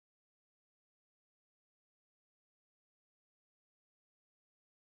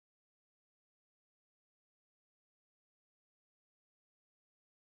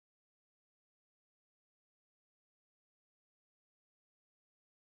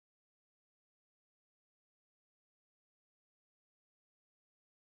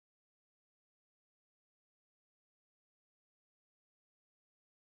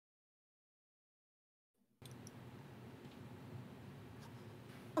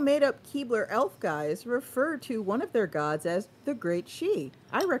made-up Keebler elf guys refer to one of their gods as the Great She.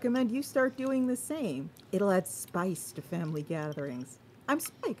 I recommend you start doing the same. It'll add spice to family gatherings. I'm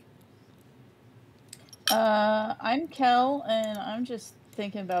Spike. I'm Kel, and I'm just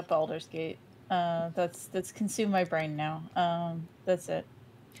thinking about Baldur's Gate. That's consumed my brain now. That's it.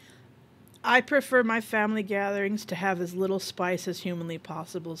 I prefer my family gatherings to have as little spice as humanly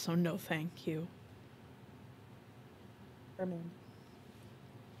possible, so no thank you.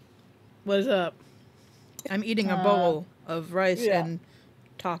 What's up? I'm eating a bowl of rice and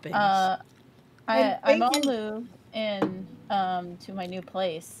toppings. I'm all moved in to my new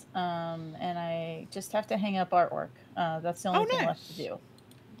place, and I just have to hang up artwork. That's the only thing left to do.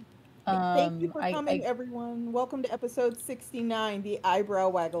 Thank you for coming, everyone. Welcome to episode 69, the eyebrow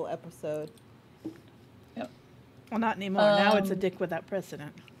waggle episode. Yep. Well, not anymore. Now it's a dick without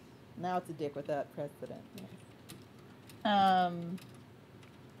precedent. Now it's a dick without precedent.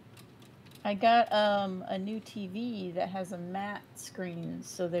 I got a new TV that has a matte screen,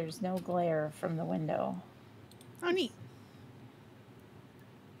 so there's no glare from the window. Oh, neat.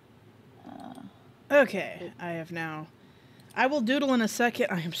 Okay, I have now. I will doodle in a second.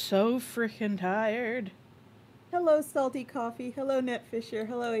 I am so freaking tired. Hello, Salty Coffee. Hello, Netfisher.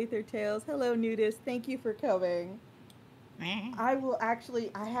 Hello, Aether Tales. Hello, Nudist. Thank you for coming. I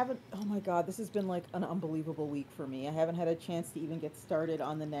haven't, oh my god, this has been like an unbelievable week for me. I haven't had a chance to even get started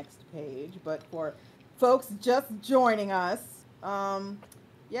on the next page, but for folks just joining us,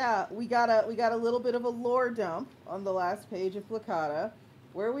 yeah, we got a little bit of a lore dump on the last page of Placata,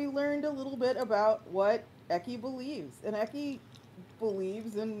 where we learned a little bit about what Eki believes. And Eki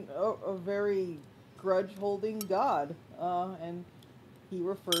believes in a very grudge-holding god, and he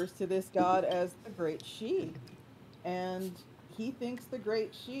refers to this god as the Great She. And he thinks the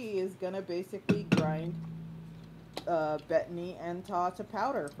Great She is going to basically grind Bettany and Ta to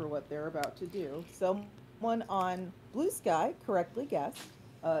powder for what they're about to do. Someone on Blue Sky correctly guessed.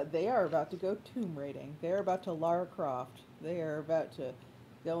 They are about to go tomb raiding. They're about to Lara Croft. They are about to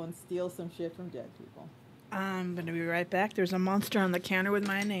go and steal some shit from dead people. I'm going to be right back. There's a monster on the counter with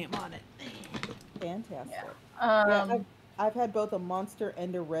my name on it. Fantastic. Yeah, I've had both a Monster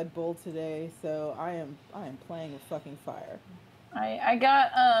and a Red Bull today, so I am playing with fucking fire. I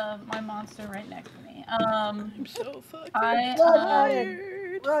got my monster right next to me. I'm so fucking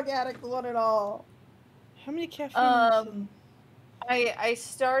tired. Drug addict, one and all. How many caffeine? I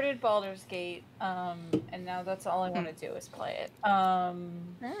started Baldur's Gate, and now that's all I want to do is play it.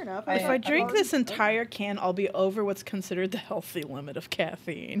 Fair enough. If I drink this entire can, I'll be over what's considered the healthy limit of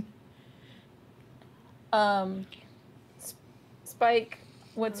caffeine. Spike,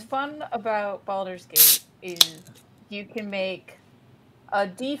 what's fun about Baldur's Gate is you can make a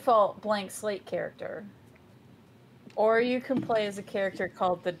default blank slate character, or you can play as a character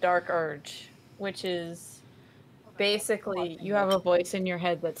called the Dark Urge, which is basically you have a voice in your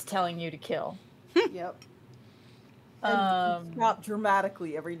head that's telling you to kill. Yep. And stop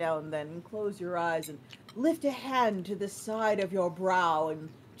dramatically every now and then and close your eyes and lift a hand to the side of your brow and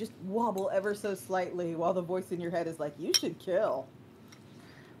just wobble ever so slightly while the voice in your head is like, you should kill.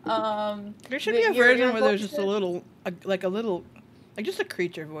 There should be a version where there's just a little, like just a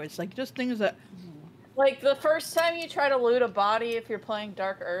creature voice, like just things that... Like, the first time you try to loot a body if you're playing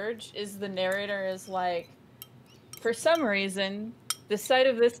Dark Urge, is the narrator is like, for some reason, the sight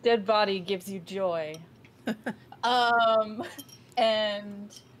of this dead body gives you joy. And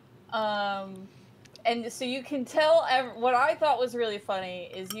so you can tell, what I thought was really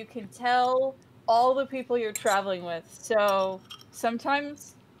funny is you can tell all the people you're traveling with. So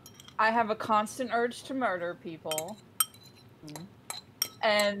sometimes I have a constant urge to murder people.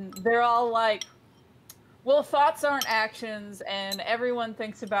 And they're all like, well, thoughts aren't actions, and everyone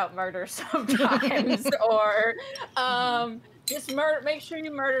thinks about murder sometimes. Or just make sure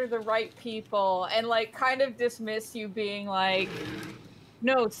you murder the right people, and like kind of dismiss you being like,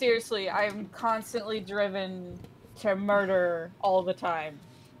 no, seriously, I'm constantly driven to murder all the time.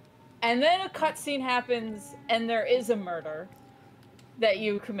 And then a cutscene happens, and there is a murder that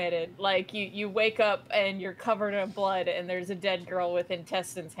you committed. Like, you wake up, and you're covered in blood, and there's a dead girl with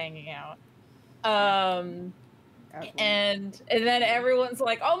intestines hanging out. And then everyone's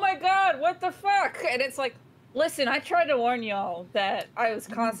like, oh my god, what the fuck? And it's like, listen, I tried to warn y'all that I was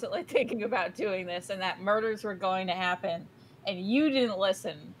constantly thinking about doing this, and that murders were going to happen. And you didn't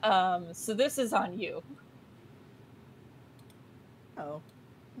listen, so this is on you. Oh.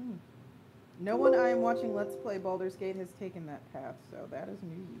 No one I am watching Let's Play Baldur's Gate has taken that path, so that is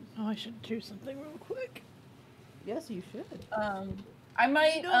news. Oh, I should do something real quick. Yes, you should. I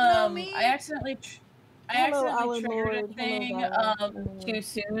might, I I Hello, accidentally Alan triggered Lord. a Hello, thing Val. too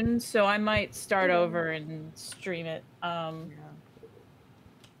soon, so I might start Okay. over and stream it.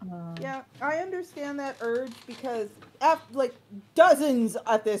 Yeah, I understand that urge because, like, dozens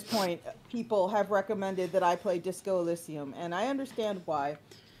at this point, people have recommended that I play Disco Elysium, and I understand why.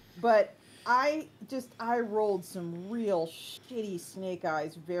 But I rolled some real shitty Snake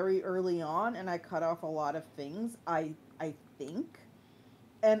Eyes very early on, and I cut off a lot of things. I think,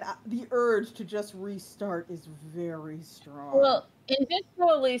 and the urge to just restart is very strong. Well, in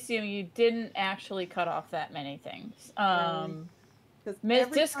Disco Elysium, you didn't actually cut off that many things.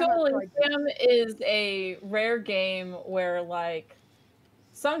 Disco Elysium is a rare game where, like,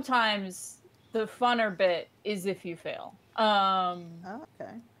 sometimes the funner bit is if you fail.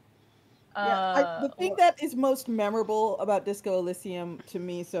 Okay. Yeah, the thing that is most memorable about Disco Elysium to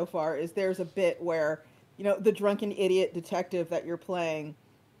me so far is there's a bit where, the drunken idiot detective that you're playing,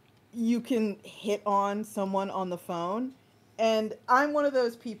 you can hit on someone on the phone. And I'm one of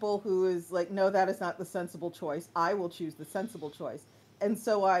those people who is like, no, that is not the sensible choice. I will choose the sensible choice. And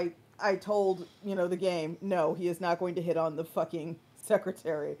so I told, the game, no, he is not going to hit on the fucking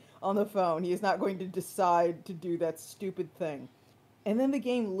secretary on the phone. He is not going to decide to do that stupid thing. And then the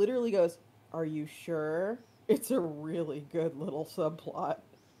game literally goes, are you sure? It's a really good little subplot.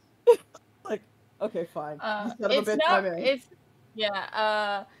 Like, okay, fine. You son of a bitch, I'm in.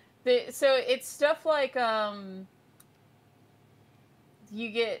 So it's stuff like you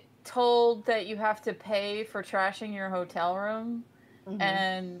get told that you have to pay for trashing your hotel room,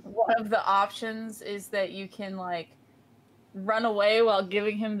 and one of the options is that you can, like, run away while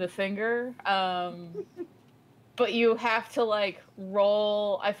giving him the finger. But you have to, like,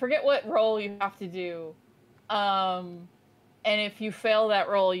 roll. I forget what roll you have to do. And if you fail that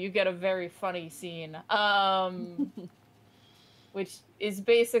roll, you get a very funny scene. Which is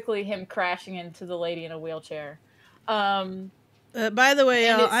basically him crashing into the lady in a wheelchair. By the way,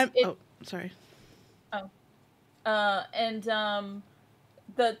 sorry.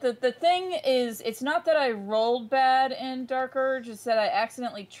 The thing is, it's not that I rolled bad in Dark Urge, it's that I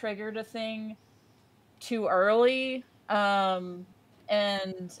accidentally triggered a thing too early, and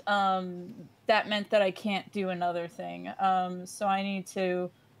that meant that I can't do another thing. So I need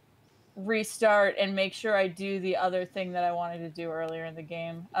to restart and make sure I do the other thing that I wanted to do earlier in the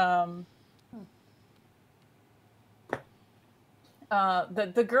game.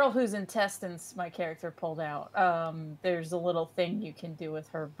 The girl whose intestines my character pulled out, there's a little thing you can do with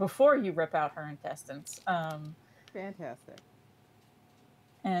her before you rip out her intestines. Fantastic.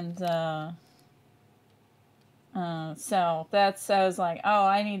 And so that's, I was like, oh,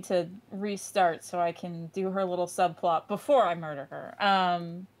 I need to restart so I can do her little subplot before I murder her.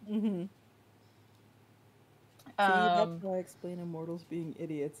 See, that's why I explain immortals being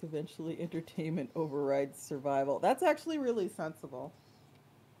idiots. Eventually, entertainment overrides survival. That's actually really sensible.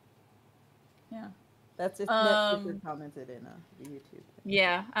 Yeah. That's if Netflix commented in the YouTube thing.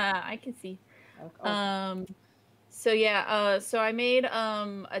 Yeah, I can see. Okay. So yeah, so I made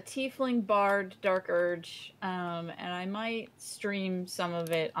a Tiefling Bard Dark Urge, and I might stream some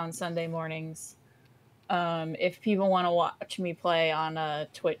of it on Sunday mornings, if people want to watch me play on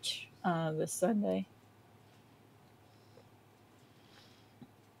Twitch this Sunday.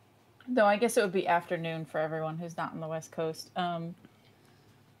 Though I guess it would be afternoon for everyone who's not on the West Coast. Yeah,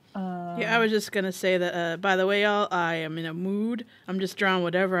 I was just gonna say that. By the way, y'all, I am in a mood. I'm just drawing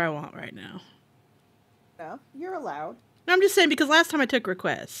whatever I want right now. No, you're allowed. No, I'm just saying because last time I took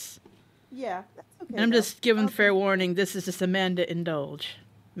requests. Yeah, that's okay. And I'm just giving fair warning. This is just Amanda indulge.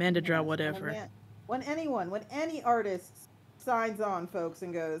 Amanda draw whatever. When any artist signs on, folks,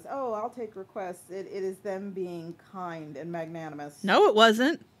 and goes, "Oh, I'll take requests," it is them being kind and magnanimous. No, it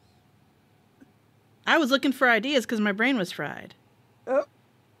wasn't. I was looking for ideas because my brain was fried. Oh.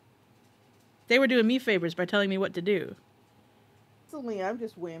 They were doing me favors by telling me what to do. Personally, I'm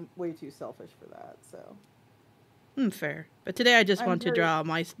just way too selfish for that, so. Fair. But today I just want to draw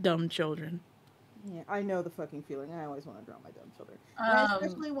my dumb children. Yeah, I know the fucking feeling. I always want to draw my dumb children. And I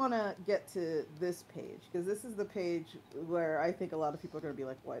especially want to get to this page, because this is the page where I think a lot of people are going to be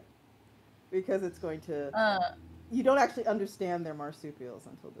like, what? Because it's going to... you don't actually understand their marsupials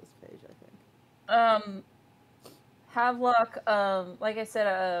until this page, I think. Havelock, like I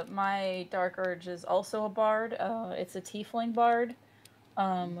said, my Dark Urge is also a bard. It's a tiefling bard,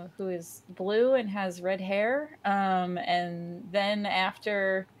 who is blue and has red hair. And then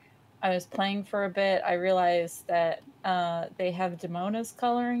after I was playing for a bit, I realized that they have Demona's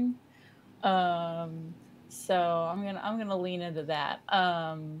coloring. So I'm gonna lean into that.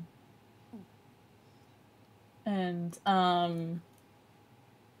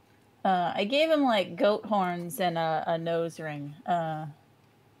 I gave him like goat horns and a nose ring. Having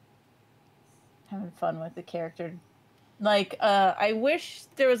fun with the character. Like, I wish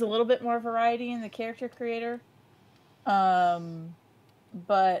there was a little bit more variety in the character creator. But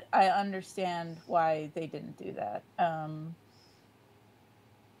I understand why they didn't do that.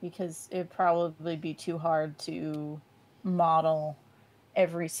 Because it'd probably be too hard to model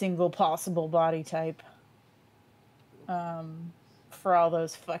every single possible body type. For all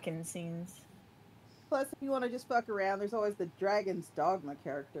those fucking scenes. Plus, if you want to just fuck around, there's always the Dragon's Dogma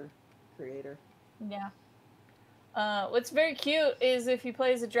character creator. Yeah. What's very cute is if you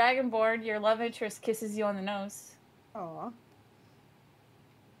play as a Dragonborn, your love interest kisses you on the nose. Aww.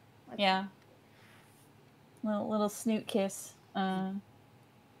 Yeah. Little snoot kiss. Yeah,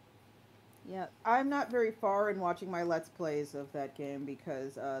 I'm not very far in watching my Let's Plays of that game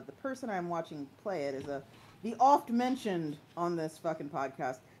because the person I'm watching play it is the oft-mentioned on this fucking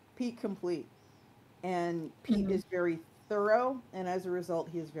podcast, Pete Complete. And Pete is very thorough, and as a result,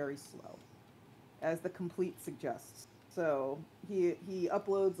 he is very slow, as the Complete suggests. So he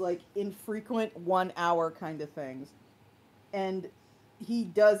uploads, like, infrequent 1 hour kind of things. And he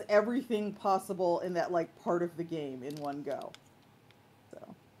does everything possible in that, like, part of the game in one go.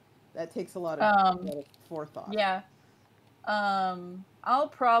 So that takes a lot of forethought. Yeah. I'll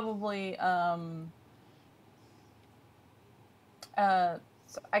probably, so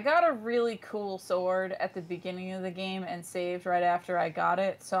I got a really cool sword at the beginning of the game and saved right after I got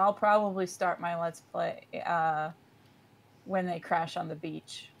it. So I'll probably start my Let's Play when they crash on the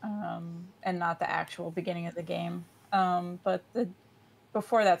beach, and not the actual beginning of the game. But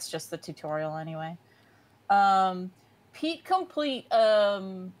before that's just the tutorial anyway. Pete Complete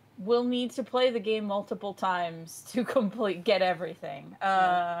will need to play the game multiple times to get everything.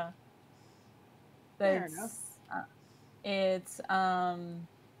 Fair enough. It's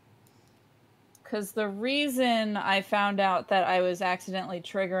because the reason I found out that I was accidentally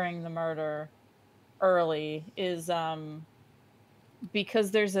triggering the murder early is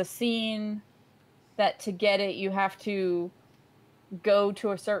because there's a scene that to get it you have to go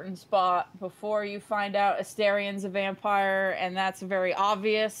to a certain spot before you find out Asterian's a vampire, and that's very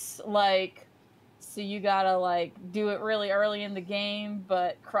obvious, like, so you gotta, like, do it really early in the game,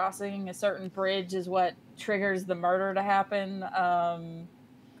 but crossing a certain bridge is what triggers the murder to happen.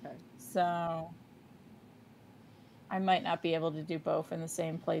 Okay. So I might not be able to do both in the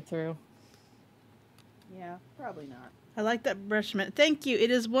same playthrough. Yeah, probably not. I like that brush. Thank you.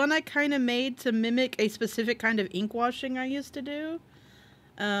 It is one I kind of made to mimic a specific kind of ink washing I used to do,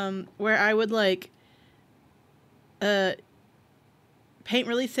 where I would, like, paint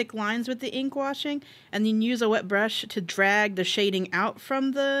really thick lines with the ink washing, and then use a wet brush to drag the shading out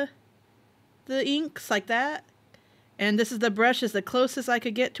from the inks, like that. And this is the brush is the closest I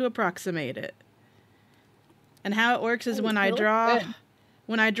could get to approximate it. And how it works is when I draw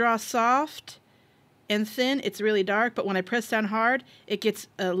soft and thin, it's really dark, but when I press down hard, it gets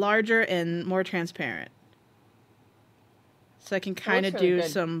larger and more transparent. So I can kind of do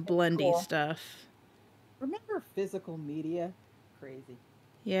some blendy stuff. Remember physical media? Crazy.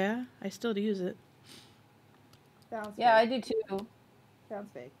 Yeah, I still use it. Sounds yeah, fake. I do too. Sounds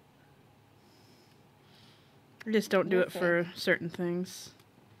fake. I just don't do it for certain things.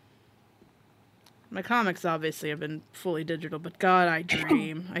 My comics obviously have been fully digital, but God, I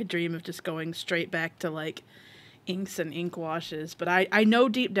dream. I dream of just going straight back to, like, inks and ink washes. But I know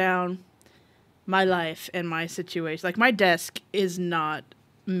deep down my life and my situation. Like, my desk is not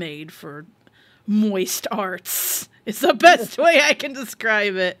made for moist arts. It's the best way I can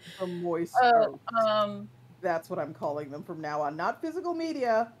describe it. The moist arts. That's what I'm calling them from now on. Not physical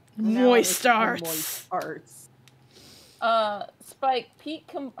media. Moist arts. Moist arts. Spike,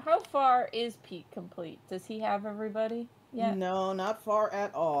 how far is Pete Complete? Does he have everybody yet? No, not far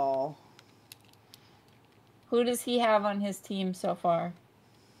at all. Who does he have on his team so far?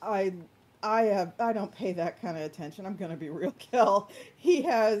 I don't pay that kind of attention. I'm gonna be real, Kel. He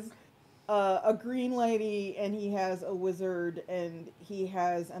has a green lady, and he has a wizard, and he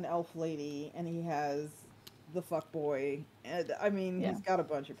has an elf lady, and he has the fuck boy. And I mean, he's got a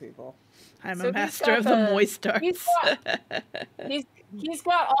bunch of people. I'm a master of the moist arts. He's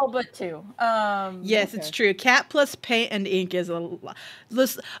got all but two. Yes, okay. It's true. Cat plus paint and ink is a lot.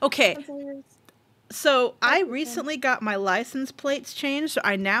 Okay. So I recently got my license plates changed, so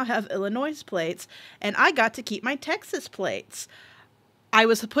I now have Illinois plates, and I got to keep my Texas plates. I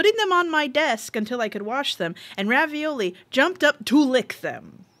was putting them on my desk until I could wash them, and Ravioli jumped up to lick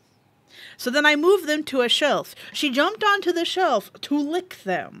them. So then I moved them to a shelf. She jumped onto the shelf to lick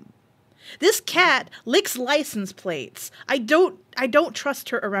them. This cat licks license plates. I don't trust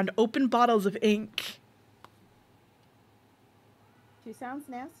her around open bottles of ink. She sounds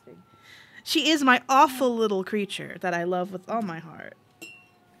nasty. She is my awful little creature that I love with all my heart.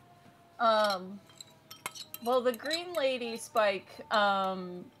 Well, the green lady, Spike,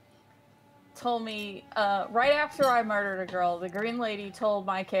 told me, right after I murdered a girl, the green lady told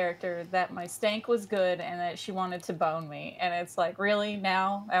my character that my stank was good and that she wanted to bone me. And it's like, really?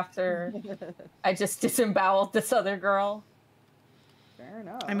 Now? After I just disemboweled this other girl? Fair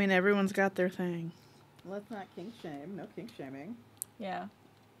enough. I mean, everyone's got their thing. Let's not kink shame. No kink shaming. Yeah.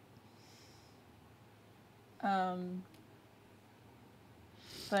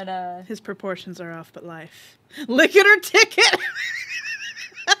 But, his proportions are off, but life. Look at her ticket!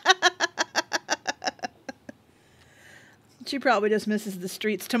 She probably just misses the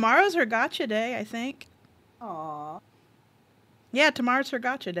streets. Tomorrow's her gotcha day, I think. Aww. Yeah, tomorrow's her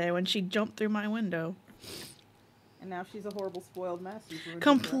gotcha day when she jumped through my window. And now she's a horrible spoiled mess.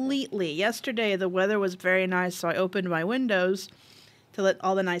 Completely. Yesterday the weather was very nice, so I opened my windows to let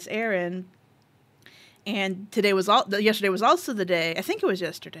all the nice air in. And yesterday was also the day. I think it was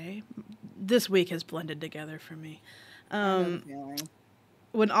yesterday. This week has blended together for me.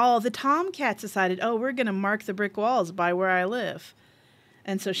 When all the tomcats decided, oh, we're going to mark the brick walls by where I live.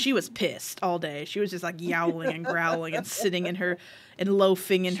 And so she was pissed all day. She was just like yowling and growling and sitting in her and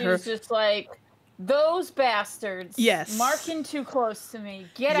loafing in her. She was just like, those bastards. Yes. Marking too close to me.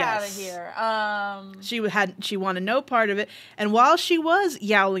 Get out of here. She wanted no part of it. And while she was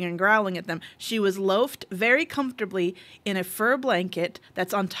yowling and growling at them, she was loafed very comfortably in a fur blanket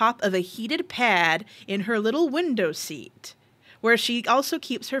that's on top of a heated pad in her little window seat, where she also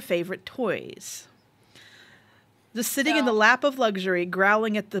keeps her favorite toys. Just sitting in the lap of luxury,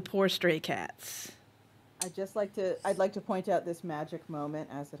 growling at the poor stray cats. I'd like to point out this magic moment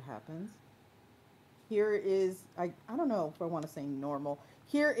as it happens. Here is, I don't know if I want to say normal.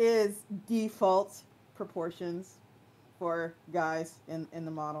 Here is default proportions for guys in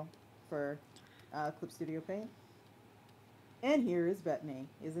the model for Clip Studio Paint. And here is Bettany.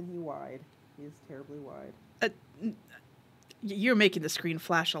 Isn't he wide? He is terribly wide. You're making the screen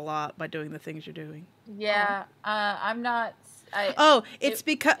flash a lot by doing the things you're doing. Yeah, I'm not.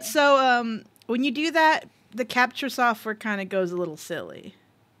 Because when you do that, the capture software kind of goes a little silly.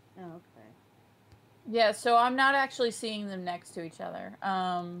 Oh, okay. Yeah, so I'm not actually seeing them next to each other.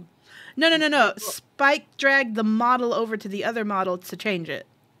 No. Spike dragged the model over to the other model to change it.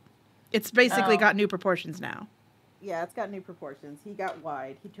 It's basically got new proportions now. Yeah, it's got new proportions. He got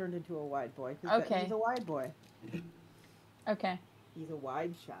wide. He turned into a wide boy. Okay. He's a wide boy. Okay. He's a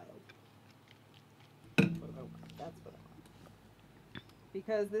wide child. That's what I want.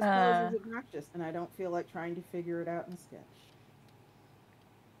 Because this pose is obnoxious, and I don't feel like trying to figure it out in Sketch.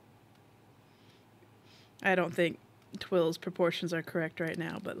 I don't think Twill's proportions are correct right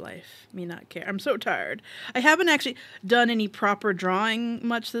now, but life, me not care. I'm so tired. I haven't actually done any proper drawing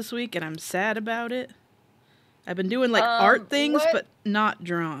much this week, and I'm sad about it. I've been doing like art things, but not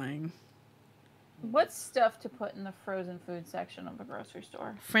drawing. What's stuff to put in the frozen food section of a grocery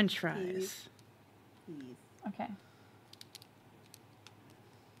store? French fries. Peas. Okay.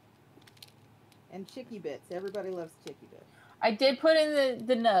 And chicky bits. Everybody loves chicky bits. I did put in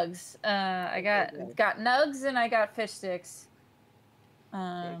the nugs. I got nugs and I got fish sticks.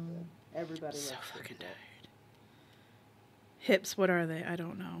 Everybody loves so fucking chicky bits. tired. Hips, what are they? I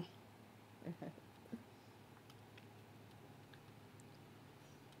don't know.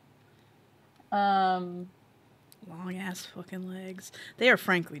 Long ass fucking legs. They are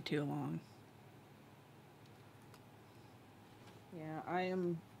frankly too long. Yeah,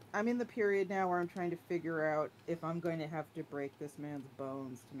 I'm in the period now where I'm trying to figure out if I'm going to have to break this man's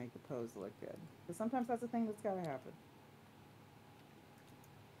bones to make the pose look good. Because sometimes that's a thing that's got to happen.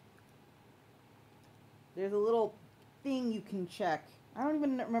 There's a little thing you can check. I don't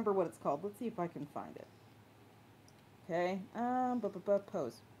even remember what it's called. Let's see if I can find it. Okay,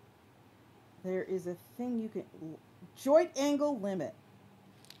 pose. There is a thing you can... Joint angle limit.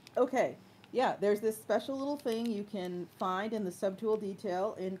 Okay, yeah, there's this special little thing you can find in the subtool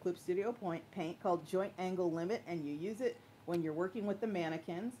detail in Clip Studio Paint called joint angle limit, and you use it when you're working with the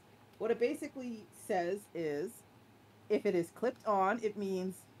mannequins. What it basically says is, if it is clipped on, it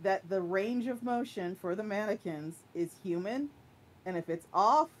means that the range of motion for the mannequins is human, and if it's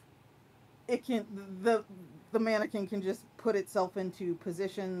off, it can the mannequin can just put itself into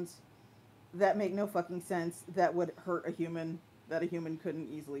positions that make no fucking sense, that would hurt a human, that a human couldn't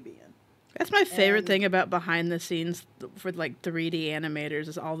easily be in. That's my favorite thing about behind the scenes for like 3D animators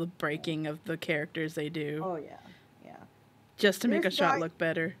is all the breaking of the characters they do. Oh yeah, yeah. Just to make a shot look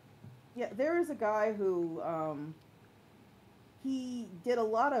better. Yeah, there is a guy who he did a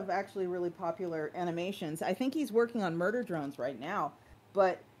lot of actually really popular animations. I think he's working on Murder Drones right now,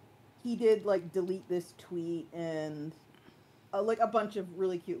 but he did like delete this tweet and like a bunch of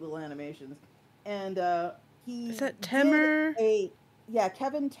really cute little animations. And he Is that did Temer? yeah,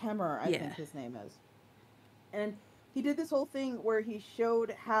 Kevin Temer, I Yeah. think his name is. And he did this whole thing where he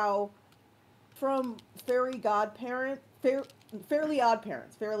showed how from Fairly Odd Parents, the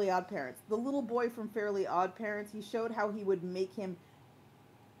little boy from Fairly Odd Parents, he showed how he would make him,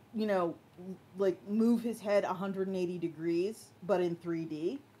 you know, like move his head 180 degrees, but in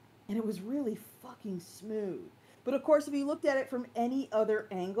 3D. And it was really fucking smooth. But of course, if you looked at it from any other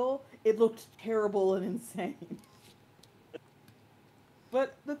angle, it looked terrible and insane.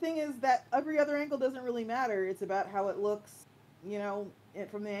 But the thing is that every other angle doesn't really matter. It's about how it looks, you know,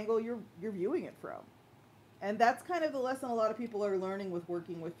 from the angle you're viewing it from. And that's kind of the lesson a lot of people are learning with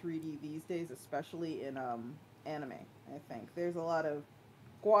working with 3D these days, especially in anime, I think. There's a lot of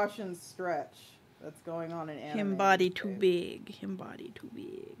squash and stretch that's going on in anime. Him body too big. Him body too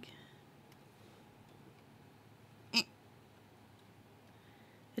big.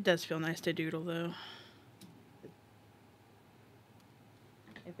 It does feel nice to doodle, though.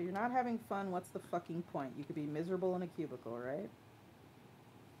 If you're not having fun, what's the fucking point? You could be miserable in a cubicle, right?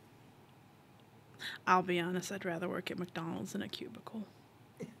 I'll be honest, I'd rather work at McDonald's in a cubicle.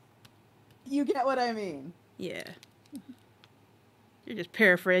 You get what I mean? Yeah. You're just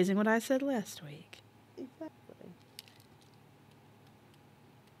paraphrasing what I said last week. Exactly.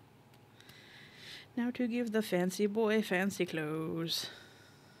 Now to give the fancy boy fancy clothes.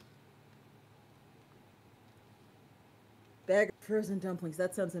 Bag of frozen dumplings.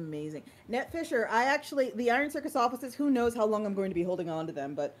 That sounds amazing. Net Fisher, the Iron Circus offices, who knows how long I'm going to be holding on to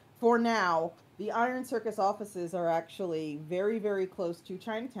them, but for now, the Iron Circus offices are actually very, very close to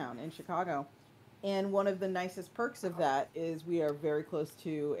Chinatown in Chicago. And one of the nicest perks of that is we are very close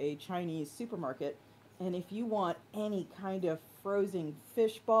to a Chinese supermarket. And if you want any kind of frozen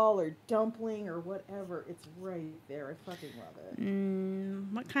fish ball or dumpling or whatever, it's right there. I fucking love it.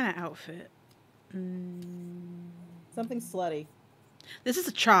 What kind of outfit? Something slutty. This is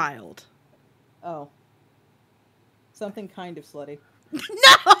a child. Oh. Something kind of slutty. No!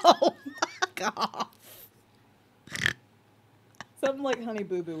 Fuck off. Something like Honey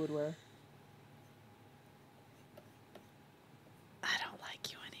Boo Boo would wear. I don't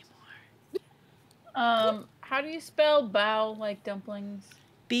like you anymore. How do you spell bao like dumplings?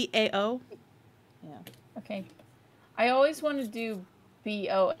 B-A-O? Yeah. Okay. I always want to do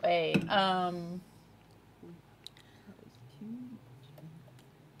B-O-A.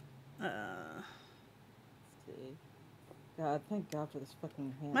 God, thank God for this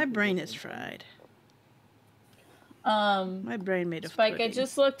fucking hand. My brain is fried. My brain made a Spike, pudding. I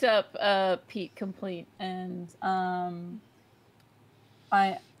just looked up Pete Complete, and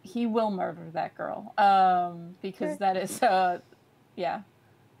he will murder that girl. Because that is yeah.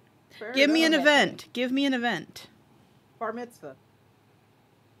 Fair Give me an enough. event. Give me an event. Bar mitzvah.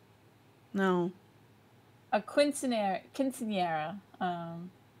 No. A quinceanera.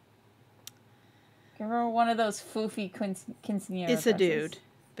 Give her one of those foofy quinceanera It's a dresses. dude.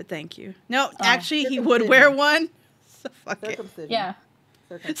 But thank you. No, actually, he would wear one. So fuck it. Circumcision. Yeah.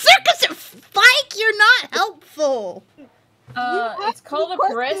 Circus Spike, you're not helpful. It's called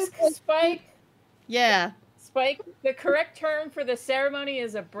a brisk, Spike. Yeah. Spike, the correct term for the ceremony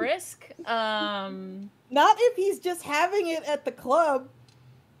is a brisk. Not if he's just having it at the club.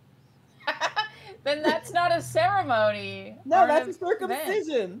 Then that's not a ceremony. No, or that's a an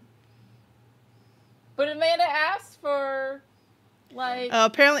circumcision. event. But Amanda asked for, like,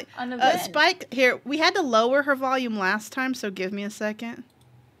 Apparently, an event. Spike, here, we had to lower her volume last time, so give me a second.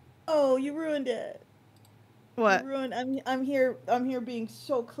 Oh, you ruined it. What? You ruined. I'm here being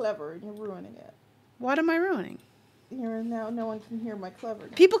so clever, and you're ruining it. What am I ruining? Here now, no one can hear my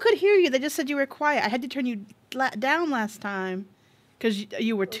cleverness. People could hear you. They just said you were quiet. I had to turn you down last time because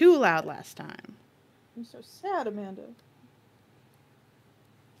you were too loud last time. I'm so sad, Amanda.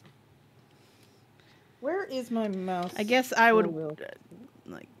 Where is my mouse? I guess I would Will.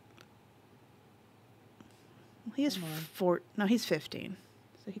 like. He is he's 15,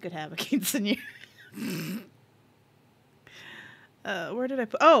 so he could have a quinceañera. Where did I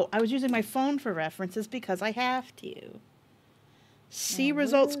put? Oh, I was using my phone for references because I have to. See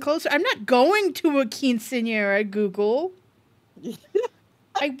results closer. I'm not going to a quinceañera, Google.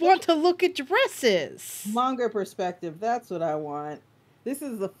 I want to look at dresses. Manga perspective. That's what I want. This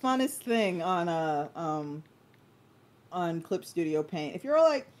is the funnest thing on Clip Studio Paint. If you're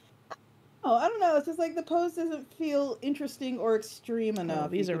like, Oh, I don't know. It's just like the pose doesn't feel interesting or extreme enough. Oh,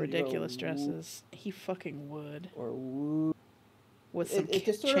 these You are can go ridiculous whoop dresses. He fucking would. or whoop. With some It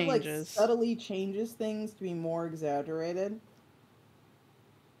just sort changes. of like subtly changes things to be more exaggerated.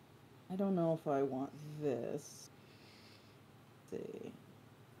 I don't know if I want this. Let's see.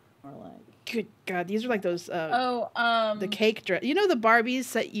 Or like. Good God, these are like those. the cake dress. You know the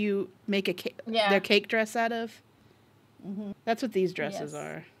Barbies that you make their cake dress out of? Mm-hmm. That's what these dresses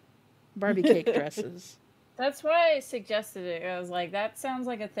are. Barbie cake dresses. That's why I suggested it. I was like, that sounds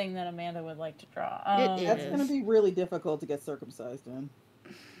like a thing that Amanda would like to draw. That's going to be really difficult to get circumcised in.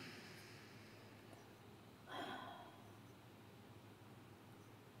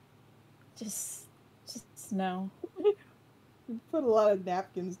 Just no. Put a lot of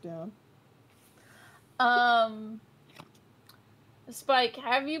napkins down. Spike,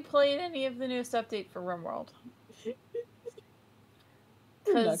 have you played any of the newest update for RimWorld?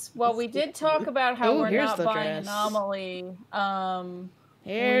 Because while we did talk about how we're not buying Anomaly,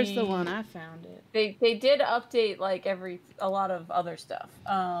 here's the one. I found it. They did update like a lot of other stuff.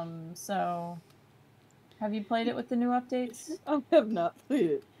 So have you played it with the new updates? I have not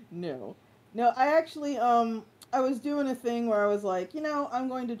played it. No, I actually I was doing a thing where I was like, I'm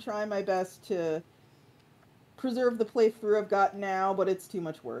going to try my best to preserve the playthrough I've got now, but it's too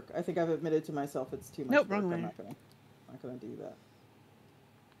much work. I think I've admitted to myself it's too much work. Wrong way. I'm not gonna do that.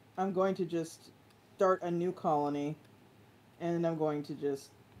 I'm going to just start a new colony, and I'm going to just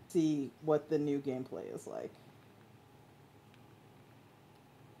see what the new gameplay is like.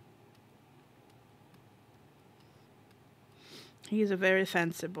 He's a very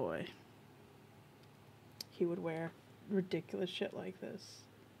fancy boy. He would wear ridiculous shit like this.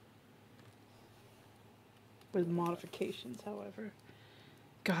 With modifications, however.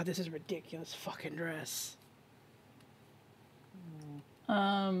 God, this is a ridiculous fucking dress.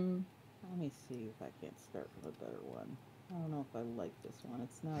 Let me see if I can't start with a better one. I don't know if I like this one.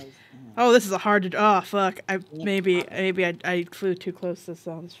 It's not as... Oh, this is a hard to... Oh, fuck. Maybe I flew too close to this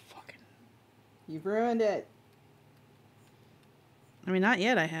on this fucking... You've ruined it. I mean, not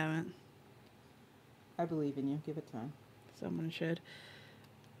yet, I haven't. I believe in you. Give it time. Someone should.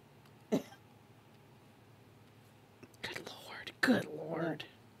 Good lord.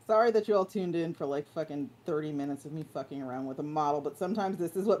 Sorry that you all tuned in for like fucking 30 minutes of me fucking around with a model, but sometimes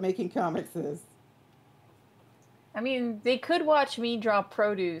this is what making comics is. I mean, they could watch me draw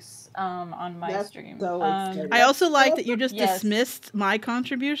produce on my stream. So I also like that you just dismissed my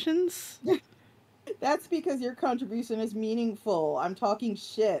contributions. That's because your contribution is meaningful. I'm talking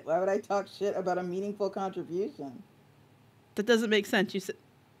shit. Why would I talk shit about a meaningful contribution? That doesn't make sense. You said...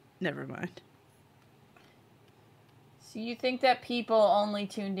 Never mind. So you think that people only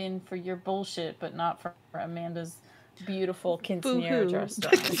tuned in for your bullshit, but not for Amanda's beautiful quinceanera dress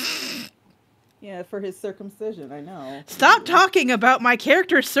drawing? Yeah, for his circumcision, I know. Stop talking about my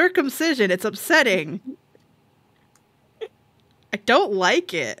character's circumcision. It's upsetting. I don't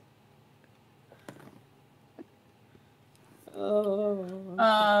like it. Oh.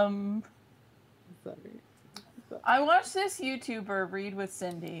 Sorry. I watched this YouTuber, Read with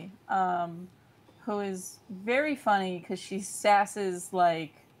Cindy, who is very funny because she sasses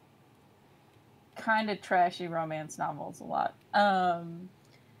like kind of trashy romance novels a lot.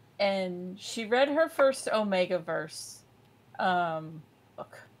 And she read her first Omegaverse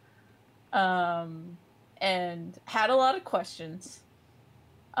book. And had a lot of questions.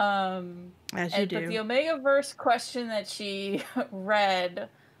 As you do. But the Omegaverse question that she read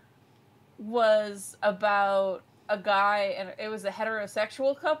was about a guy, and it was a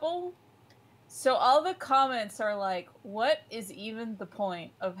heterosexual couple. So all the comments are like, what is even the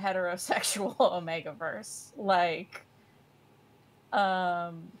point of heterosexual Omegaverse? Like,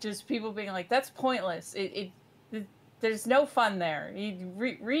 just people being like, that's pointless. There's no fun there. You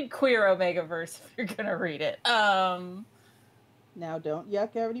read queer Omegaverse if you're gonna read it. Now don't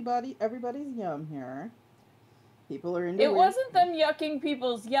yuck everybody's yum here. People are into it wasn't them yucking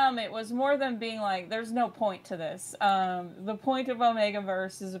people's yum. It was more them being like, there's no point to this. The point of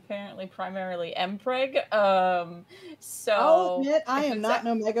Omegaverse is apparently primarily MPreg. So I'll admit I am not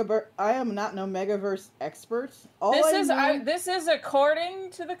no Megaverse expert. This is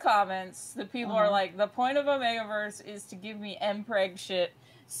according to the comments. The people are like, the point of Omegaverse is to give me MPreg shit.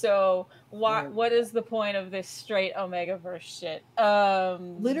 So what is the point of this straight Omegaverse shit?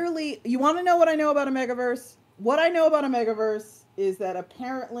 Literally, you want to know what I know about Omegaverse? What I know about Omegaverse is that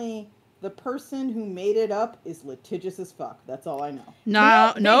apparently the person who made it up is litigious as fuck. That's all I know.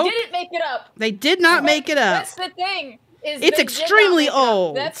 No. They didn't make it up. They did not make it up. That's the thing. is It's they did not extremely make it up.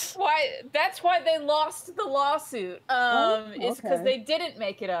 old. That's why they lost the lawsuit. Is because they didn't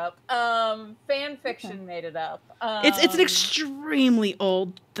make it up. Fan fiction made it up. It's an extremely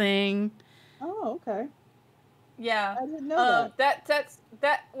old thing. Oh, okay. Yeah. I didn't know that.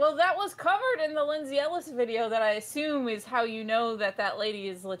 Well, that was covered in the Lindsay Ellis video that I assume is how you know that lady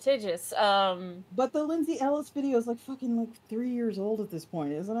is litigious. But the Lindsay Ellis video is like fucking like 3 years old at this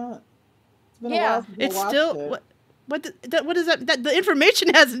point, isn't it? It's been a Yeah. while since I It's watched still it. what is that? That the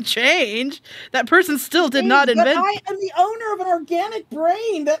information hasn't changed. That person still did not invent. But I am the owner of an organic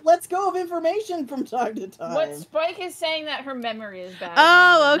brain that lets go of information from time to time. What Spike is saying that her memory is bad.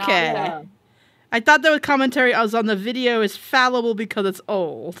 Oh, not okay. that. I thought there was commentary. I was on the video is fallible because it's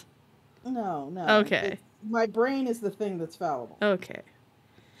old. No. Okay. My brain is the thing that's fallible. Okay.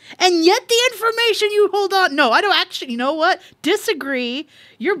 And yet the information you hold on... No, I don't actually... You know what? Disagree.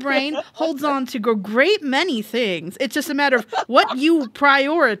 Your brain holds on to a great many things. It's just a matter of what you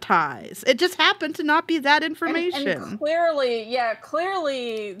prioritize. It just happened to not be that information. And clearly,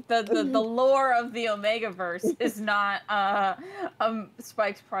 the lore of the Omegaverse is not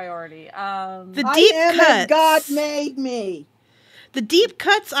Spike's priority. The deep cuts. As God made me. The deep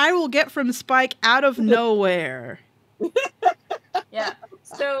cuts I will get from Spike out of nowhere. Yeah.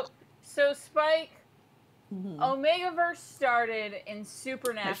 So Spike, Omegaverse started in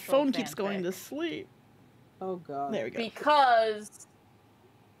supernatural. My phone fanfic keeps going to sleep. Oh God. There we go. Because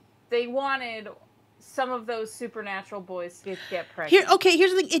they wanted some of those supernatural boys to get pregnant.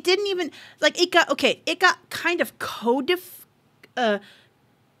 Here's the thing. It didn't even it got kind of codified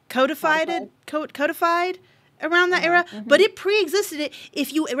around that era, but it pre-existed it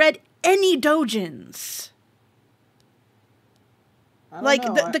if you read any doujins. Like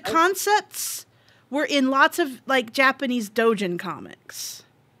the concepts were in lots of like Japanese doujin comics.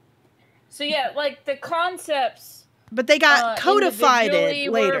 So yeah, like the concepts, but they got codified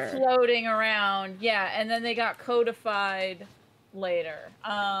later. Were floating around, yeah, and then they got codified later.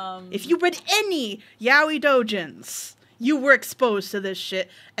 If you read any yaoi doujins, you were exposed to this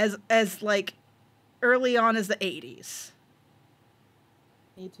shit as like early on as the 80s.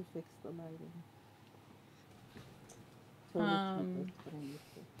 Need to fix the lighting.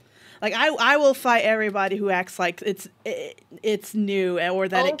 Like I will fight everybody who acts like it's new or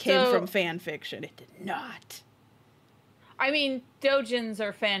that it came from fan fiction. It did not. I mean, doujins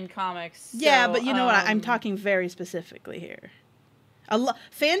are fan comics. Yeah, so, but you know what? I'm talking very specifically here.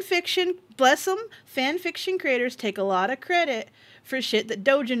 Fan fiction, bless them, fan fiction creators take a lot of credit for shit that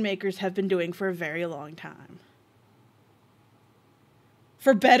doujin makers have been doing for a very long time.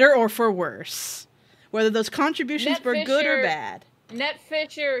 For better or for worse. Whether those contributions were good or bad. Net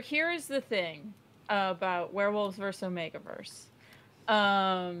Fisher, here is the thing about Werewolves vs. Omegaverse.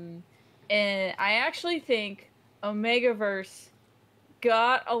 And I actually think Omegaverse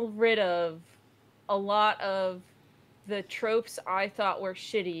got rid of a lot of the tropes I thought were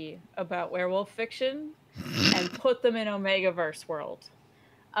shitty about werewolf fiction and put them in Omegaverse world.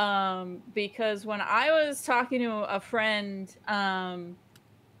 Because when I was talking to a friend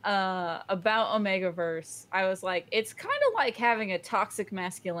about Omegaverse, I was like, it's kind of like having a toxic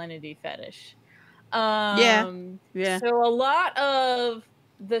masculinity fetish. Yeah. So a lot of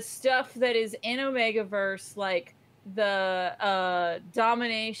the stuff that is in Omegaverse, like the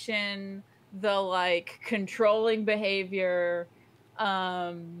domination, the like controlling behavior,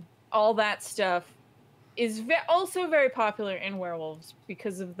 all that stuff is also very popular in werewolves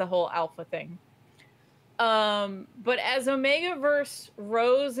because of the whole alpha thing. But as Omegaverse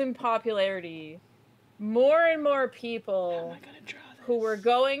rose in popularity, more and more people who were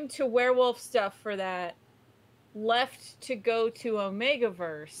going to werewolf stuff for that left to go to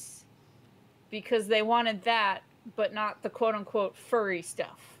Omegaverse because they wanted that, but not the quote-unquote furry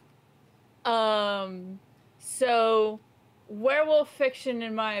stuff. So werewolf fiction,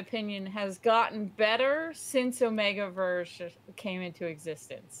 in my opinion, has gotten better since Omegaverse came into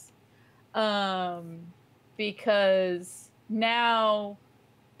existence. Because now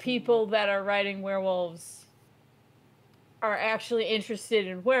people that are writing werewolves are actually interested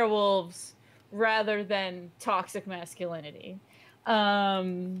in werewolves rather than toxic masculinity.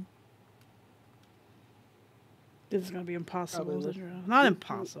 This is going to be impossible to draw. Not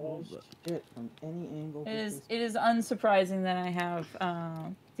impossible, but shit from any angle. It is unsurprising that I have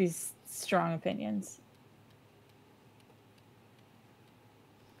these strong opinions.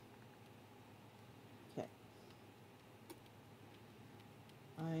 Okay.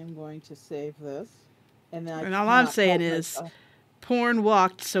 I am going to save this. And all I'm saying is porn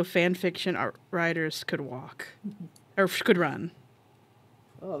walked so fan fiction writers could walk. Or could run.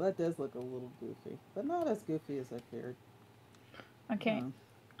 Oh, that does look a little goofy. But not as goofy as I feared. Okay. No.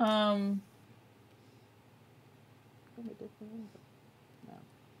 No. This one,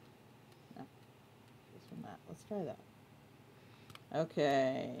 that. Let's try that.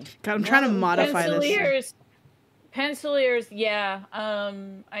 Okay. God, I'm trying to modify this. Penciliers, yeah.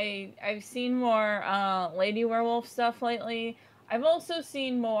 I've seen more Lady Werewolf stuff lately. I've also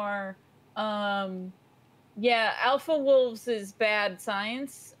seen more yeah, Alpha Wolves is bad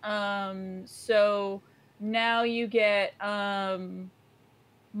science. So now you get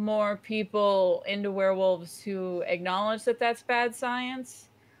more people into werewolves who acknowledge that that's bad science.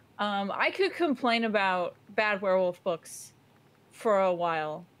 I could complain about bad werewolf books for a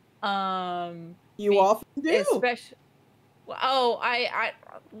while. You often do. Especially, oh,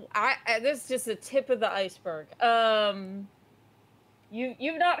 this is just the tip of the iceberg.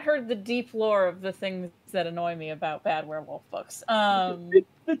 You've not heard the deep lore of the things that annoy me about bad werewolf books. The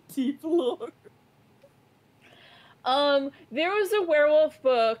deep lore. There was a werewolf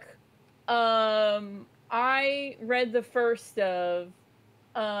book. I read the first of.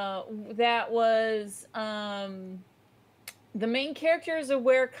 That was the main character is a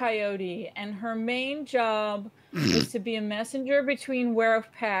were-coyote, and her main job was to be a messenger between werewolf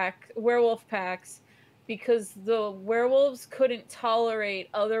packs, because the werewolves couldn't tolerate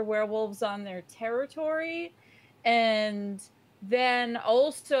other werewolves on their territory, and then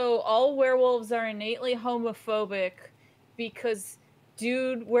also all werewolves are innately homophobic because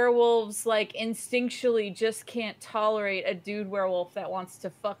dude werewolves like instinctually just can't tolerate a dude werewolf that wants to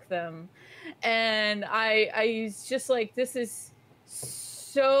fuck them. And I was just like, this is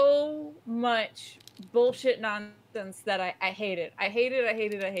so much bullshit nonsense that I hate it. I hate it. I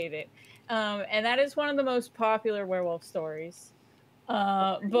hate it. I hate it. And that is one of the most popular werewolf stories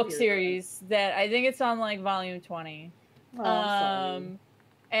book series that I think it's on like volume 20. Oh, I'm sorry.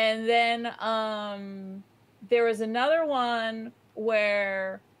 And then there was another one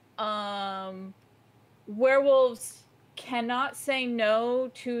where werewolves cannot say no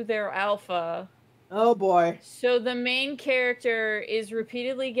to their alpha. Oh boy. So the main character is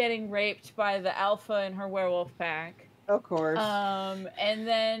repeatedly getting raped by the alpha in her werewolf pack. Of course. And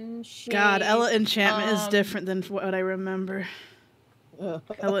then she... God, Ella Enchantment is different than what I remember. And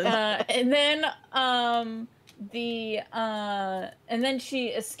then and then she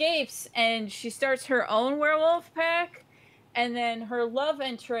escapes and she starts her own werewolf pack, and then her love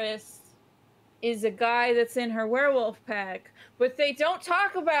interest is a guy that's in her werewolf pack, but they don't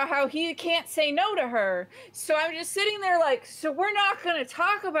talk about how he can't say no to her. So I'm just sitting there like, so we're not going to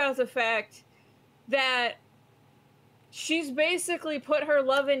talk about the fact that she's basically put her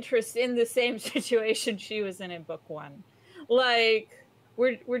love interest in the same situation she was in book 1. Like,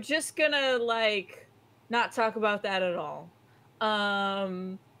 we're just gonna like not talk about that at all.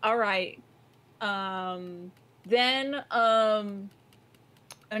 All right. Then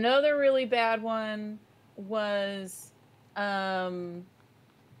another really bad one was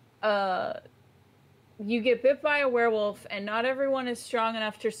you get bit by a werewolf and not everyone is strong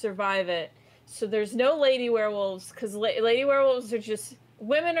enough to survive it. So there's no lady werewolves because lady werewolves are just,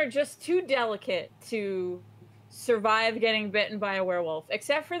 women are just too delicate to survive getting bitten by a werewolf,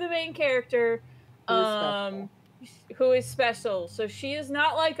 except for the main character, who is special. So she is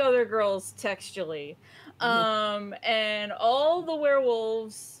not like other girls textually. And all the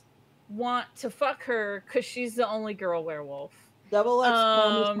werewolves want to fuck her because she's the only girl werewolf. Double X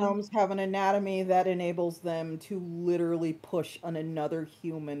chromosomes have an anatomy that enables them to literally push on another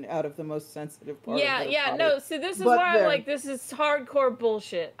human out of the most sensitive part of their body. No, so this is why I'm like, this is hardcore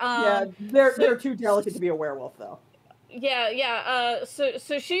bullshit. Yeah, they're too delicate to be a werewolf, though.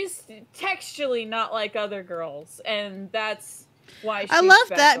 So she's textually not like other girls, and that's why she's I love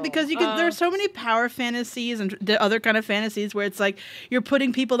special. that because you can. There's so many power fantasies and the other kind of fantasies where it's like you're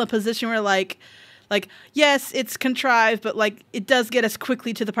putting people in a position where like yes, it's contrived, but like it does get us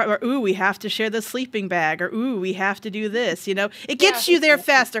quickly to the part where ooh, we have to share the sleeping bag, or ooh, we have to do this. You know, it gets you there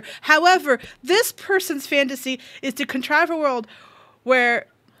faster. However, this person's fantasy is to contrive a world where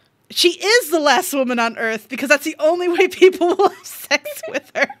she is the last woman on Earth because that's the only way people will have sex with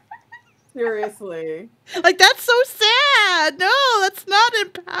her. Seriously. Like, that's so sad. No, that's not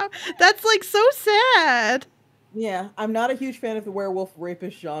that's like so sad. Yeah, I'm not a huge fan of the werewolf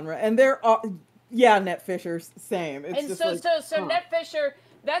rapist genre, and there are. Yeah, Net Fisher, same. It's and just so Net Fisher,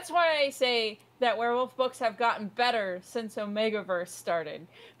 that's why I say that werewolf books have gotten better since Omegaverse started.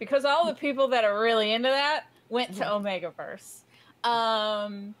 Because all the people that are really into that went to Omegaverse.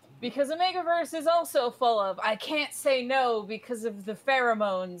 Because Omegaverse is also full of, I can't say no because of the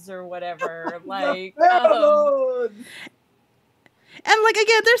pheromones or whatever. Like, And, like,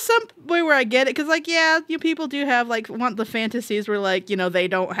 again, there's some way where I get it, because, like, yeah, you people do have, like, want the fantasies where, like, you know, they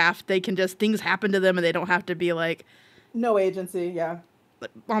can just, things happen to them and they don't have to be, like, No agency, yeah.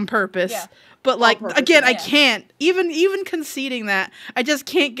 on purpose. Yeah. But, like, purpose, again, yeah. I can't, even conceding that, I just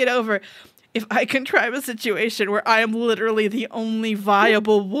can't get over, if I contrive a situation where I am literally the only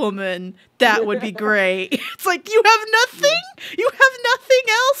viable woman, that would be great. It's like, you have nothing? You have nothing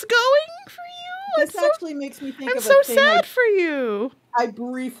else going for you? This actually makes me think I'm of so a thing sad for you. I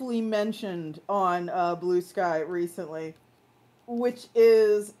briefly mentioned on Blue Sky recently, which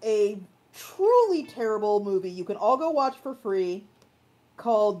is a truly terrible movie you can all go watch for free,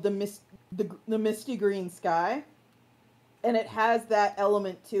 called the Misty Green Sky. And it has that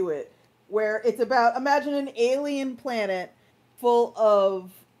element to it, where it's about, imagine an alien planet full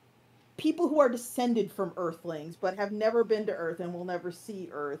of people who are descended from Earthlings, but have never been to Earth and will never see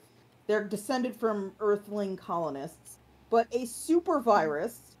Earth. They're descended from Earthling colonists. But a super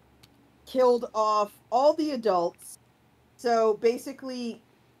virus killed off all the adults. So basically,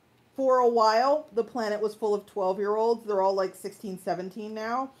 for a while, the planet was full of 12-year-olds. They're all like 16, 17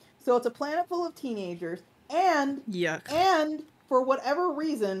 now. So it's a planet full of teenagers. And, Yuck. and for whatever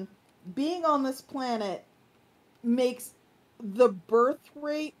reason, being on this planet makes the birth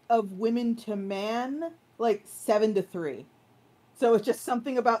rate of women to man like 7-3. So it's just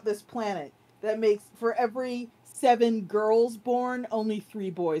something about this planet that makes, for every 7 girls born, only 3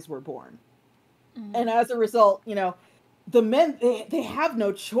 boys were born. Mm-hmm. And as a result, you know, the men, they have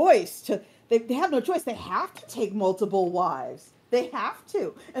no choice they have no choice. They have to take multiple wives. They have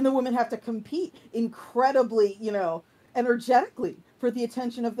to. And the women have to compete incredibly, you know, energetically for the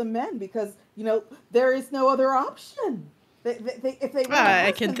attention of the men, because, you know, there is no other option. If they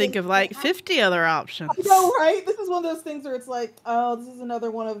I can think of like 50 other options. I know, right? This is one of those things where it's like, oh, this is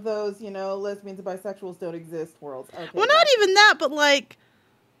another one of those, you know, lesbians and bisexuals don't exist worlds. Okay, well, not even that, but like,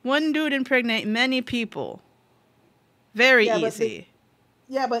 one dude impregnate many people. Very easy.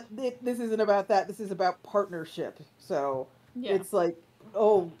 But this isn't about that. This is about partnership. So it's like,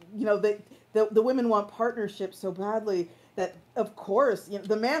 oh, you know, the women want partnership so badly that, of course, you know,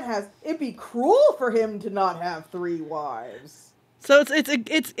 the man it'd be cruel for him to not have 3 wives. So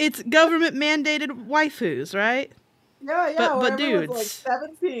it's government mandated waifus, right? Yeah, but dudes, like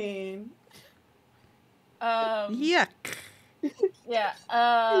 17. Yuck. Yeah.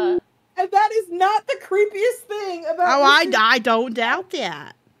 And that is not the creepiest thing about. Oh, I don't doubt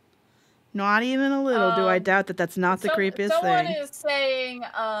that. Not even a little do I doubt that that's not the creepiest thing. Someone is saying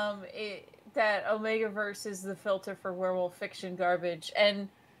that Omegaverse is the filter for werewolf fiction garbage, and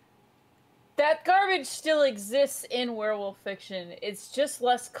that garbage still exists in werewolf fiction. It's just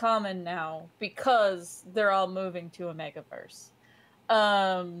less common now because they're all moving to Omegaverse.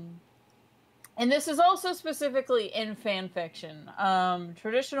 And this is also specifically in fan fiction.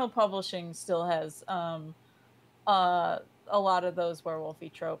 Traditional publishing still has a lot of those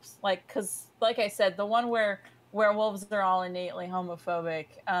werewolfy tropes. Like, because, like I said, the one where werewolves are all innately homophobic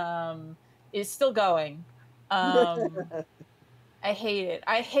is still going. I hate it.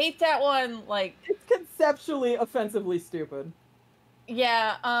 I hate that one. Like, it's conceptually offensively stupid.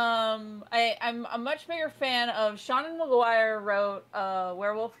 Yeah, I'm a much bigger fan of Seanan McGuire wrote a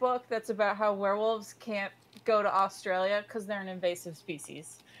werewolf book that's about how werewolves can't go to Australia because they're an invasive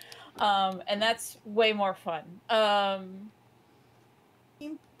species. And that's way more fun.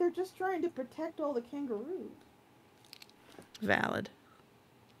 They're just trying to protect all the kangaroos. Valid.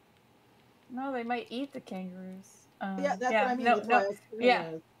 No, they might eat the kangaroos. Yeah, that's what I mean.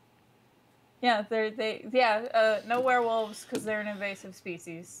 No werewolves because they're an invasive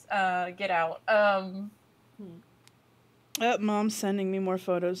species. Get out. Mom's sending me more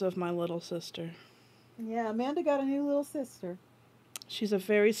photos of my little sister. Yeah, Amanda got a new little sister. She's a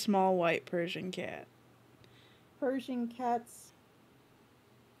very small white Persian cat. Persian cats.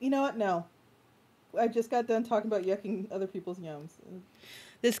 You know what? No. I just got done talking about yucking other people's yums.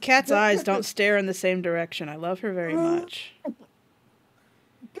 This cat's eyes don't stare in the same direction. I love her very much.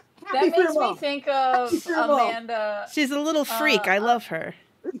 That makes me think of Amanda. She's a little freak. I love her.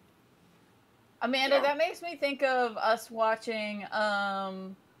 Amanda, that makes me think of us watching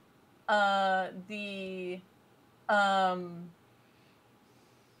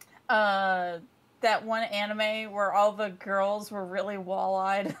that one anime where all the girls were really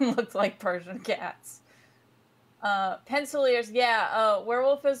wall-eyed and looked like Persian cats. Pencil ears,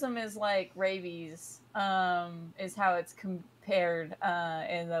 werewolfism is like rabies, is how it's compared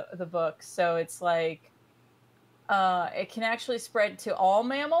in the book. So it's like it can actually spread to all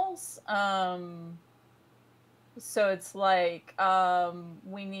mammals. So it's like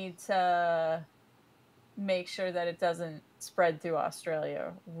we need to make sure that it doesn't spread through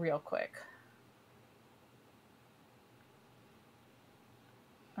Australia real quick.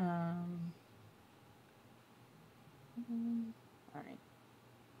 All right.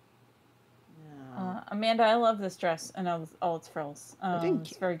 Amanda, I love this dress and all its frills. Thank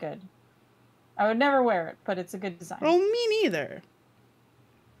it's you. very good. I would never wear it, but it's a good design. Oh, me neither.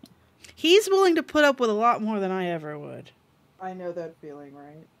 He's willing to put up with a lot more than I ever would. I know that feeling,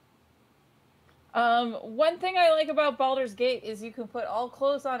 right? One thing I like about Baldur's Gate is you can put all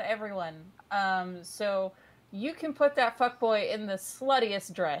clothes on everyone. So you can put that fuckboy in the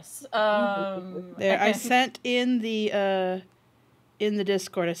sluttiest dress. There, I sent in the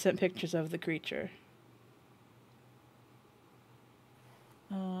Discord. I sent pictures of the creature.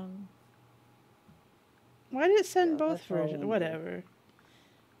 Why did it send both versions? Whatever.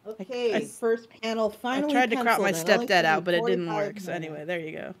 Okay, first panel finally. I tried to crop my penciled in. stepdad out, but it didn't 45 work. So anyway, there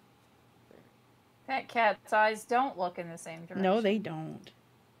you go. That cat's eyes don't look in the same direction. No, they don't.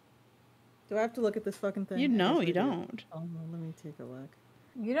 Do I have to look at this fucking thing? You know you don't. Oh, well, let me take a look.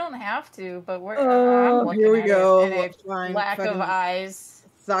 You don't have to, but we're. Oh, I'm looking here we at go. It, and it's Fine, lack of fucking eyes.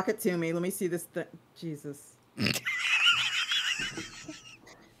 Sock it to me. Let me see this thing. Jesus. Look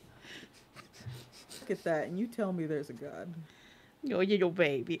at that, and you tell me there's a god. Your little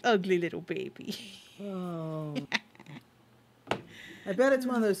baby, ugly little baby. Oh. I bet it's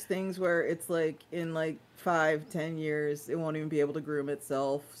one of those things where it's like in like 5-10 years it won't even be able to groom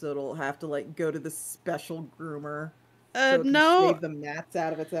itself, so it'll have to like go to the special groomer. So it can No. shave the mats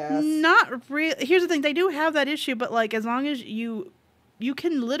out of its ass. Not really. Here's the thing: they do have that issue, but like as long as you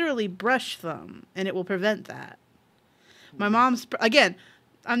can literally brush them, and it will prevent that. My mom's again.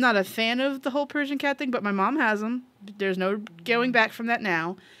 I'm not a fan of the whole Persian cat thing, but my mom has them. There's no going back from that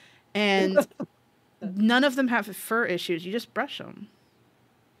now. And none of them have fur issues. You just brush them.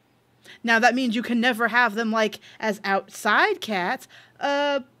 Now, that means you can never have them, like, as outside cats.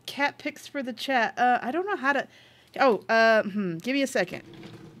 Cat pics for the chat. I don't know how to... give me a second.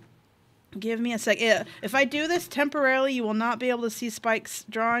 Give me a second. Yeah, if I do this temporarily, you will not be able to see Spike's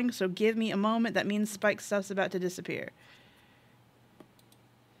drawing, so give me a moment. That means Spike's stuff's about to disappear.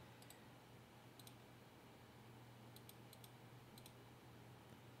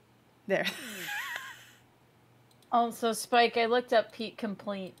 There. Also, Spike, I looked up Pete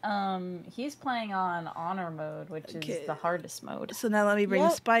Complete. He's playing on Honor mode, which is the hardest mode. So now let me bring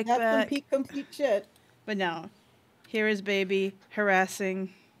Spike that's back. some Pete Complete shit. But no. Here is baby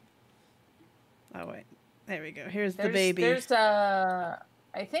harassing. Oh, wait. There we go. Here's the baby. I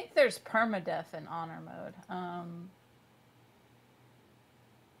think there's permadeath in Honor mode.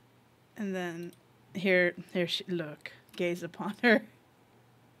 And then here she, look. Gaze upon her.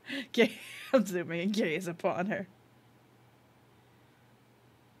 I'm zooming and gaze upon her.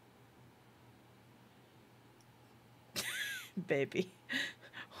 Baby.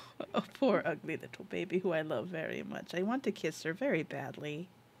 Oh, poor ugly little baby who I love very much. I want to kiss her very badly.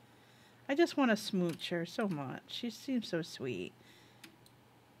 I just want to smooch her so much. She seems so sweet.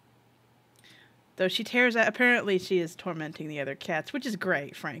 Though she tears out, apparently she is tormenting the other cats, which is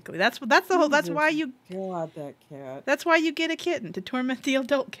great, frankly. That's the whole. That's why you. God, that cat. That's why you get a kitten, to torment the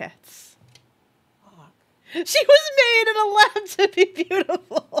adult cats. Fuck. She was made in a lab to be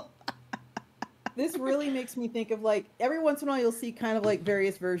beautiful. This really makes me think of like every once in a while you'll see kind of like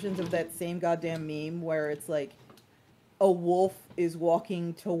various versions of that same goddamn meme where it's like a wolf is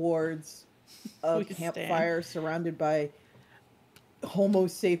walking towards a campfire surrounded by Homo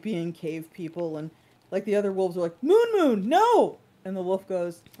sapien cave people, and like the other wolves are like, Moon, no! And the wolf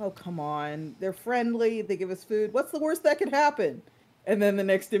goes, oh, come on. They're friendly. They give us food. What's the worst that could happen? And then the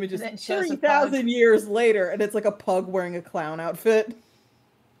next image is 30,000 years later, and it's like a pug wearing a clown outfit.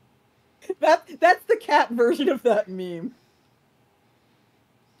 That's the cat version of that meme.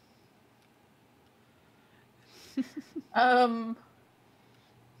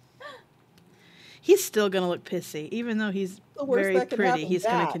 He's still gonna look pissy, even though he's very pretty. He's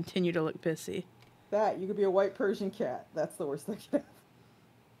gonna continue to look pissy. That you could be a white Persian cat. That's the worst that could happen.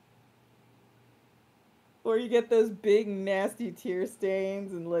 Or you get those big nasty tear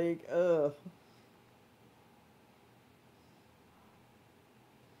stains and like, ugh.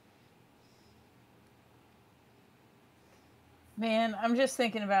 Man, I'm just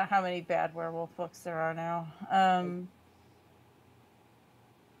thinking about how many bad werewolf books there are now.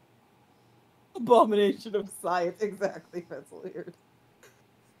 Abomination of science, exactly. That's weird.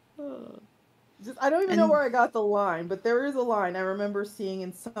 I don't even know where I got the line, but there is a line I remember seeing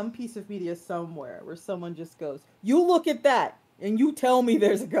in some piece of media somewhere where someone just goes, "You look at that, and you tell me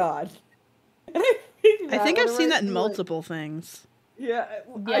there's a god." And I think I've seen that in multiple things. Yeah,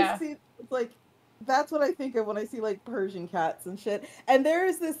 yeah. I see. It's like That's what I think of when I see like Persian cats and shit. And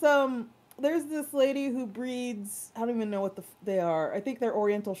there's this lady who breeds, I don't even know what they are. I think they're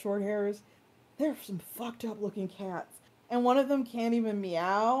Oriental Shorthairs. They're some fucked up looking cats. And one of them can't even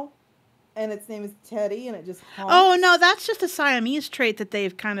meow, and its name is Teddy, and it just Oh honks. no, that's just a Siamese trait that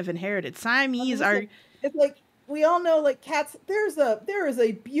they've kind of inherited. I mean, Siamese are it's like we all know, like cats. There is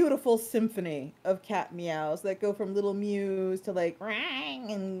a beautiful symphony of cat meows that go from little mews to like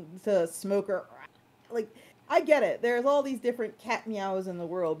rang and to smoker. Like I get it. There's all these different cat meows in the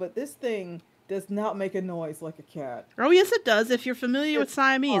world, but this thing does not make a noise like a cat. Oh yes, it does. If you're familiar with It's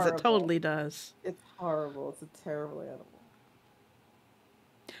Siamese, it horrible. totally does. It's horrible. It's a terrible animal.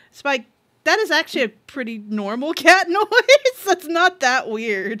 Spike, that is actually a pretty normal cat noise. That's not that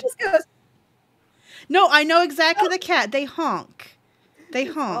weird. Just goes, No, I know exactly the cat. They honk. They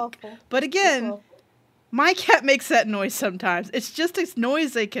it's honk. awful. But It's again, awful. my cat makes that noise sometimes. It's just a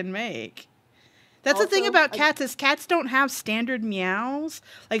noise they can make. That's the thing Also, about cats is cats don't have standard meows.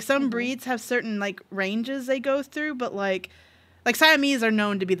 Like some Mhm. breeds have certain like ranges they go through, but like Siamese are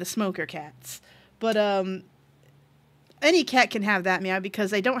known to be the smoker cats. But any cat can have that meow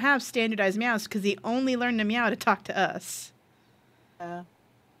because they don't have standardized meows because they only learn to meow to talk to us.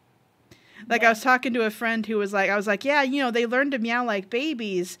 Like I was talking to a friend who was like, I was like, yeah, you know, they learn to meow like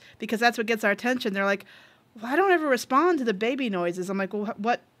babies because that's what gets our attention. They're like, well, I don't ever respond to the baby noises. I'm like, well,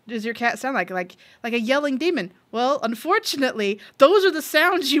 what does your cat sound like? Like a yelling demon. Well, unfortunately, those are the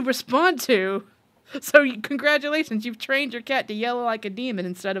sounds you respond to. So congratulations, you've trained your cat to yell like a demon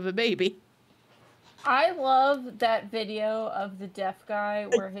instead of a baby. I love that video of the deaf guy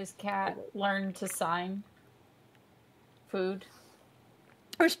where his cat learned to sign food.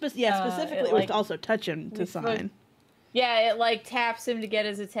 Or specifically, it was to also touch him to sign. Yeah, it like taps him to get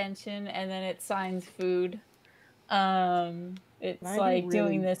his attention, and then it signs food. It's like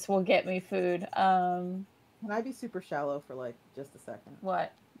doing this will get me food. Can I be super shallow for like just a second?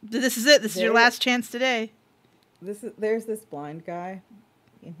 What? This is it. This is your last chance today. There's this blind guy,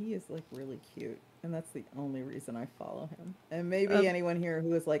 and he is like really cute, and that's the only reason I follow him. And maybe anyone here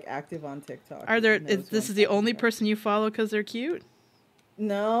who is like active on TikTok. This is the only person you follow because they're cute?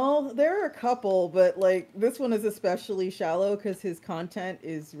 No, there are a couple, but like this one is especially shallow because his content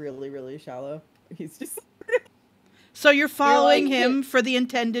is really, really shallow. He's just. So you're following him for the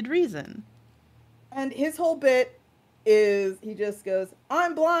intended reason. And his whole bit is he just goes,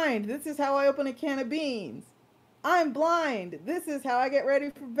 I'm blind. This is how I open a can of beans. I'm blind. This is how I get ready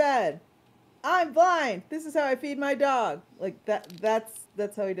for bed. I'm blind. This is how I feed my dog. Like that's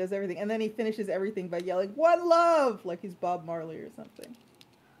how he does everything. And then he finishes everything by yelling, "One love!" like he's Bob Marley or something.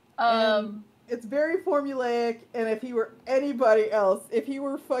 And it's very formulaic, and if he were anybody else, if he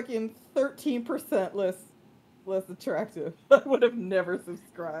were fucking 13% less attractive, I would have never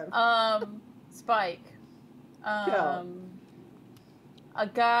subscribed. Spike. Yeah. A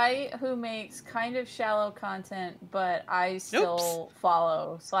guy who makes kind of shallow content, but I still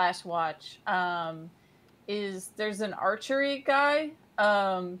follow / watch. There's an archery guy.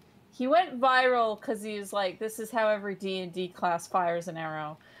 He went viral because he was like, "This is how every D&D class fires an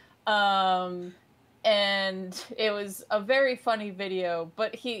arrow," and it was a very funny video.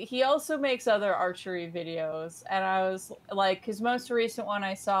 But he also makes other archery videos, and I was like, his most recent one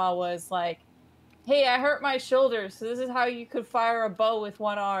I saw was like, hey, I hurt my shoulder, so this is how you could fire a bow with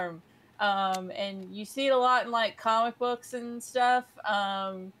one arm. And you see it a lot in like comic books and stuff,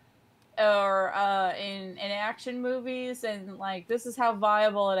 or in action movies, and like this is how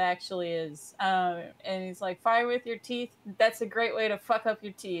viable it actually is. And he's like, fire with your teeth. That's a great way to fuck up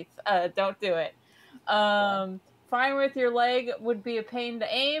your teeth. Don't do it. Firing with your leg would be a pain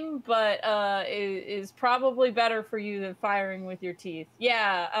to aim, but is probably better for you than firing with your teeth.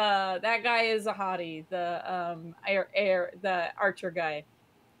 Yeah, that guy is a hottie. The archer guy.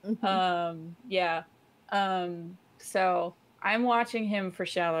 Yeah. So I'm watching him for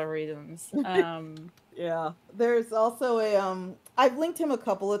shallow reasons. Yeah. There's also I've linked him a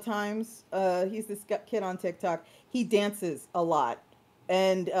couple of times. He's this kid on TikTok. He dances a lot,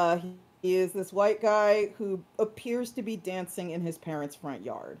 and he is this white guy who appears to be dancing in his parents' front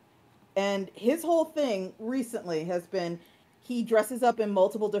yard. And his whole thing recently has been he dresses up in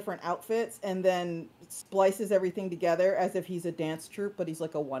multiple different outfits and then splices everything together as if he's a dance troupe, but he's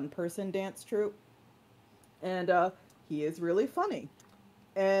like a one-person dance troupe. And he is really funny.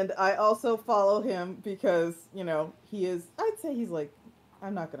 And I also follow him because, you know, I'd say he's like,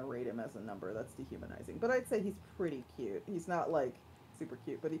 I'm not going to rate him as a number. That's dehumanizing. But I'd say he's pretty cute. He's not like super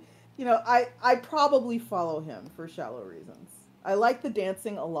cute, but I probably follow him for shallow reasons. I like the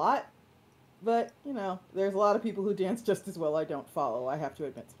dancing a lot, but, there's a lot of people who dance just as well I don't follow, I have to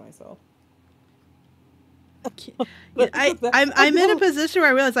admit to myself. I'm in a position where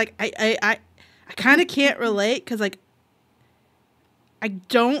I realize like I kind of can't relate because like I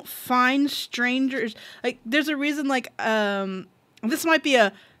don't find strangers like there's a reason like this might be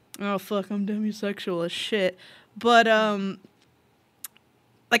a oh fuck I'm demisexual as shit but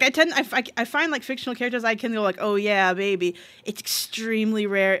like I find like fictional characters I can go like oh yeah baby it's extremely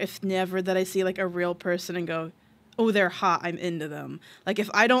rare if never that I see like a real person and go oh they're hot I'm into them like if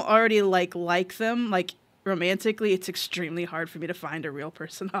I don't already like them like romantically it's extremely hard for me to find a real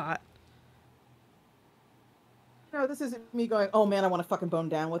person hot. No, this isn't me going, oh man, I want to fucking bone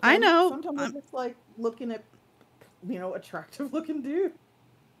down with them. I know. Sometimes I'm just like looking at, attractive looking dude.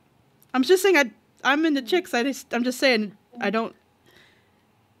 I'm just saying I'm into chicks. I'm just saying I don't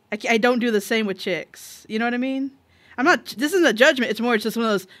do the same with chicks. You know what I mean? I'm not. This isn't a judgment. It's more. It's just one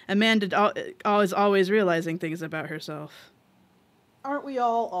of those Amanda always realizing things about herself. Aren't we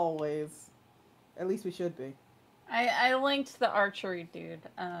all always? At least we should be. I linked the archery dude.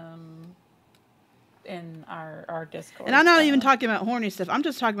 In our Discord. And I'm not even talking about horny stuff. I'm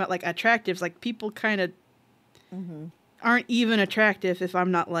just talking about like attractives. Like people kind of aren't even attractive if I'm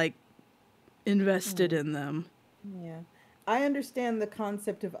not like invested in them. Yeah. I understand the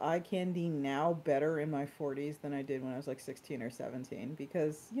concept of eye candy now better in my 40s than I did when I was like 16 or 17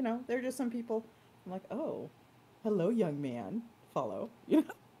 because, there are just some people I'm like, "Oh, hello young man, follow."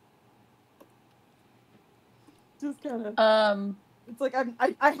 Just kind of it's like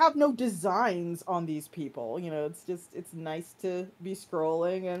I have no designs on these people, it's nice to be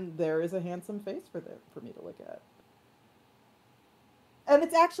scrolling and there is a handsome face for me to look at. And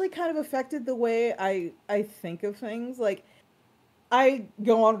it's actually kind of affected the way I think of things. Like I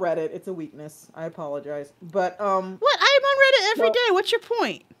go on Reddit, it's a weakness. I apologize. But what? I'm on Reddit every day. What's your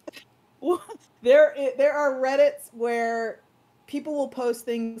point? Well, there are Reddits where people will post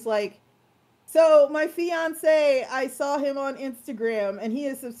things like so my fiance, I saw him on Instagram and he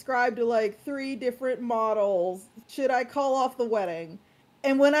is subscribed to like 3 different models. Should I call off the wedding?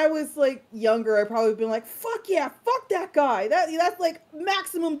 And when I was like younger, I probably been like, fuck yeah, fuck that guy. That's like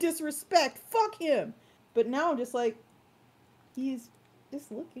maximum disrespect. Fuck him. But now I'm just like, he's just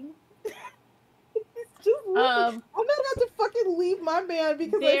looking. He's just looking. I'm not about to fucking leave my man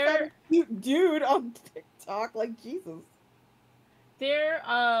because I found a cute dude on TikTok. Like, Jesus.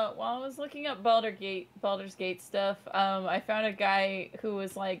 While I was looking up Baldur's Gate stuff, I found a guy who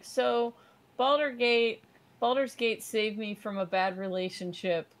was like, so Baldur's Gate saved me from a bad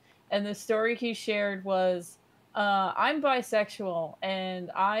relationship. And the story he shared was, I'm bisexual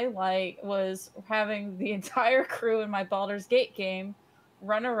and I was having the entire crew in my Baldur's Gate game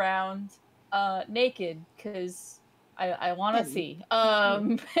run around, naked because I want to see.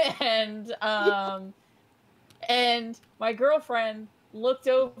 And my girlfriend looked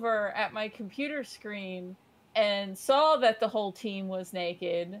over at my computer screen and saw that the whole team was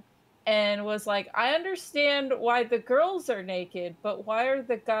naked and was like, I understand why the girls are naked, but why are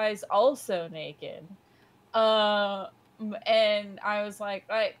the guys also naked? And I was like,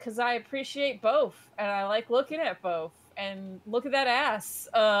 because I appreciate both and I like looking at both and look at that ass.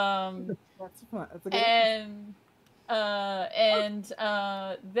 That's fun. That's a good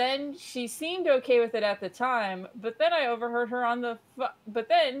then she seemed okay with it at the time, but then I overheard her but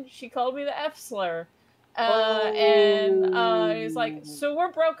then she called me the F slur. And he was like, so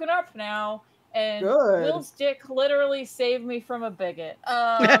we're broken up now, and Good. Will's dick literally saved me from a bigot.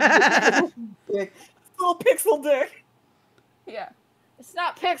 Dick. Little pixel dick. Yeah. It's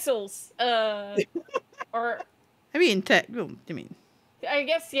not pixels. Or I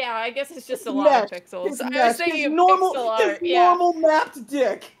guess it's just a lot of pixels. I was thinking normal, pixel art. Normal mapped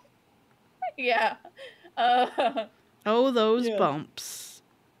dick. Yeah. Oh, those bumps.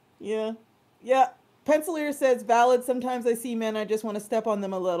 Yeah. Yeah. Pencileer says, valid, sometimes I see men, I just want to step on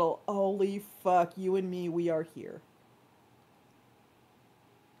them a little. Holy fuck, you and me, we are here.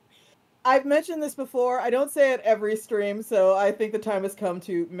 I've mentioned this before. I don't say it every stream, so I think the time has come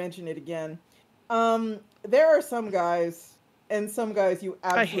to mention it again. There are some guys, and some guys you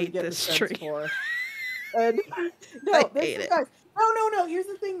absolutely get the sense for. And, no, there's some guys. No. Here's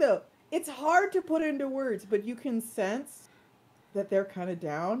the thing, though. It's hard to put into words, but you can sense that they're kind of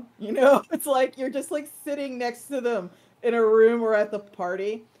down. It's like you're just like sitting next to them in a room or at the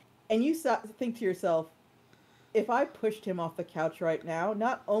party, and you think to yourself, if I pushed him off the couch right now,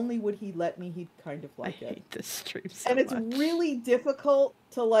 not only would he let me, he'd kind of like it. I hate this stream so and it's much. really difficult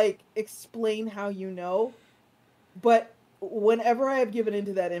to like explain how but whenever I have given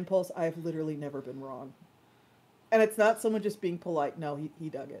into that impulse, I have literally never been wrong. And it's not someone just being polite. No, he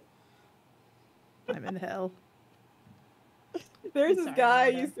dug it. I'm in hell. There's this guy I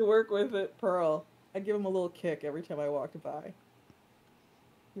used to work with at Pearl, I'd give him a little kick every time I walked by.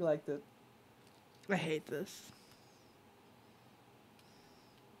 He liked it. I hate this.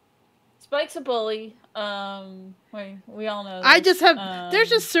 Spike's a bully. We all know this. I just have there's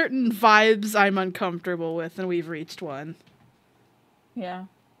just certain vibes I'm uncomfortable with, and we've reached one. Yeah.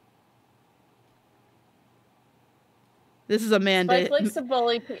 This is Amanda. Spike likes to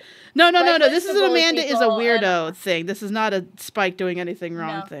bully people. No. This is an Amanda is a weirdo thing. This is not a Spike doing anything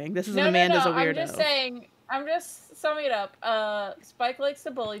wrong thing. This is an Amanda's a weirdo. I'm just summing it up. Spike likes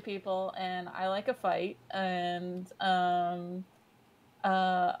to bully people, and I like a fight, and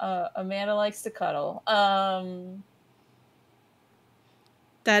Amanda likes to cuddle.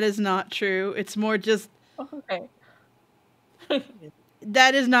 That is not true. It's more just. Okay.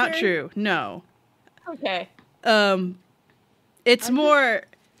 That is not true. No. Okay. It's more.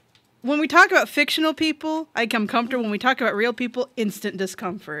 When we talk about fictional people, I come comfortable. When we talk about real people, instant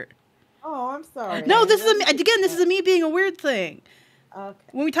discomfort. Oh, I'm sorry. No, this is a me being a weird thing. Okay.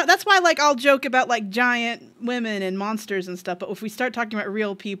 When we talk, that's why I'll joke about giant women and monsters and stuff. But if we start talking about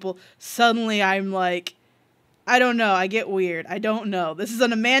real people, suddenly I'm like, I don't know. I get weird. I don't know. This is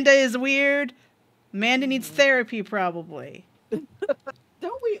an Amanda is weird. Amanda needs therapy probably.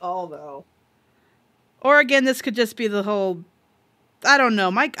 Don't we all though? Or again, this could just be the whole. I don't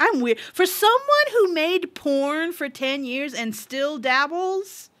know. I'm weird for someone who made porn for 10 years and still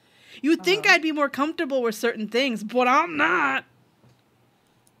dabbles. You'd think I'd be more comfortable with certain things, but I'm not.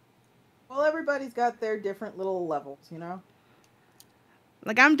 Well, everybody's got their different little levels, you know?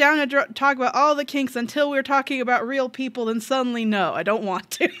 I'm down to talk about all the kinks until we're talking about real people, then suddenly, no, I don't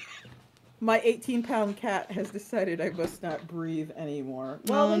want to. My 18-pound cat has decided I must not breathe anymore.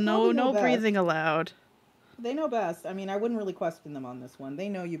 Well, no breathing allowed. They know best. I mean, I wouldn't really question them on this one. They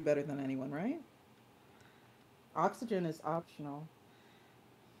know you better than anyone, right? Oxygen is optional.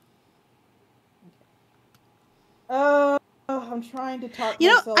 I'm trying to talk.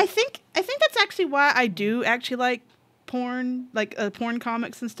 I think that's actually why I do actually like porn, porn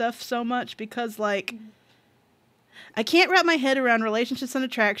comics and stuff so much, because I can't wrap my head around relationships and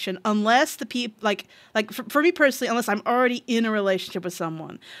attraction unless the people for me personally, unless I'm already in a relationship with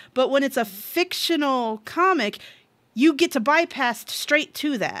someone. But when it's a fictional comic, you get to bypass straight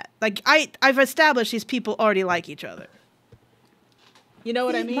to that. I've established these people already like each other. You know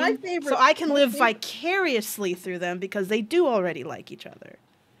what I mean? So I can live vicariously through them because they do already like each other.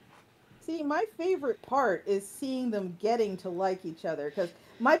 See, my favorite part is seeing them getting to like each other, because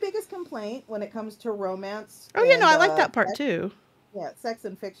my biggest complaint when it comes to romance... Oh, yeah, no, I like that part too. Yeah, sex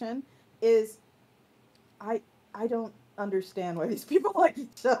and fiction, is I don't understand why these people like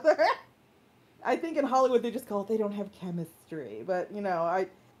each other. I think in Hollywood they just call it they don't have chemistry, but,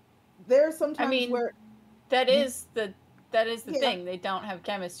 there are sometimes where... That is the thing. They don't have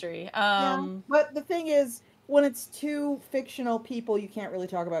chemistry. But the thing is, when it's two fictional people, you can't really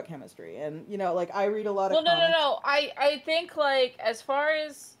talk about chemistry. And, I read a lot of comics. No. I think, as far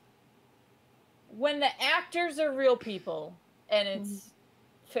as when the actors are real people and it's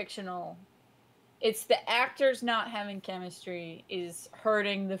fictional, it's the actors not having chemistry is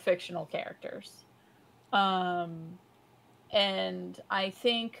hurting the fictional characters. And I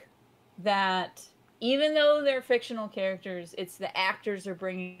think that even though they're fictional characters, it's the actors are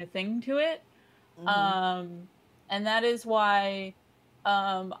bringing a thing to it. And that is why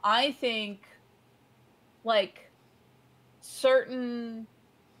I think certain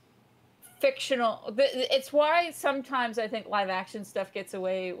fictional... It's why sometimes I think live action stuff gets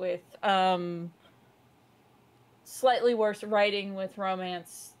away with slightly worse writing with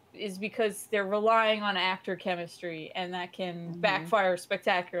romance, is because they're relying on actor chemistry, and that can backfire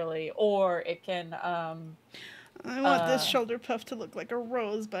spectacularly, or it can... I want this shoulder puff to look like a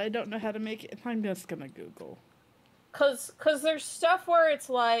rose, but I don't know how to make it. I'm just gonna Google. Cause there's stuff where it's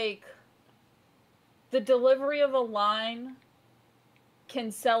the delivery of a line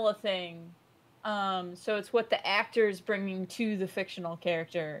can sell a thing. So it's what the actor is bringing to the fictional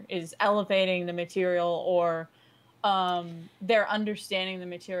character is elevating the material, or they're understanding the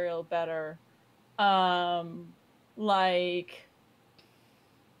material better.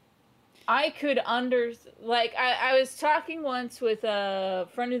 I could I was talking once with a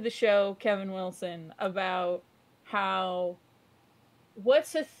friend of the show, Kevin Wilson, about how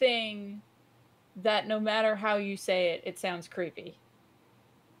what's a thing that no matter how you say it, it sounds creepy.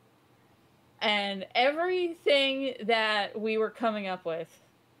 And everything that we were coming up with,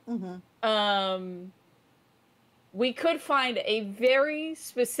 we could find a very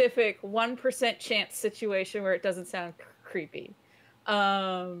specific 1% chance situation where it doesn't sound creepy.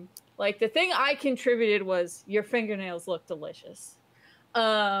 The thing I contributed was your fingernails look delicious.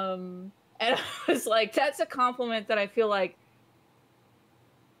 And And I was like, that's a compliment that I feel like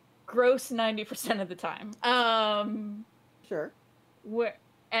gross 90% of the time. Sure.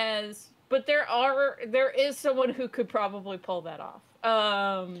 But there is someone who could probably pull that off.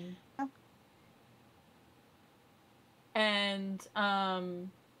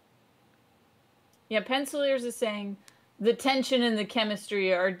 Yeah, Pencilers is saying the tension and the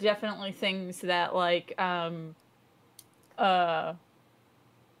chemistry are definitely things that like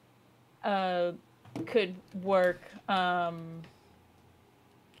could work.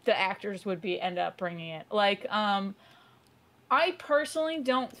 The actors would end up bringing it. Like I personally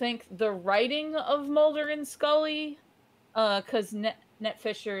don't think the writing of Mulder and Scully, because Net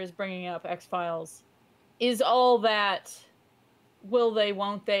Fisher is bringing up X-Files, is all that will they,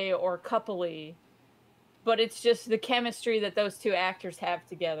 won't they, or coupley. But it's just the chemistry that those two actors have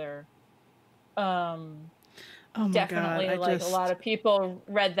together. Oh my Definitely, God, a lot of people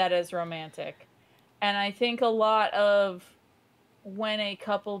read that as romantic. And I think a lot of when a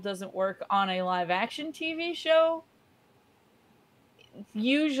couple doesn't work on a live-action TV show,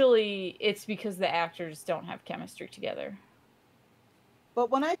 usually it's because the actors don't have chemistry together.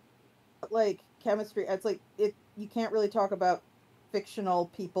 But when I like chemistry, it's like you can't really talk about fictional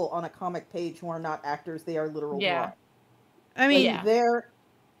people on a comic page who are not actors, they are literal drawings. I mean, like, there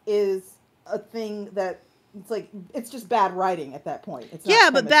is a thing that it's like it's just bad writing at that point. It's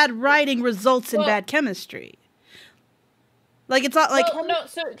not but bad writing results in bad chemistry. Like it's not like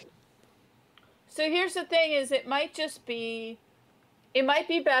So here's the thing: is it might be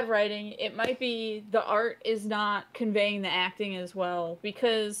bad writing. It might be the art is not conveying the acting as well.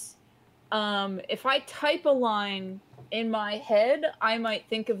 Because if I type a line in my head, I might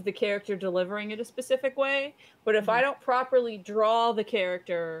think of the character delivering it a specific way. But if I don't properly draw the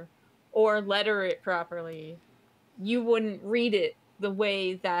character or letter it properly, you wouldn't read it the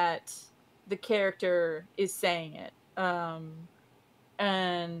way that the character is saying it.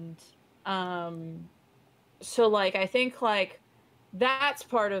 So like I think like that's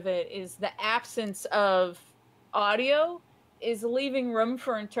part of it, is the absence of audio is leaving room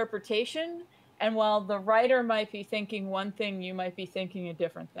for interpretation. And while the writer might be thinking one thing, you might be thinking a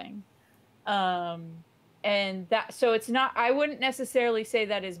different thing. And that, so it's not, I wouldn't necessarily say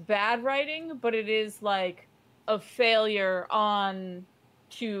that is bad writing, but it is like a failure in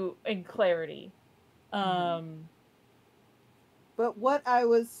clarity. But what I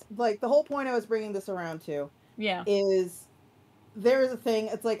was like, the whole point I was bringing this around to, is there's a thing.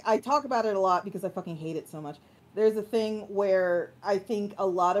 It's like I talk about it a lot because I fucking hate it so much. There's a thing where I think a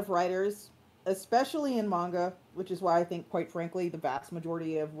lot of writers, especially in manga, which is why I think, quite frankly, the vast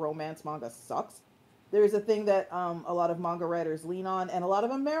majority of romance manga sucks. There's a thing that a lot of manga writers lean on, and a lot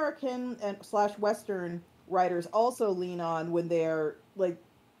of American and / Western writers also lean on when they're like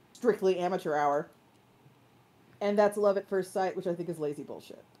strictly amateur hour. And that's love at first sight, which I think is lazy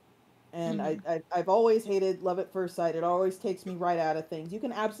bullshit. And I've always hated love at first sight. It always takes me right out of things. You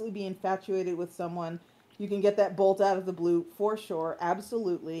can absolutely be infatuated with someone. You can get that bolt out of the blue, for sure,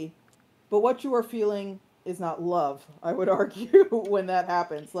 absolutely. But what you are feeling is not love, I would argue, when that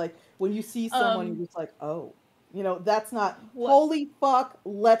happens. Like, when you see someone, you're just like, oh. You know, that's not, holy fuck,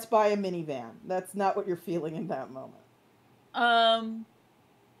 let's buy a minivan. That's not what you're feeling in that moment.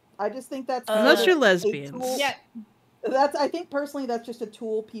 I just think that's... unless you're lesbians. Yeah. I think personally that's just a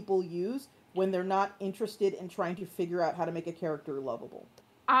tool people use when they're not interested in trying to figure out how to make a character lovable.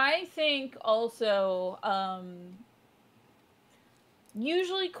 I think also,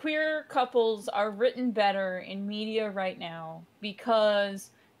 usually queer couples are written better in media right now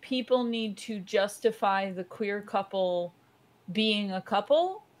because people need to justify the queer couple being a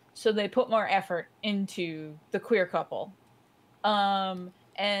couple, so they put more effort into the queer couple.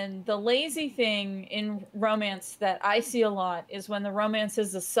 And the lazy thing in romance that I see a lot is when the romance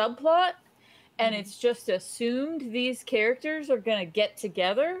is a subplot and it's just assumed these characters are going to get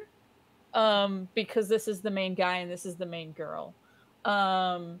together because this is the main guy and this is the main girl.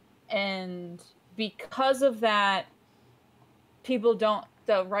 And because of that,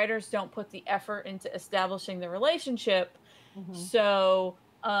 the writers don't put the effort into establishing the relationship. So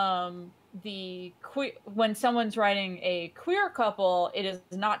when someone's writing a queer couple, it is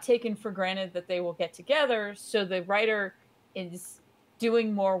not taken for granted that they will get together. So the writer is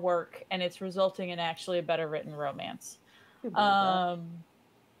doing more work, and it's resulting in actually a better written romance.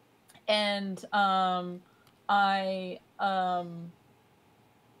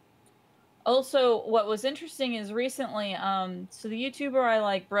 Also, what was interesting is recently, so the YouTuber I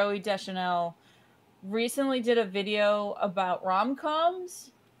like, Broey Deschanel, recently did a video about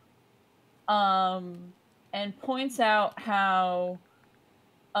rom-coms, and points out how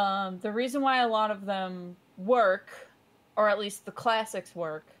The reason why a lot of them work, or at least the classics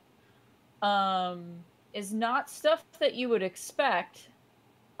work, is not stuff that you would expect.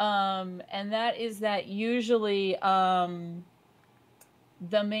 And that is that usually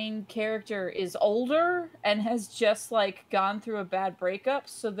the main character is older and has just like gone through a bad breakup,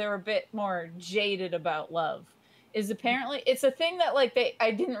 so they're a bit more jaded about love. Is apparently it's a thing that like I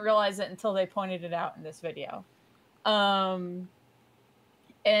didn't realize it until they pointed it out in this video. And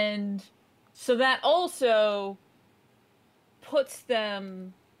so that also puts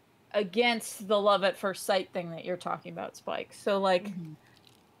them against the love at first sight thing that you're talking about, Spike. So like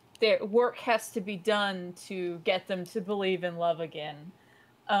their work has to be done to get them to believe in love again.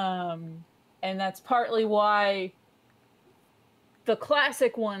 And that's partly why the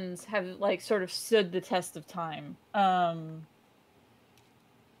classic ones have like sort of stood the test of time. I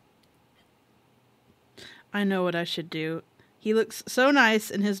know what I should do. He looks so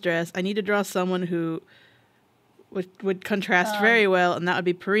nice in his dress. I need to draw someone who would contrast very well, and that would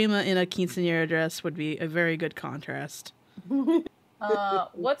be Parima in a quinceañera dress would be a very good contrast.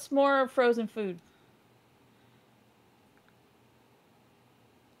 What's more frozen food?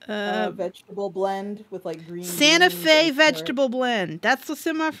 Vegetable blend with like green Santa beans Fe and vegetable blend. That's what's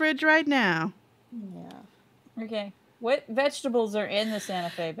in my fridge right now. Yeah. Okay. What vegetables are in the Santa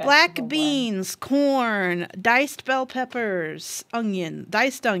Fe vegetable Black beans, corn, diced bell peppers,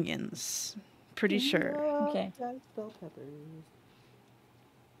 diced onions. Pretty sure. Okay. Diced bell peppers.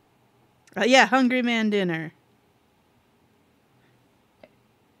 Yeah, Hungry Man dinner.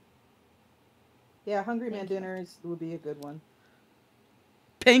 Yeah, Hungry Man dinners would be a good one.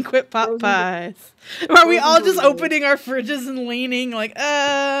 Banquet pot pies. Are we all just opening our fridges and leaning like,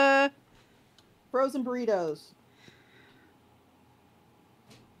 Frozen burritos.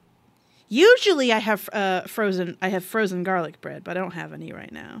 Usually I have frozen garlic bread, but I don't have any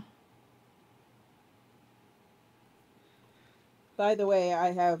right now. By the way,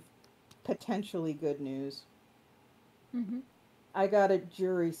 I have potentially good news. I got a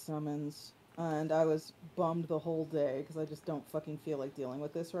jury summons, and I was bummed the whole day because I just don't fucking feel like dealing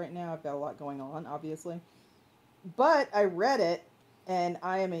with this right now. I've got a lot going on, obviously. But I read it, and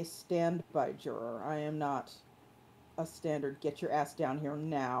I am a standby juror. I am not a standard get your ass down here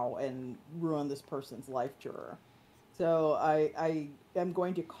now and ruin this person's life juror. So I am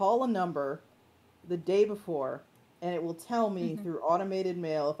going to call a number the day before, and it will tell me through automated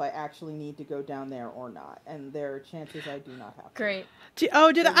mail if I actually need to go down there or not. And there are chances I do not have to. Great.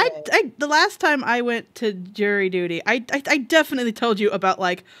 The last time I went to jury duty, I definitely told you about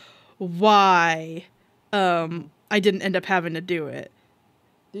like why I didn't end up having to do it.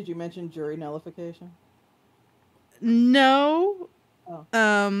 Did you mention jury nullification? No. Oh.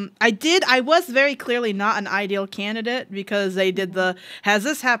 I was very clearly not an ideal candidate because they did the, has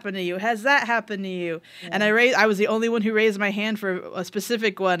this happened to you? Has that happened to you? Yeah. And I was the only one who raised my hand for a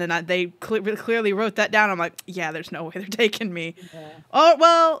specific one, and they clearly wrote that down. I'm like, yeah, there's no way they're taking me. Yeah. Oh,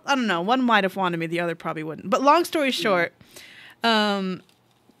 well, I don't know. One might have wanted me, the other probably wouldn't. But long story short,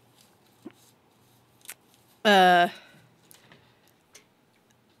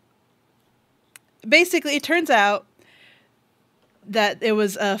 basically it turns out that it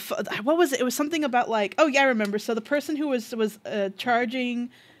was what was it? It was something about like, oh yeah, I remember. So the person who was charging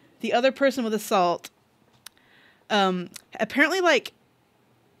the other person with assault, apparently like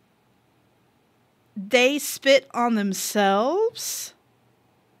they spit on themselves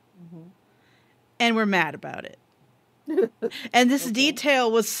and were mad about it. And this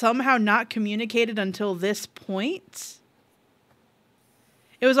detail was somehow not communicated until this point.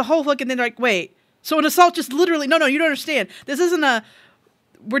 It was a whole fucking thing. Like, wait. So an assault just literally... No, you don't understand. This isn't a...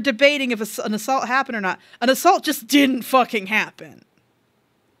 We're debating if an assault happened or not. An assault just didn't fucking happen.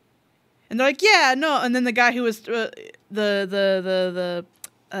 And they're like, yeah, no. And then the guy who was on the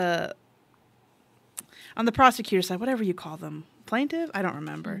prosecutor's side, whatever you call them, plaintiff? I don't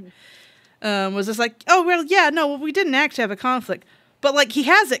remember. Was just like, oh, well, yeah, no, well, we didn't actually have a conflict. But, like, he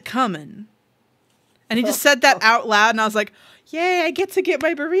has it coming. And he just said that out loud, and I was like... Yay, I get to get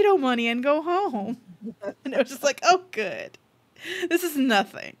my burrito money and go home. And it was just like, oh, good. This is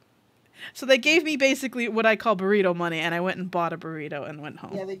nothing. So they gave me basically what I call burrito money, and I went and bought a burrito and went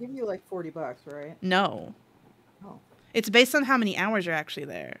home. Yeah, they give you like $40, right? No. Oh. It's based on how many hours you're actually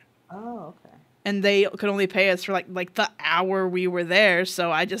there. Oh, okay. And they could only pay us for like the hour we were there, so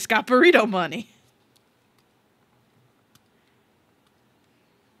I just got burrito money.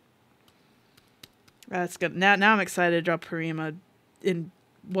 That's good. Now I'm excited to draw Parima in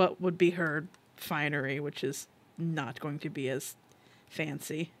what would be her finery, which is not going to be as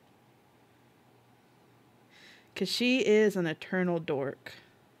fancy. Because she is an eternal dork.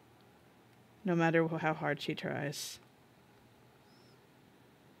 no matter how hard she tries.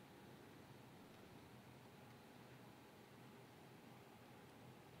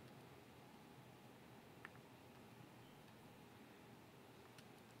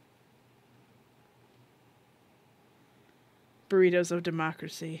 Burritos of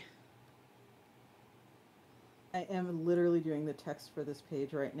democracy. I am literally doing the text for this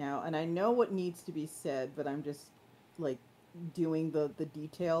page right now, and I know what needs to be said, but I'm just, like, doing the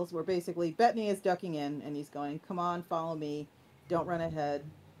details, where basically Bettany is ducking in, and he's going, come on, follow me, don't run ahead,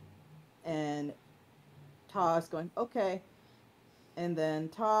 and Ta is going, okay, and then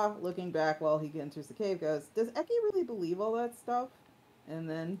Ta, looking back while he enters the cave, goes, does Eki really believe all that stuff? And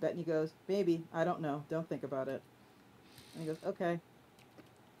then Bettany goes, maybe, I don't know, don't think about it. And he goes, okay.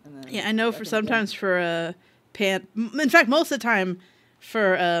 And then yeah, I know for sometimes for in fact, most of the time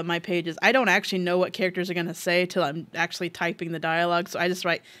for my pages, I don't actually know what characters are going to say till I'm actually typing the dialogue. So I just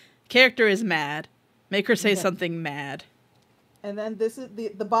write, character is mad. Make her say something mad. And then this is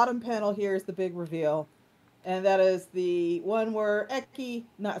the bottom panel here is the big reveal. And that is the one where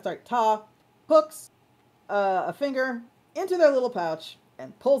Ta hooks a finger into their little pouch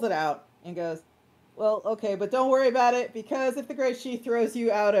and pulls it out and goes, well, okay, but don't worry about it, because if the Great She throws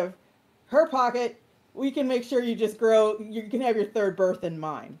you out of her pocket, we can make sure you just grow, you can have your third birth in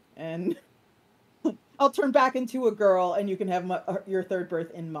mine. And I'll turn back into a girl and you can have your third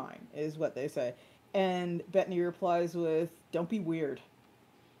birth in mine, is what they say. And Bettany replies with, don't be weird.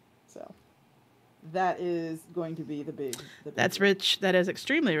 So that is going to be the big That's rich. That is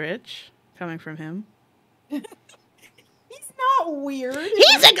extremely rich, coming from him. He's not weird.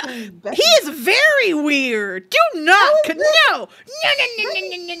 He is very weird. Do not, no.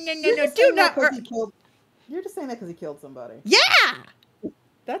 Do not. You're just saying that because he killed somebody. Yeah.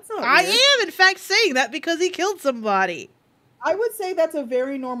 That's not I weird. am, in fact, saying that because he killed somebody. I would say that's a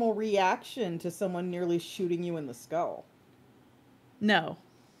very normal reaction to someone nearly shooting you in the skull. No.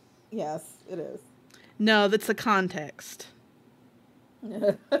 Yes, it is. No, that's the context.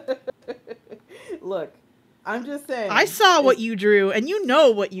 Look, I'm just saying. I saw what you drew, and you know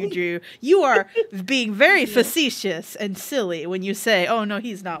what you drew. You are being very facetious and silly when you say, oh, no,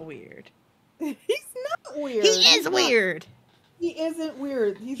 he's not weird. He's not weird. He is weird. He isn't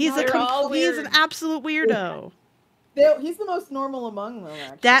weird. He's an absolute weirdo. He's the most normal among them,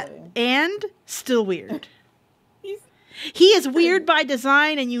 actually. And still weird. He is weird by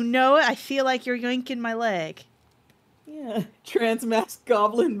design, and you know it. I feel like you're yoinking my leg. Yeah. Transmasked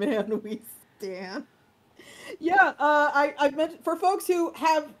Goblin Man, we stand. Yeah, I mentioned, for folks who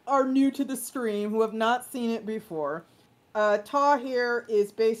are new to the stream, who have not seen it before, Ta here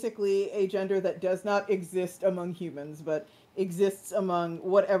is basically a gender that does not exist among humans, but exists among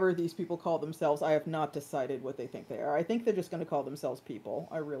whatever these people call themselves. I have not decided what they think they are. I think they're just going to call themselves people.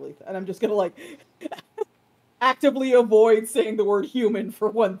 And I'm just going to, actively avoid saying the word human for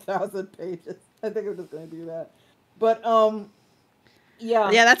 1,000 pages. I think I'm just going to do that. But, yeah.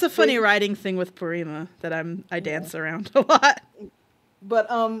 Yeah, that's a funny writing thing with Purima that I dance around a lot. But,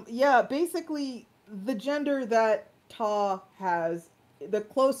 yeah, basically, the gender that Ta has, the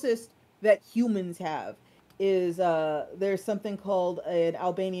closest that humans have, is there's something called an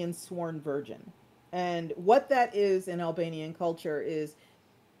Albanian sworn virgin. And what that is in Albanian culture is,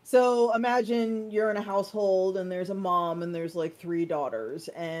 so imagine you're in a household and there's a mom and there's like 3 daughters,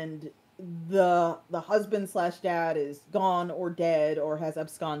 and the husband/dad is gone or dead or has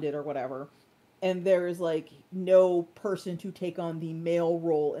absconded or whatever, and there's like no person to take on the male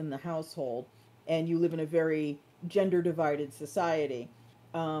role in the household, and you live in a very gender divided society.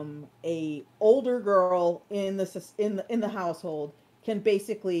 A older girl in the household can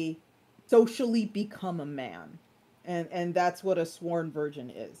basically socially become a man, and that's what a sworn virgin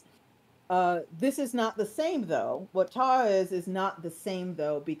is. This is not the same though. What Ta is not the same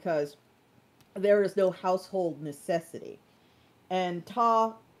though, because there is no household necessity, and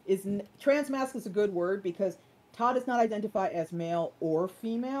Ta is transmask is a good word because Ta does not identify as male or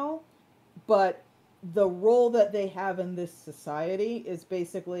female, but the role that they have in this society is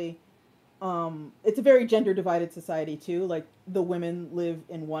basically, it's a very gender divided society too. Like the women live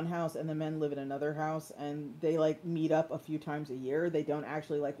in one house and the men live in another house, and they like meet up a few times a year. They don't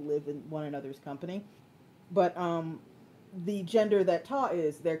actually like live in one another's company. But the gender that Ta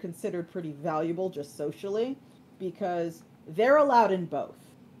is, they're considered pretty valuable just socially because they're allowed in both.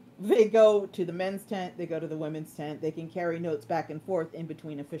 They go to the men's tent, they go to the women's tent, they can carry notes back and forth in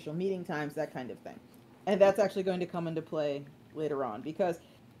between official meeting times, that kind of thing. And that's actually going to come into play later on because,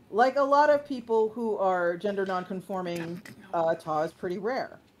 like a lot of people who are gender non-conforming, Ta is pretty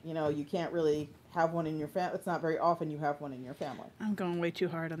rare. You know, you can't really have one in your family. It's not very often you have one in your family. I'm going way too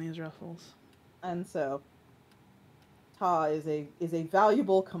hard on these ruffles. And so tar is a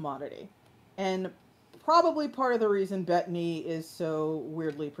valuable commodity. And probably part of the reason Bettany is so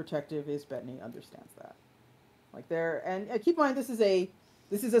weirdly protective is Bettany understands that. Like there, and keep in mind this is a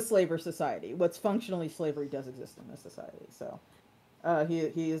slaver society. What's functionally slavery does exist in this society. So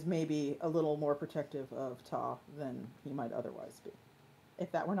he is maybe a little more protective of Ta than he might otherwise be,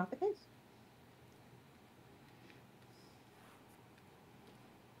 if that were not the case.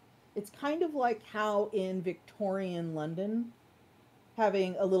 It's kind of like how in Victorian London,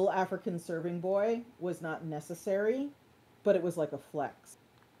 having a little African serving boy was not necessary, but it was like a flex.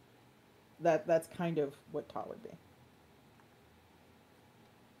 That's kind of what Ta would be.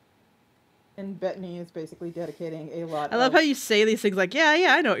 And Bettany is basically dedicating a lot. I love how you say these things like, yeah,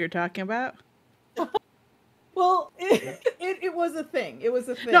 I know what you're talking about. Well, it was a thing. It was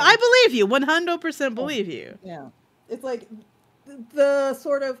a thing. No, I believe you. 100% believe you. Yeah. It's like the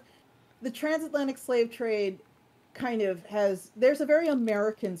sort of the transatlantic slave trade kind of there's a very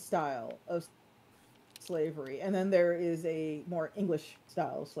American style of slavery, and then there is a more English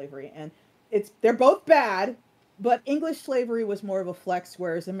style of slavery, and they're both bad, but English slavery was more of a flex,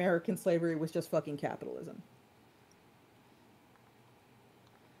 whereas American slavery was just fucking capitalism.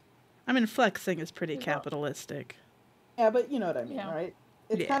 I mean, flexing is pretty capitalistic. Yeah, but you know what I mean, right?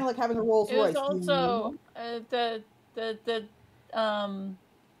 It's kind of like having a Rolls Royce. It was also the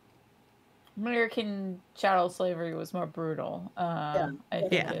American chattel slavery was more brutal. I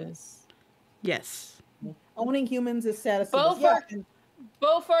think is. Yes. Owning humans is satisfying.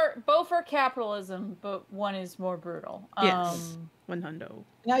 Both are capitalism, but one is more brutal. Yes. 100.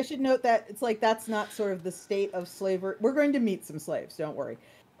 And I should note that it's like that's not sort of the state of slavery. We're going to meet some slaves, don't worry.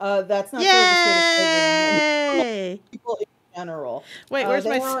 That's not sort of the state of slavery. People in general. Wait, where's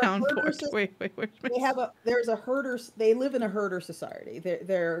my soundboard? Wait, where's my there's a herder. They live in a herder society.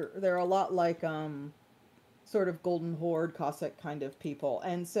 They're a lot like sort of Golden Horde Cossack kind of people,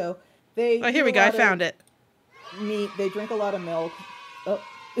 and so they. Oh, here we go. I found it. Meat. They drink a lot of milk. Oh.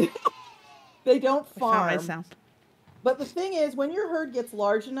 They don't farm. I found my sound. But the thing is, when your herd gets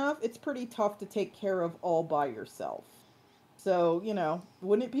large enough, it's pretty tough to take care of all by yourself. So,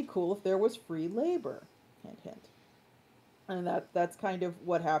 wouldn't it be cool if there was free labor? Hint, hint. And that's kind of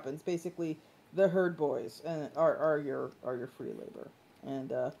what happens. Basically, the herd boys are your free labor.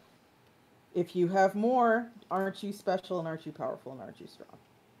 And if you have more, aren't you special and aren't you powerful and aren't you strong?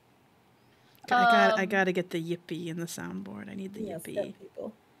 I gotta get the yippee in the soundboard. I need the yippee.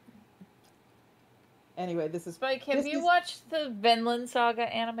 People. Anyway, this is Spike. Have you watched the Vinland Saga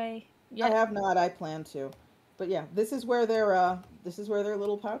anime yet? I have not. I plan to. But yeah, this is where their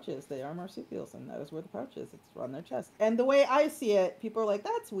little pouch is. They are marsupials, and that is where the pouch is. It's on their chest. And the way I see it, people are like,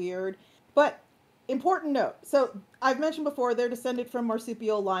 "That's weird." But important note. So I've mentioned before, they're descended from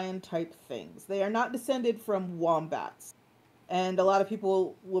marsupial lion type things. They are not descended from wombats. And a lot of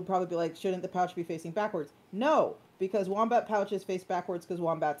people will probably be like, shouldn't the pouch be facing backwards? No, because wombat pouches face backwards because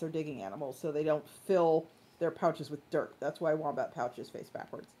wombats are digging animals, so they don't fill their pouches with dirt. That's why wombat pouches face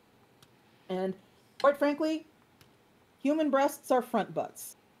backwards. And quite frankly, human breasts are front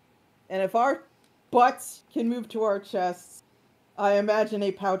butts. And if our butts can move to our chests, I imagine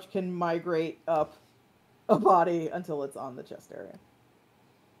a pouch can migrate up a body until it's on the chest area.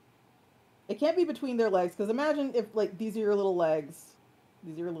 It can't be between their legs, because imagine if, like, these are your little legs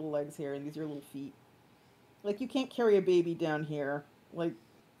here, and these are your little feet. Like, you can't carry a baby down here. Like,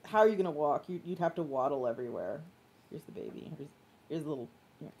 how are you going to walk? You'd have to waddle everywhere. Here's the baby. Here's the little...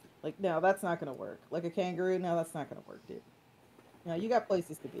 Like, no, that's not going to work. Like a kangaroo, no, that's not going to work, dude. No, you got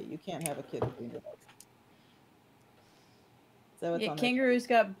places to be. You can't have a kid between your legs. So it's kangaroos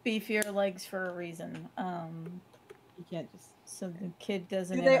got beefier legs for a reason. You can't just... So the kid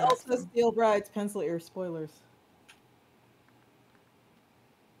doesn't... Do they also steal brides? Pencil ear spoilers.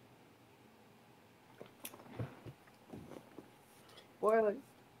 Spoilers.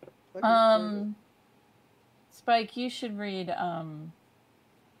 Spike, you should read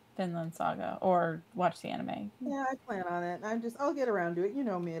Vinland Saga or watch the anime. Yeah, I plan on it. I'll get around to it. You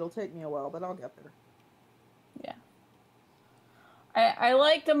know me, it'll take me a while, but I'll get there. Yeah. I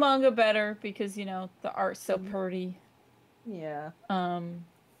like the manga better because, the art's so pretty. Yeah. Oh,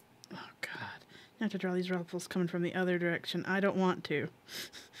 God. I have to draw these ruffles coming from the other direction. I don't want to.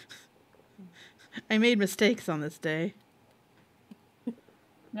 I made mistakes on this day.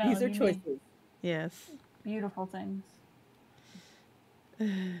 No, these are choices. Yes. Beautiful things.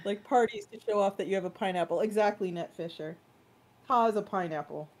 Like parties to show off that you have a pineapple. Exactly, Net Fisher. Ta is a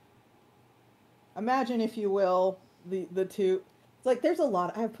pineapple. Imagine, if you will, the two. It's like there's a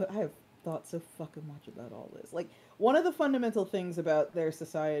lot. I have thought so fucking much about all this. Like, one of the fundamental things about their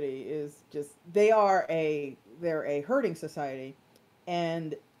society is just they're a herding society,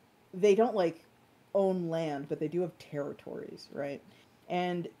 and they don't like own land, but they do have territories, right?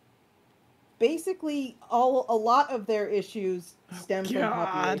 And basically a lot of their issues stem from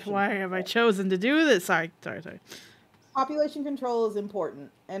population. Why have I chosen to do this? Sorry. Population control is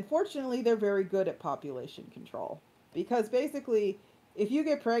important, and fortunately they're very good at population control, because basically if you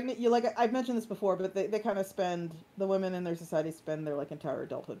get pregnant, you like, I've mentioned this before, but they kind of spend, the women in their society spend their like entire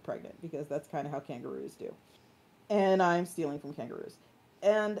adulthood pregnant, because that's kind of how kangaroos do. And I'm stealing from kangaroos.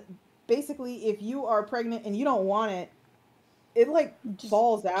 And basically if you are pregnant and you don't want it, it like just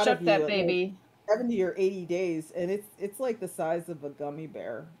falls out of you that baby. Like 70 or 80 days, and it's like the size of a gummy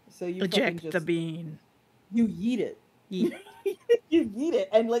bear. So you eject the bean. You yeet it. You yeet it,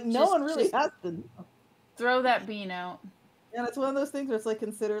 and like no one really has to throw that bean out. And it's one of those things where it's like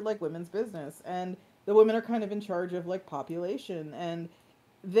considered like women's business, and the women are kind of in charge of like population, and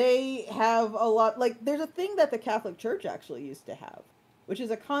they have a lot, like there's a thing that the Catholic Church actually used to have, which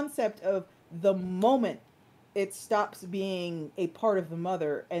is a concept of the moment it stops being a part of the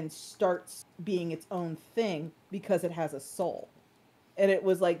mother and starts being its own thing because it has a soul. And it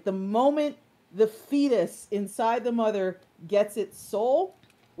was like the moment the fetus inside the mother gets its soul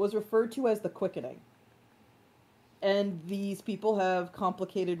was referred to as the quickening. And these people have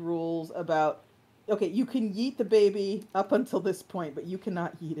complicated rules about, okay, you can yeet the baby up until this point, but you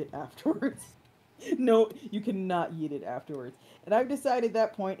cannot yeet it afterwards. No, you cannot yeet it afterwards. And I've decided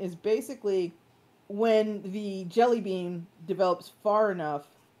that point is basically when the jelly bean develops far enough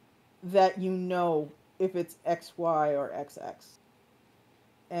that you know if it's XY or XX.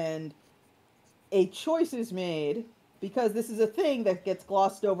 And a choice is made, because this is a thing that gets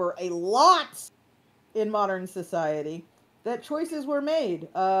glossed over a lot in modern society, that choices were made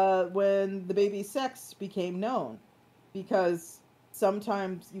when the baby's sex became known. Because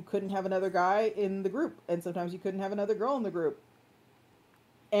sometimes you couldn't have another guy in the group, and sometimes you couldn't have another girl in the group.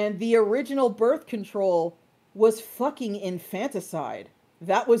 And the original birth control was fucking infanticide.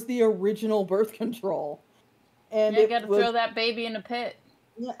 That was the original birth control. And you gotta throw that baby in a pit.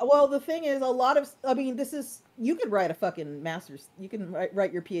 Yeah, well, the thing is, this is, you could write a fucking master's, you can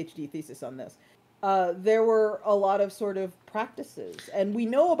write your PhD thesis on this. There were a lot of sort of practices, and we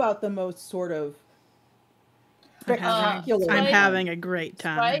know about the most sort of spectacular. I'm having a great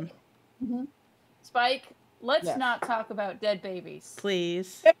time. Spike? Mm-hmm. Spike, let's not talk about dead babies.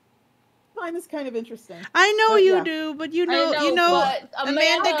 Please. I find this kind of interesting. I know you do, but you know,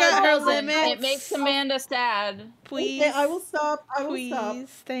 Amanda got her limits. It makes Amanda sad. Please. Okay, I will stop.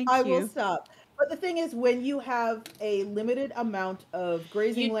 Thank you. I will stop. But the thing is, when you have a limited amount of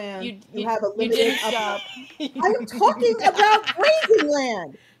grazing land, you have a limited amount. I'm talking about grazing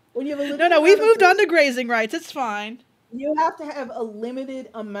land. When you have a limited no, we've moved on to grazing rights. It's fine. You have to have a limited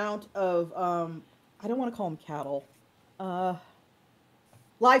amount of, I don't want to call them cattle.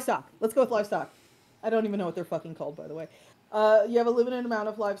 Livestock. Let's go with livestock. I don't even know what they're fucking called, by the way. You have a limited amount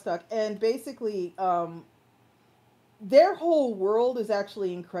of livestock, and basically, their whole world is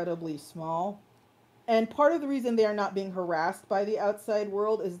actually incredibly small. And part of the reason they are not being harassed by the outside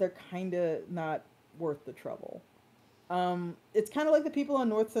world is they're kind of not worth the trouble. It's kind of like the people on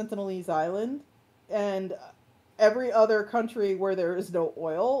North Sentinelese Island and every other country where there is no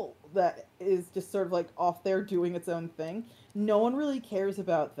oil that is just sort of like off there doing its own thing. No one really cares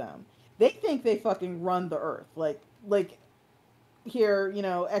about them. They think they fucking run the earth. Like here,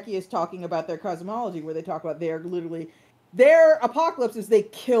 Eki is talking about their cosmology, where they talk about their apocalypse is they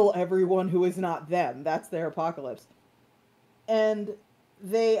kill everyone who is not them. That's their apocalypse. And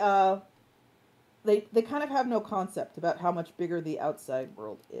they kind of have no concept about how much bigger the outside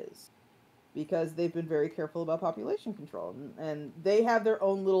world is, because they've been very careful about population control, and they have their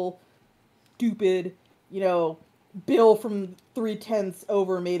own little stupid, Bill from 3/10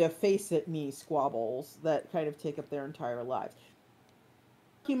 over made a face at me squabbles that kind of take up their entire lives.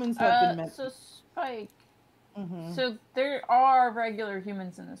 Humans have been meant. So Spike. Mm-hmm. So there are regular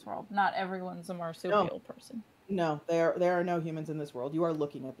humans in this world. Not everyone's a marsupial person. No, there are no humans in this world. You are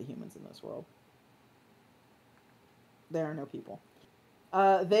looking at the humans in this world. There are no people.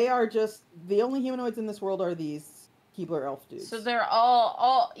 They are just, the only humanoids in this world are these Keebler elf dudes. So they're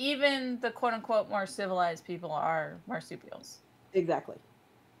all even the quote unquote more civilized people are marsupials. Exactly.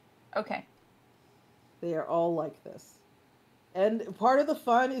 Okay. They are all like this. And part of the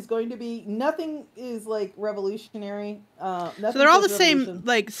fun is going to be, nothing is like revolutionary. So they're all the same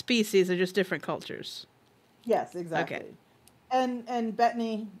like species, they're just different cultures. Yes, exactly. Okay. And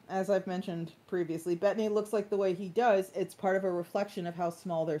Bettany, as I've mentioned previously, Bettany looks like the way he does. It's part of a reflection of how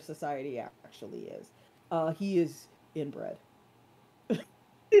small their society actually is. He is inbred.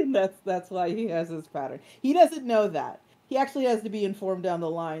 And that's why he has this pattern. He doesn't know that. He actually has to be informed down the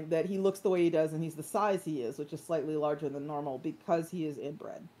line that he looks the way he does and he's the size he is, which is slightly larger than normal because he is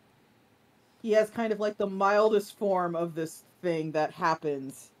inbred. He has kind of like the mildest form of this thing that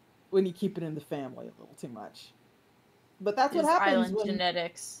happens when you keep it in the family a little too much. But that's what happens island when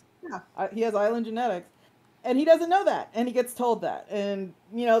genetics. Yeah, he has island genetics. And he doesn't know that, and he gets told that. And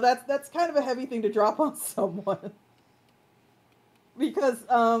that's kind of a heavy thing to drop on someone. Because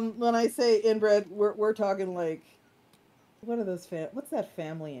when I say inbred, we're talking like, what are those what's that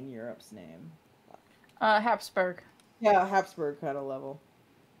family in Europe's name? Habsburg. Yeah, Habsburg kind of level.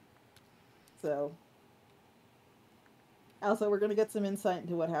 So also we're gonna get some insight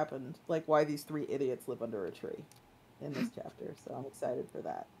into what happened, like why these 3 idiots live under a tree in this chapter. So I'm excited for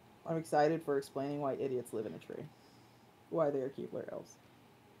that. I'm excited for explaining why idiots live in a tree. Why they are Keebler elves.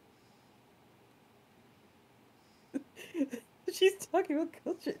 She's talking about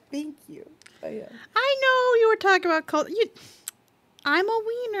culture. Thank you. I am. I know you were talking about culture. I'm a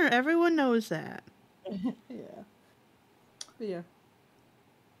wiener. Everyone knows that. Yeah. But yeah.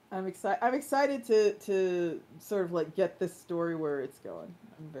 I'm excited to sort of like get this story where it's going.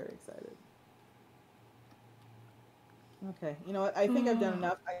 I'm very excited. Okay, you know what? I think I've done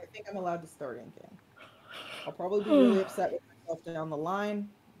enough. I think I'm allowed to start in game. I'll probably be really upset with myself down the line,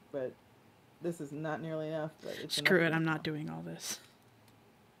 but this is not nearly enough. But it's Screw it, I'm not doing all this.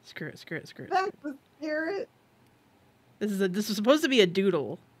 Screw it. That's the spirit. This is supposed to be a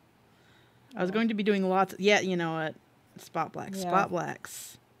doodle. I was going to be doing lots. Yeah, you know what? Spot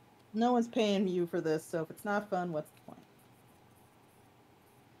blacks. No one's paying you for this, so if it's not fun, what's the point?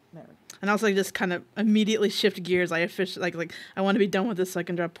 There we go. And also, just kind of immediately shift gears. I officially like I want to be done with this so I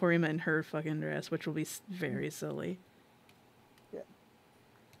can drop Porima in her fucking dress, which will be very silly. Yeah.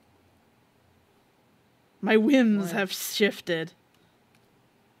 My whims have shifted.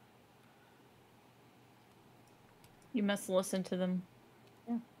 You must listen to them.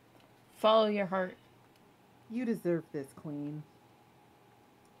 Yeah. Follow your heart. You deserve this, Queen.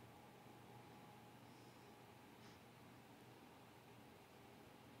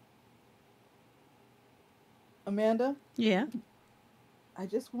 Amanda? Yeah? I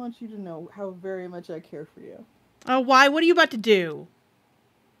just want you to know how very much I care for you. Oh, why? What are you about to do?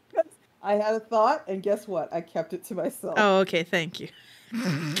 I had a thought, and guess what? I kept it to myself. Oh, okay. Thank you.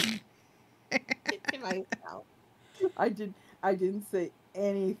 To myself. I didn't say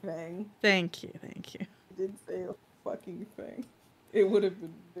anything. Thank you. I didn't say a fucking thing. It would have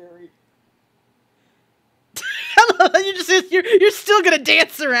been very... You're still gonna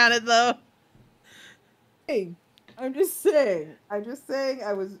dance around it, though. Hey, I'm just saying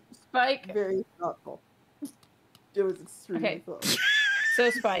I was Spike. very thoughtful. It was extremely thoughtful. So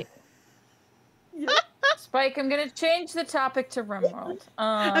Spike. Yeah. Spike, I'm gonna change the topic to RimWorld.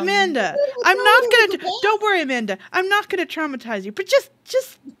 Amanda, I'm not gonna. Don't worry, Amanda. I'm not gonna traumatize you, but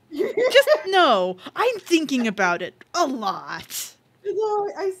just know I'm thinking about it a lot. No,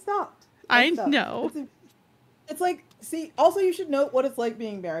 I stopped. I know. It's like, see. Also, you should note what it's like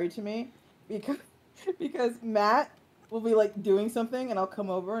being married to me, because Matt will be like doing something, and I'll come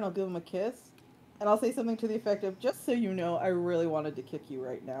over and I'll give him a kiss. And I'll say something to the effect of, just so you know, I really wanted to kick you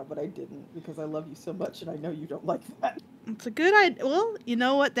right now, but I didn't because I love you so much and I know you don't like that. It's a good idea. Well, you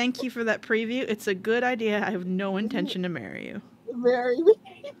know what? Thank you for that preview. It's a good idea. I have no intention to marry you. Marry me?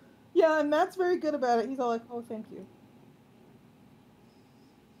 Yeah, and Matt's very good about it. He's all like, oh, thank you.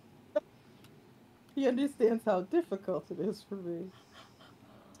 He understands how difficult it is for me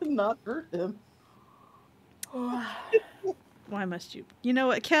to not hurt him. Why must you? You know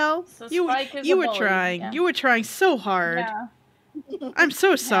what, Kel? So you were trying. Yeah. You were trying so hard. Yeah. I'm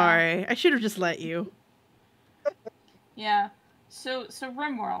so sorry. I should have just let you. Yeah. So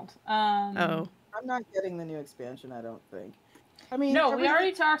RimWorld. Oh. I'm not getting the new expansion, I don't think. I mean, no, we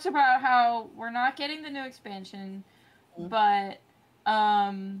already talked about how we're not getting the new expansion, but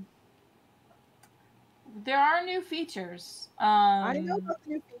there are new features. I know about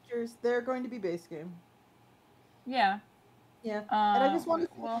the new features. They're going to be base game. Yeah. Yeah, and I just want to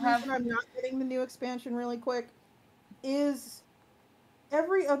say we'll the reason I'm not getting the new expansion really quick is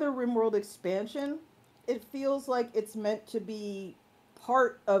every other RimWorld expansion, it feels like it's meant to be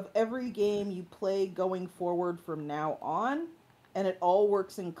part of every game you play going forward from now on, and it all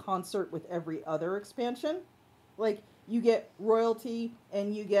works in concert with every other expansion. Like, you get royalty,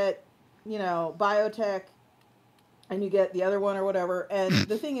 and you get, biotech, and you get the other one or whatever. And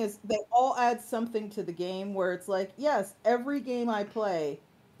the thing is, they all add something to the game where it's like, yes, every game I play,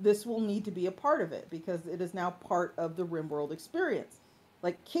 this will need to be a part of it because it is now part of the RimWorld experience.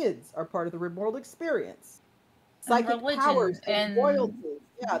 Like kids are part of the RimWorld experience. And Psychic religion powers and and royalties.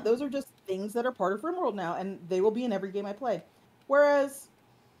 Yeah, those are just things that are part of RimWorld now, and they will be in every game I play. Whereas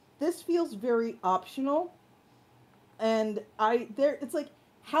this feels very optional, and it's like,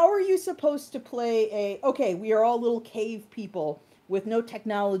 how are you supposed to play okay, we are all little cave people with no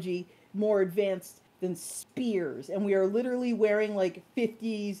technology more advanced than spears, and we are literally wearing like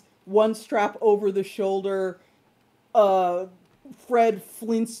 50s one strap over the shoulder uh Fred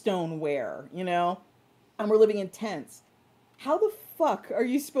Flintstone wear, and we're living in tents. How the fuck are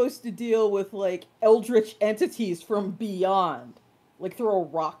you supposed to deal with like eldritch entities from beyond? Like throw a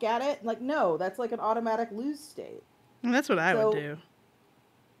rock at it? Like no, that's like an automatic lose state. And that's what I would So do.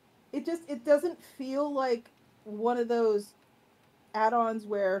 it doesn't feel like one of those add-ons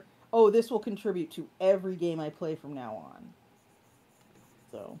where, oh, this will contribute to every game I play from now on.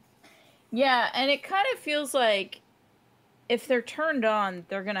 So yeah, and it kind of feels like if they're turned on,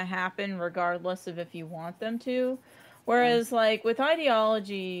 they're gonna happen regardless of if you want them to. Whereas, like with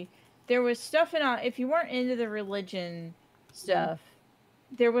ideology, there was stuff if you weren't into the religion stuff,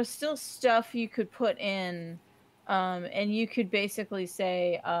 there was still stuff you could put in, and you could basically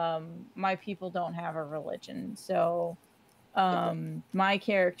say, my people don't have a religion, so my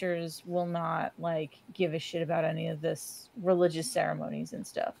characters will not like give a shit about any of this religious ceremonies and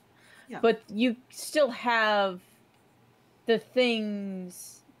stuff. yeah. But you still have the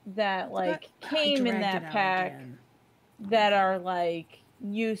things that like came in that pack that are like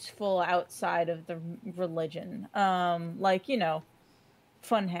useful outside of the religion, like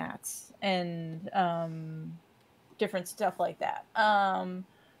fun hats and different stuff like that,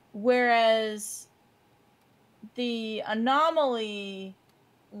 whereas the anomaly,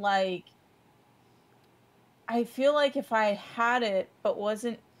 like I feel like if I had it but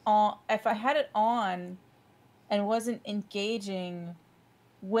wasn't on, if I had it on and wasn't engaging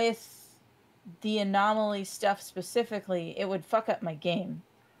with the anomaly stuff specifically, it would fuck up my game.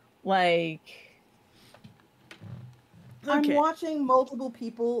 Like, I'm watching multiple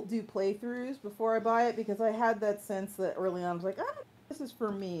people do playthroughs before I buy it because I had that sense that early on I was like, this is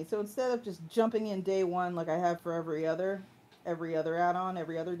for me. So instead of just jumping in day one like I have for every other add-on,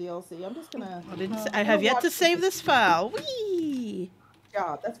 every other DLC, I'm just gonna. I have yet to save this file. Whee!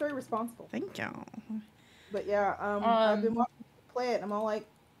 Yeah, that's very responsible. Thank you. But yeah, I've been watching people play it, and I'm all like,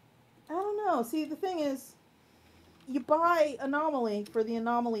 I don't know. See, the thing is, you buy Anomaly for the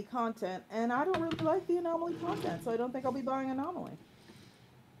Anomaly content, and I don't really like the Anomaly content, so I don't think I'll be buying Anomaly.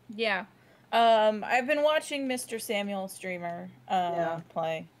 Yeah. I've been watching Mr. Samuel Streamer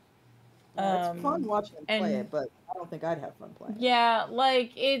play. Yeah, it's fun watching him play it, but I don't think I'd have fun playing it. Yeah,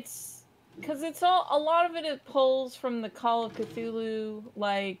 like it's because it's a lot of it pulls from the Call of Cthulhu,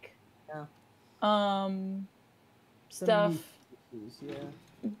 like stuff.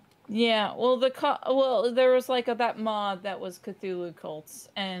 Yeah, well there was like that mod that was Cthulhu cults,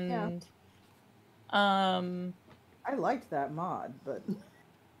 and I liked that mod, but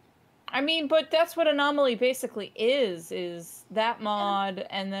I mean, but that's what Anomaly basically is that mod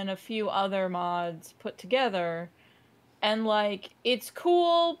and then a few other mods put together. And like it's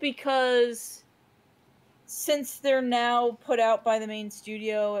cool because since they're now put out by the main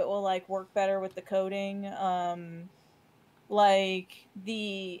studio, it will like work better with the coding. Like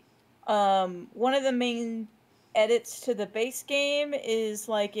the one of the main edits to the base game is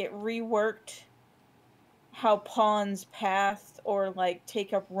like it reworked how pawns path or like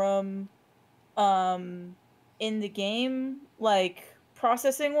take up room in the game, like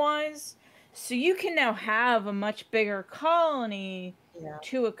processing wise. So you can now have a much bigger colony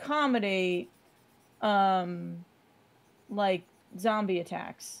to accommodate like zombie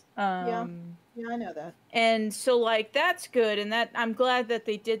attacks. Yeah, I know that. And so like that's good, and that I'm glad that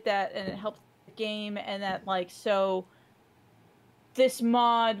they did that, and it helped the game, and that like so this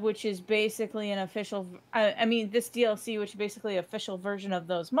mod, which is basically an official, I mean this DLC, which is basically an official version of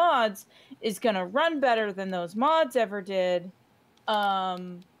those mods, is gonna run better than those mods ever did.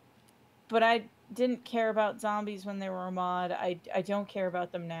 But I didn't care about zombies when they were a mod. I don't care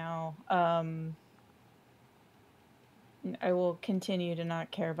about them now. I will continue to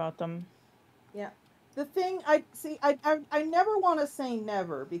not care about them. Yeah. The thing I never want to say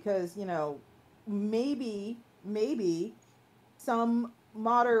never because, maybe some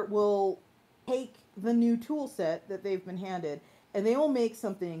modder will take the new tool set that they've been handed and they will make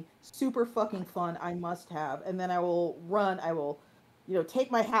something super fucking fun I must have, and then I will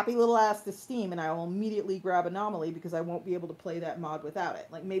take my happy little ass to Steam and I will immediately grab Anomaly because I won't be able to play that mod without it.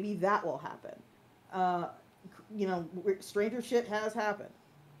 Like, maybe that will happen. Stranger shit has happened.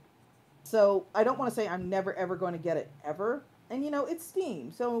 So I don't want to say I'm never ever going to get it ever. And it's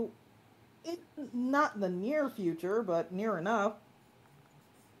Steam, so it's not the near future, but near enough.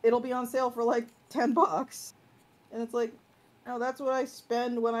 It'll be on sale for like $10, and it's like, no, that's what I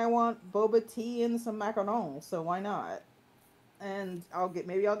spend when I want boba tea and some macarons. So why not? And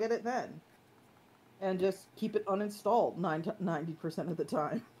maybe I'll get it then, and just keep it uninstalled 90% of the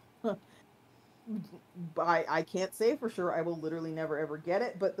time. I can't say for sure I will literally never ever get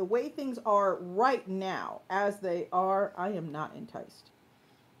it, but the way things are right now, as they are, I am not enticed.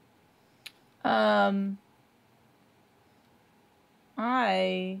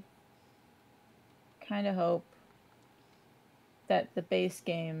 I kind of hope that the base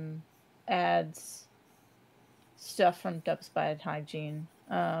game adds stuff from Dubs Bad Hygiene.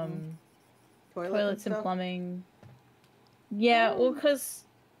 Toilets and plumbing. Yeah, well, because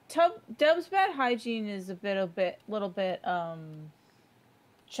Dubs Bad Hygiene is a little bit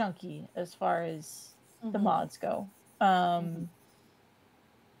chunky as far as the mods go.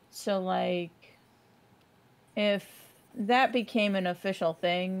 So like, if that became an official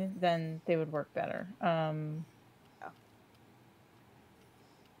thing, then they would work better. Yeah.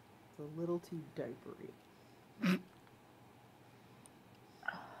 It's a little too diapery.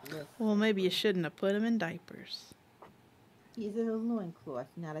 Well, maybe you shouldn't have put him in diapers. He's a loincloth,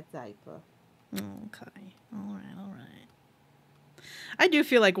 not a diaper. Okay. All right. I do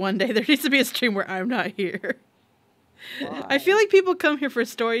feel like one day there needs to be a stream where I'm not here. Why? I feel like people come here for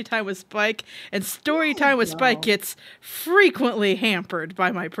story time with Spike, and story time with Spike gets frequently hampered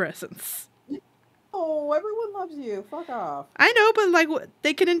by my presence. Oh, everyone loves you. Fuck off. I know, but like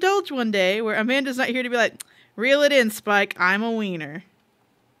they can indulge one day where Amanda's not here to be like, reel it in, Spike. I'm a wiener.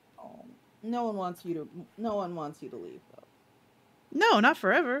 Oh, no one wants you to leave, though. No, not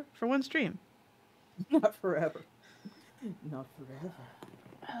forever. For one stream. Not forever. Not forever.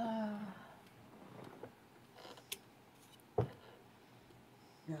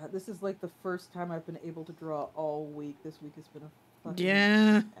 Yeah, this is like the first time I've been able to draw all week. This week has been a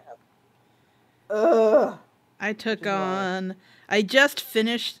fucking ugh. I just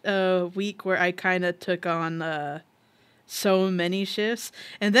finished a week where I kind of took on so many shifts,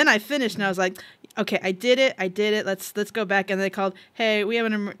 and then I finished and I was like, okay, I did it. Let's go back. And they called, hey, we have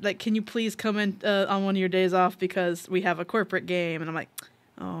can you please come in on one of your days off because we have a corporate game? And I'm like,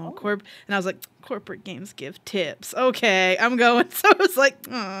 oh. And I was like, corporate games give tips. Okay, I'm going. So it was like,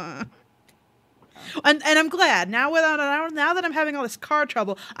 and I'm glad now that I'm having all this car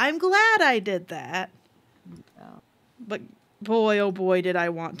trouble, I'm glad I did that. Yeah. But boy, oh boy, did I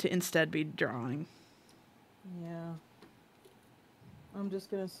want to instead be drawing. Yeah. I'm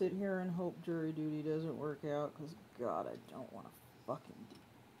just gonna sit here and hope jury duty doesn't work out, because God, I don't want to fucking do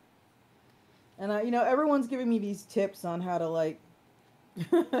it. And everyone's giving me these tips on how to like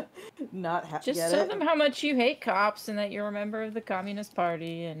not just tell them how much you hate cops and that you're a member of the Communist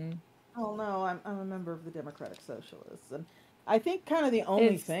Party. And oh no, I'm a member of the Democratic Socialists. And I think kind of the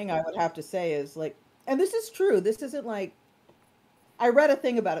only thing I would have to say is like, and this is true, this isn't like, I read a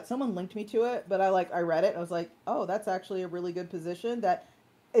thing about it, someone linked me to it, but I read it and I was like, oh, that's actually a really good position, that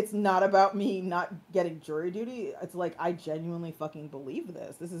it's not about me not getting jury duty. It's like, I genuinely fucking believe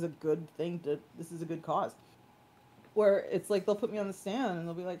this. This is a good thing this is a good cause. Where it's like, they'll put me on the stand and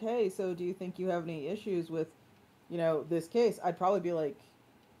they'll be like, hey, so do you think you have any issues with, this case? I'd probably be like,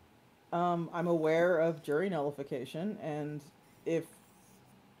 I'm aware of jury nullification, and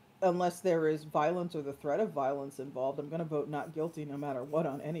unless there is violence or the threat of violence involved, I'm going to vote not guilty no matter what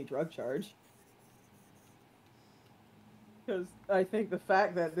on any drug charge. Because I think the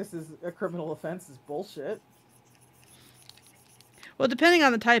fact that this is a criminal offense is bullshit. Well, depending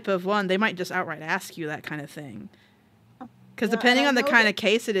on the type of one, they might just outright ask you that kind of thing. Because depending on the kind of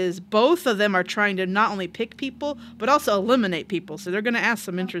case it is, both of them are trying to not only pick people, but also eliminate people. So they're going to ask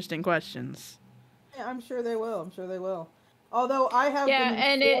some interesting questions. Yeah, I'm sure they will. Although I have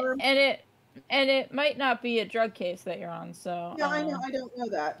been informed... and it might not be a drug case that you're on. So yeah, I know. I don't know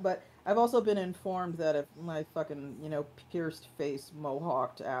that, but I've also been informed that if my fucking pierced face,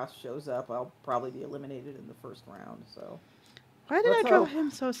 mohawked ass shows up, I'll probably be eliminated in the first round. So why did I draw him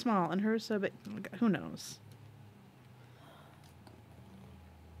so small and her so big? Who knows?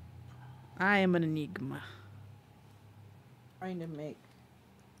 I am an enigma. Trying to make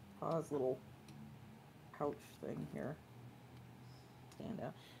Pa's little pouch thing here stand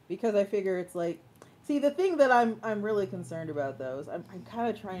out, because I figure it's like, see, the thing that I'm really concerned about though is I'm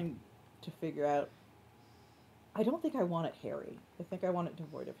kind of trying to figure out I don't think I want it hairy. I think I want it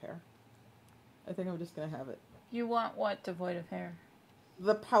devoid of hair. I think I'm just gonna have it. You want what devoid of hair?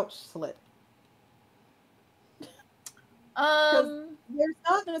 The pouch slit. Because Um, there's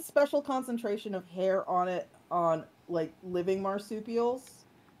not a special concentration of hair on it on like living marsupials,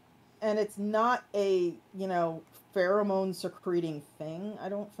 and it's not a pheromone secreting thing. I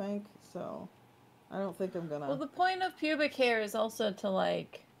don't think so. I don't think I'm gonna. well, the point of pubic hair is also to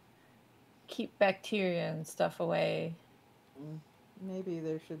like keep bacteria and stuff away. Maybe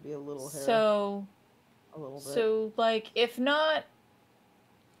there should be a little hair. So, a little bit. So like, if not,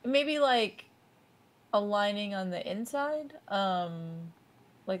 maybe like a lining on the inside.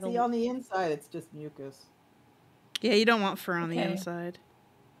 Like See, on the inside, it's just mucus. Yeah, you don't want fur on the inside.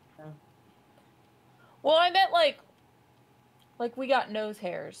 Yeah. Well, I meant like we got nose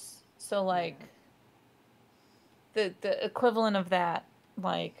hairs, so like the equivalent of that,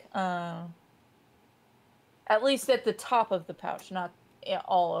 like at least at the top of the pouch, not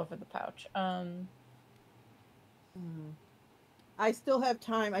all over the pouch. I still have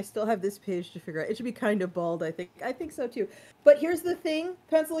time. I still have this page to figure out. It should be kind of bald, I think. I think so too. But here's the thing,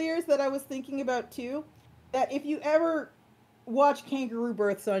 pencil ears, that I was thinking about too. That if you ever watch kangaroo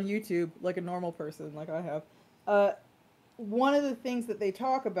births on YouTube, like a normal person, like I have, one of the things that they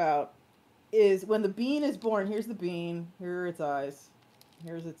talk about is when the bean is born. Here's the bean. Here are its eyes.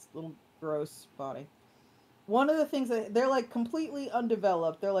 Here's its little gross body. One of the things that they're like completely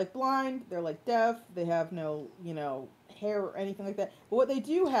undeveloped. They're like blind. They're like deaf. They have no, hair or anything like that. But what they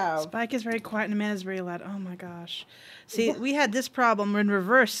do have... Spike is very quiet and Amanda's very loud. Oh my gosh. See, we had this problem in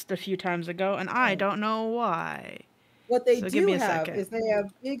reversed a few times ago, and I don't know why. What they do have is they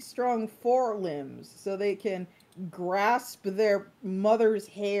have big, strong forelimbs, so they can grasp their mother's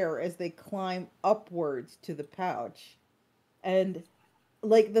hair as they climb upwards to the pouch. And,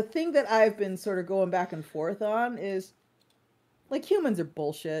 like, the thing that I've been sort of going back and forth on is, like, humans are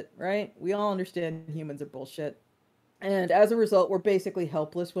bullshit, right? We all understand humans are bullshit. And as a result, we're basically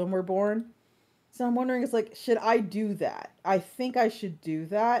helpless when we're born. So I'm wondering, it's like, should I do that? I think I should do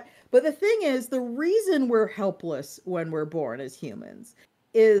that. But the thing is, the reason we're helpless when we're born as humans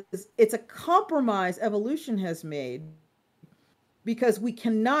is it's a compromise evolution has made because we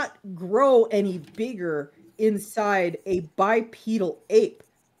cannot grow any bigger inside a bipedal ape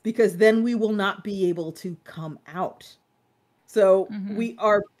because then we will not be able to come out. So we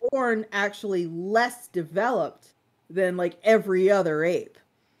are born actually less developed than like every other ape.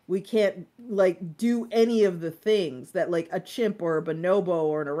 We can't like do any of the things that like a chimp or a bonobo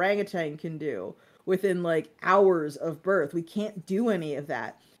or an orangutan can do within like hours of birth. We can't do any of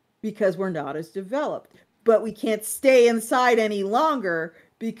that because we're not as developed. But we can't stay inside any longer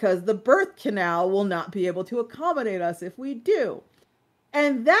because the birth canal will not be able to accommodate us if we do.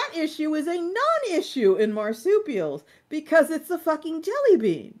 And that issue is a non-issue in marsupials because it's a fucking jelly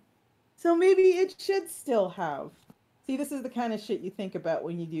bean. So maybe it should still have. See, this is the kind of shit you think about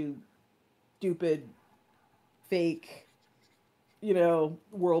when you do stupid, fake,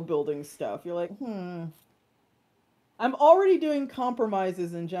 world building stuff. You're like, I'm already doing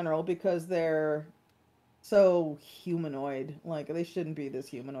compromises in general because they're so humanoid. Like, they shouldn't be this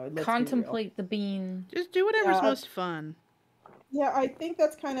humanoid. Let's contemplate the bean. Just do whatever's most fun. Yeah, I think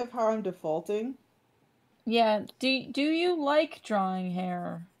that's kind of how I'm defaulting. Yeah, do you like drawing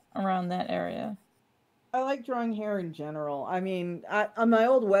hair around that area? I like drawing hair in general. I mean, on my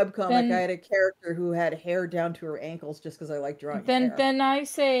old webcomic, I had a character who had hair down to her ankles just because I like drawing hair. Then I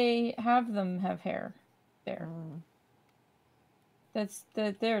say have them have hair there. That's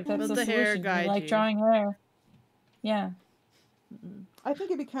the the hair guide you like drawing hair. Yeah. I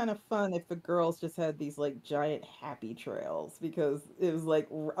think it'd be kind of fun if the girls just had these like giant happy trails because it was like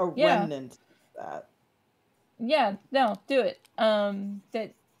a remnant of that. Yeah, no, do it.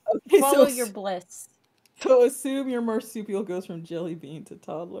 Follow your bliss. So assume your marsupial goes from jelly bean to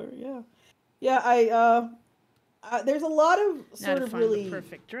toddler. Yeah. Yeah, there's a lot of sort of really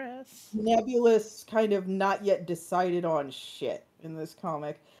perfect dress. Nebulous, kind of not yet decided on shit in this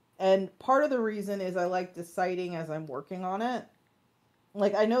comic. And part of the reason is I like deciding as I'm working on it.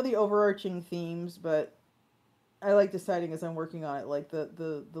 Like, I know the overarching themes, but I like deciding as I'm working on it, like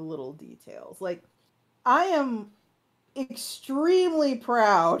the little details. Like, I am extremely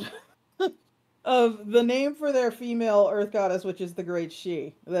proud of the name for their female earth goddess, which is the Great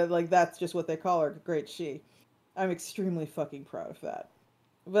She. That's just what they call her, Great She. I'm extremely fucking proud of that.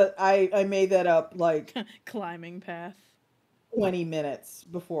 But I made that up, like... climbing path. 20 minutes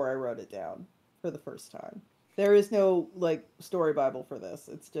before I wrote it down for the first time. There is no, like, story bible for this.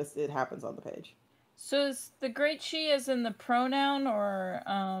 It's just, it happens on the page. So is the Great She as in the pronoun, or,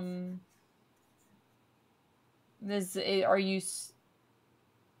 Are you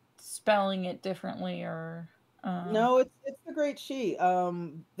spelling it differently or? No, it's the Great She.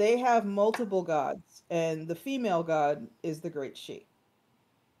 They have multiple gods, and the female god is the Great She.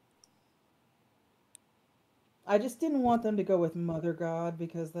 I just didn't want them to go with Mother God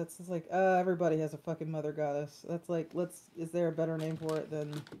because that's just like, everybody has a fucking Mother Goddess. That's like, is there a better name for it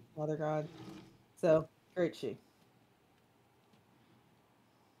than Mother God? So, Great She.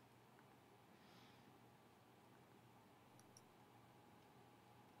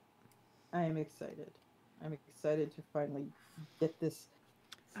 I am excited. I'm excited to finally get this.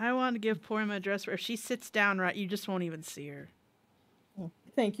 I want to give poor Emma a dress where if she sits down right, you just won't even see her.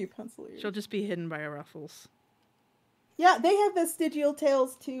 Thank you, Penciliers. She'll just be hidden by her ruffles. Yeah, they have vestigial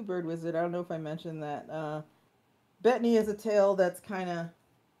tails too, Bird Wizard. I don't know if I mentioned that. Bettany has a tail that's kind of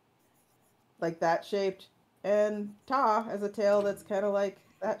like that shaped, and Ta has a tail that's kind of like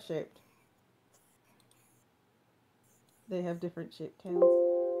that shaped. They have different shaped tails.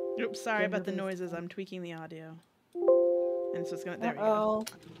 Oops, sorry about the noises. I'm tweaking the audio. And so it's going to... There we go.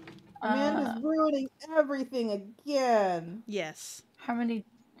 Amanda's ruining everything again. Yes. How many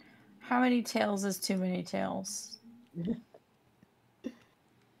tails is too many tails?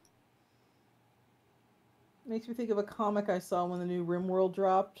 Makes me think of a comic I saw when the new RimWorld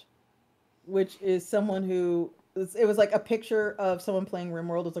dropped, which is someone who... It was like a picture of someone playing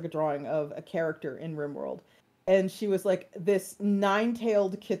RimWorld. It was like a drawing of a character in RimWorld. And she was like this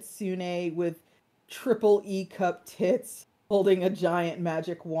 9-tailed kitsune with triple E cup tits holding a giant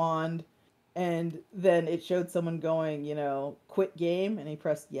magic wand. And then it showed someone going, quit game. And he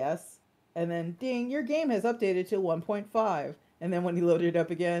pressed yes. And then, ding, your game has updated to 1.5. And then when he loaded it up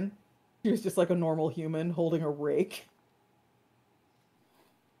again, he was just like a normal human holding a rake.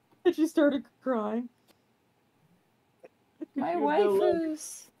 And she started crying. My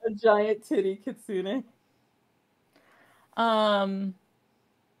waifus. A giant titty kitsune. I'm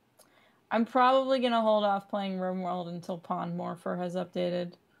probably gonna hold off playing RimWorld until Pond Morpher has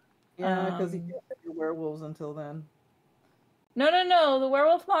updated. Yeah, because you can't have your werewolves until then. No. The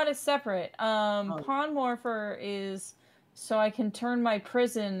werewolf mod is separate. Pond Morpher is so I can turn my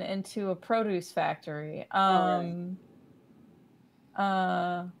prison into a produce factory.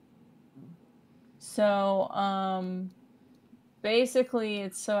 Basically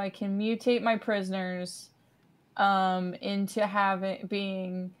it's so I can mutate my prisoners into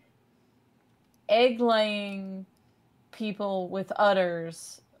being egg-laying people with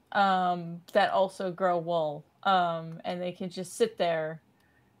udders that also grow wool. And they can just sit there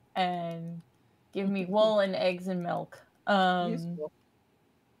and give me wool and eggs and milk.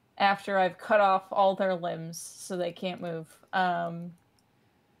 After I've cut off all their limbs so they can't move. By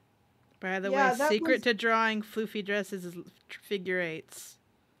the way, secret to drawing floofy dresses is figure eights.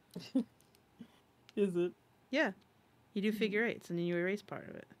 Is it? Yeah. You do figure eights and then you erase part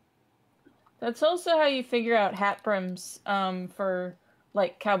of it. That's also how you figure out hat brims for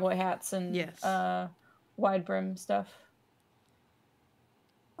like cowboy hats and wide brim stuff.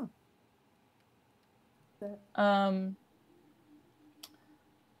 So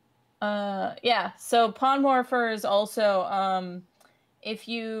Pond Morpher is also if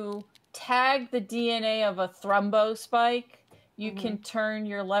you tag the DNA of a thrombo spike, you can turn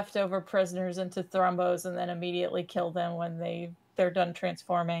your leftover prisoners into thrombos and then immediately kill them when they're done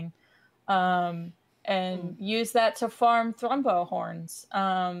transforming. And use that to farm thrombo horns.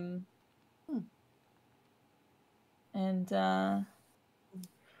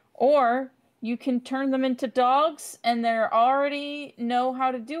 Or you can turn them into dogs and they already know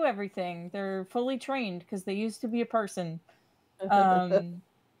how to do everything. They're fully trained because they used to be a person.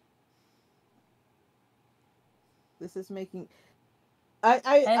 This is making...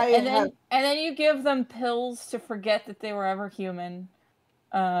 And then you give them pills to forget that they were ever human.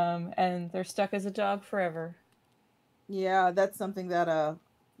 And they're stuck as a dog forever. Yeah, that's something that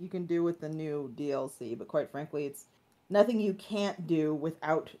you can do with the new DLC, but quite frankly, it's nothing you can't do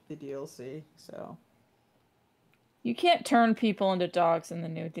without the DLC, so... You can't turn people into dogs in the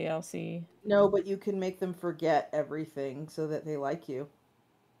new DLC. No, but you can make them forget everything so that they like you.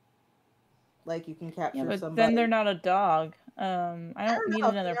 Like, you can capture somebody... then they're not a dog. I don't need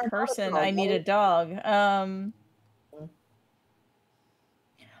another person. I need a dog.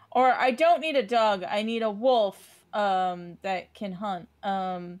 Or I don't need a dog. I need a wolf that can hunt.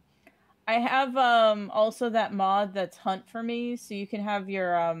 I have also that mod that's hunt for me, so you can have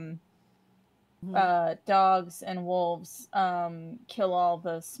your dogs and wolves kill all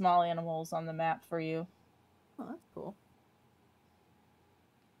the small animals on the map for you. Oh, that's cool.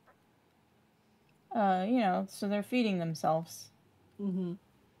 So they're feeding themselves. Mm-hmm.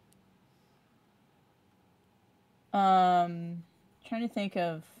 Trying to think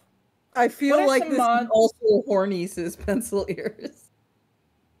of. I feel like this mods? is also horny, says Pencil Ears.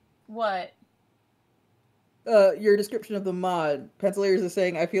 What? Your description of the mod. Pencil Ears is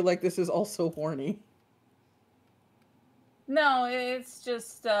saying, I feel like this is also horny. No, it's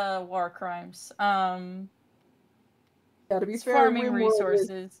just war crimes. Yeah, to be it's fair, farming RimWorld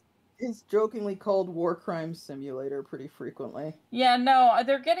resources. is jokingly called War Crime Simulator pretty frequently. Yeah, no,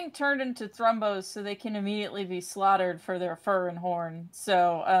 they're getting turned into thrumbos so they can immediately be slaughtered for their fur and horn.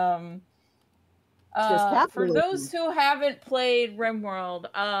 So, Just for capitalism. those who haven't played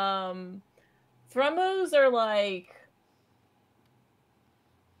RimWorld, thrumbos are like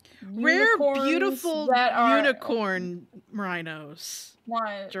rare, beautiful unicorn rhinos.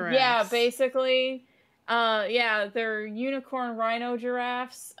 Yeah, basically. Yeah, they're unicorn rhino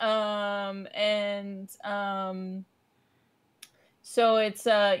giraffes. So it's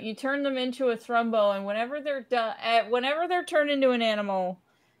you turn them into a thrumbo, and whenever they're turned into an animal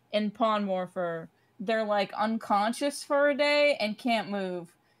in Pawn Morpher, they're like unconscious for a day and can't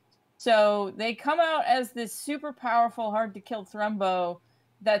move. So they come out as this super powerful, hard to kill thrumbo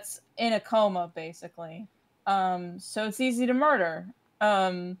that's in a coma, basically. So it's easy to murder.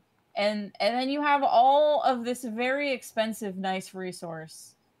 And then you have all of this very expensive, nice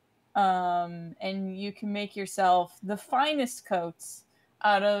resource. And you can make yourself the finest coats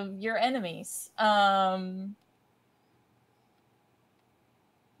out of your enemies.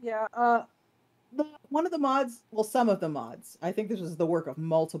 Yeah, one of the mods, well, some of the mods, I think this was the work of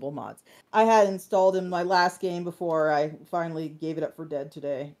multiple mods, I had installed in my last game before I finally gave it up for dead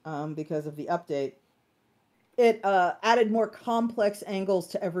today, because of the update. It added more complex angles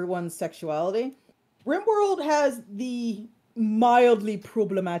to everyone's sexuality. RimWorld has the mildly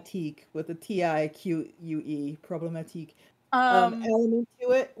problematique, with a TIQUE, problematique, element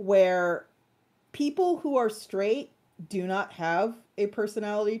to it, where people who are straight do not have a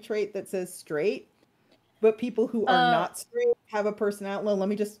personality trait that says straight, but people who are not straight have a personality. Well, let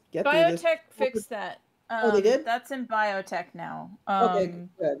me just get through this. Biotech fixed that. Oh, they did? That's in biotech now. Okay,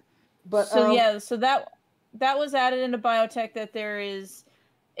 good. But so that was added into biotech, that there is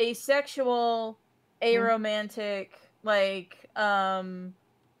asexual, aromantic, like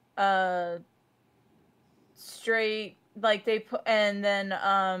straight, like they put, and then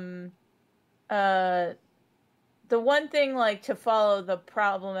the one thing, like, to follow the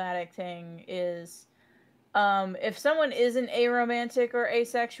problematic thing is if someone isn't aromantic or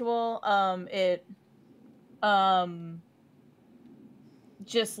asexual, it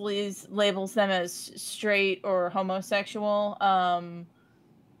just labels them as straight or homosexual,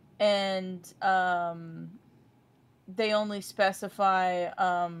 and they only specify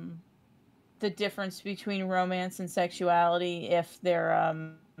the difference between romance and sexuality if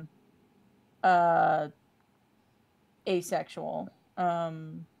they're asexual.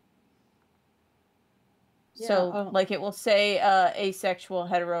 So like it will say asexual,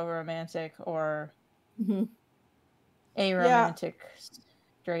 heteroromantic, or aromantic,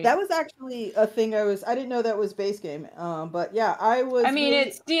 straight. That was actually a thing I didn't know that was base game. But yeah, I mean,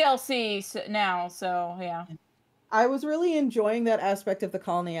 it's DLC now, so yeah. I was really enjoying that aspect of the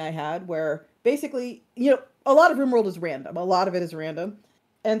colony I had, where basically, a lot of RimWorld is random. A lot of it is random.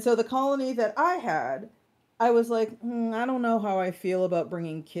 And so the colony that I had, I was like, I don't know how I feel about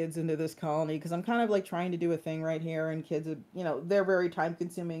bringing kids into this colony, because I'm kind of like trying to do a thing right here, and kids, they're very time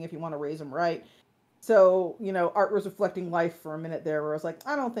consuming if you want to raise them right. So, art was reflecting life for a minute there, where I was like,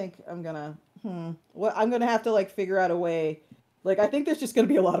 I don't think I'm gonna, I'm gonna have to like figure out a way. Like, I think there's just gonna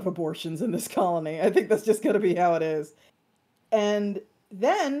be a lot of abortions in this colony. I think that's just gonna be how it is. And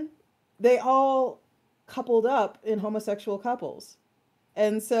then they all coupled up in homosexual couples.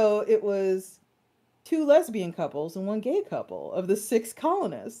 And so it was 2 lesbian couples and 1 gay couple of the 6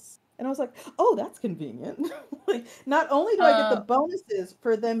 colonists. And I was like, oh, that's convenient. Like, not only do I get the bonuses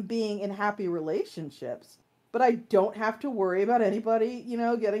for them being in happy relationships, but I don't have to worry about anybody,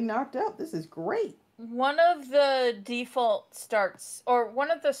 getting knocked up. This is great. One of the default starts, or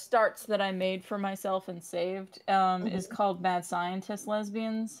one of the starts that I made for myself and saved, is called Mad Scientist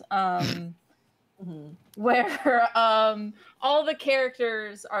Lesbians, where all the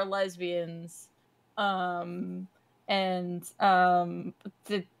characters are lesbians, and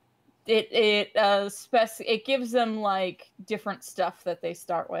it gives them like different stuff that they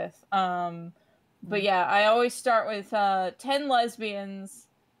start with. But yeah, I always start with 10 lesbians.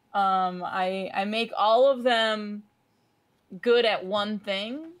 I make all of them good at one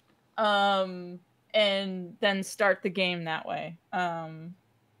thing, and then start the game that way.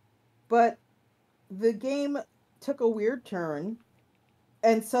 But the game took a weird turn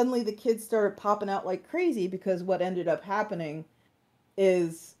And suddenly the kids started popping out like crazy because what ended up happening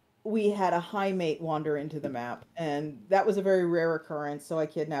is we had a high mate wander into the map, and that was a very rare occurrence, so I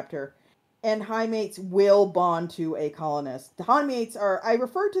kidnapped her. And high mates will bond to a colonist. The high mates are, I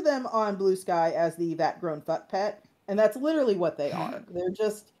refer to them on Blue Sky as the vat-grown fuck pet, and that's literally what they are.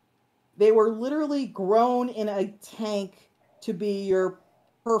 They were literally grown in a tank to be your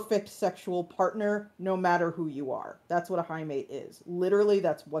perfect sexual partner, no matter who you are. That's what a high mate is. Literally,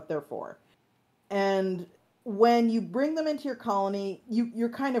 that's what they're for. And when you bring them into your colony, you're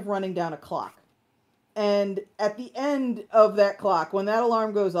kind of running down a clock. And at the end of that clock, when that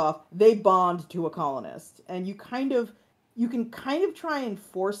alarm goes off, they bond to a colonist. And you can kind of try and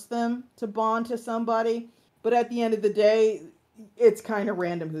force them to bond to somebody, but at the end of the day, it's kind of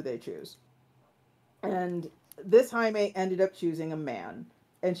random who they choose. And this high mate ended up choosing a man,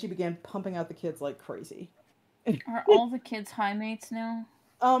 and she began pumping out the kids like crazy. Are all the kids high mates now?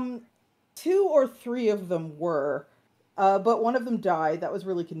 2 or 3 of them were, but one of them died. That was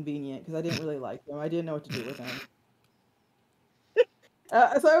really convenient because I didn't really like him. I didn't know what to do with him. So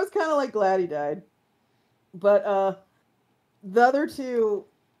I was kind of like glad he died. But the other 2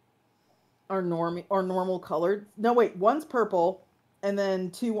 are normal colored. No, wait, one's purple, and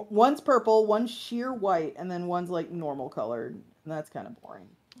then one's purple, one's sheer white, and then one's like normal colored, and that's kind of boring.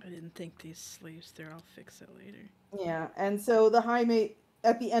 I didn't think these sleeves through. I'll fix it later. Yeah, and so the high mate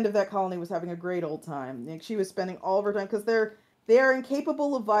at the end of that colony was having a great old time. Like, she was spending all of her time because they are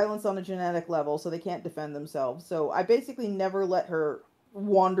incapable of violence on a genetic level, so they can't defend themselves. So I basically never let her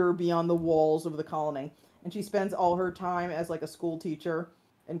wander beyond the walls of the colony, and she spends all her time as like a school teacher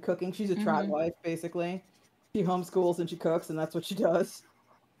and cooking. She's a trad wife, basically. She homeschools and she cooks, and that's what she does.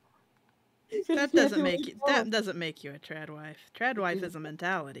 That doesn't make you a trad wife. Trad wife is a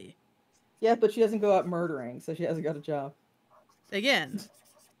mentality. Yeah, but she doesn't go out murdering, so she hasn't got a job. Again.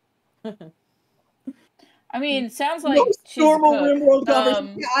 I mean, sounds like she's normal a cook. RimWorld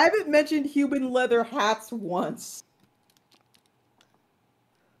conversation. I haven't mentioned human leather hats once.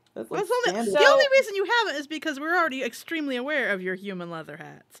 That's like the only reason you haven't is because we're already extremely aware of your human leather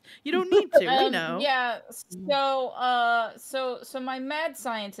hats. You don't need to. We know. Yeah. So my mad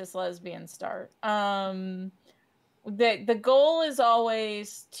scientist lesbian start. The goal is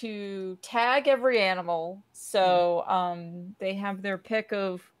always to tag every animal, so they have their pick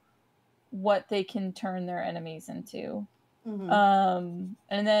of what they can turn their enemies into. And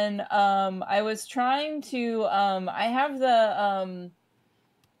then I was trying to I have the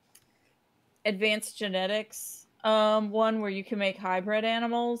advanced genetics one where you can make hybrid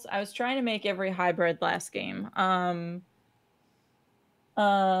animals. I was trying to make every hybrid last game. I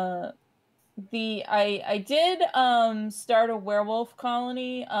did start a werewolf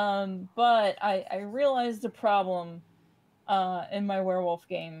colony, but I realized a problem in my werewolf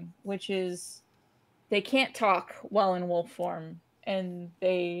game, which is they can't talk while in wolf form, and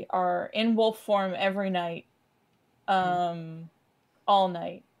they are in wolf form every night, all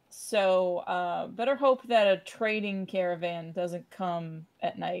night. So better hope that a trading caravan doesn't come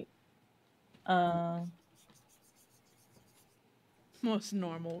at night. Most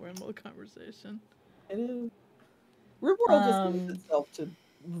normal RimWorld conversation. It is. RimWorld just lends itself to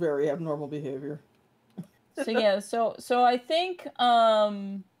very abnormal behavior. So yeah, so I think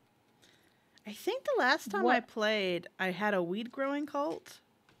the last time I played, I had a weed growing cult.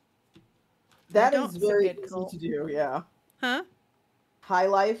 That is very easy to do, yeah. Huh? High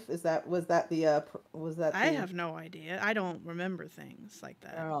Life, was that I have no idea. I don't remember things like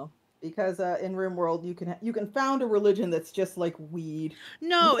that. Oh, because in RimWorld you can found a religion that's just like weed.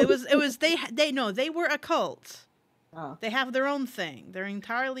 No, it was they were a cult. Oh. They have their own thing. They're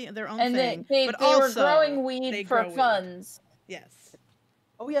entirely their own thing. And they were growing weed for funds. Yes.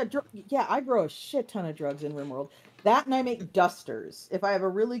 Oh yeah, I grow a shit ton of drugs in RimWorld. That, and I make dusters. If I have a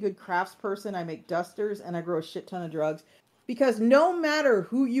really good craftsperson, I make dusters and I grow a shit ton of drugs. Because no matter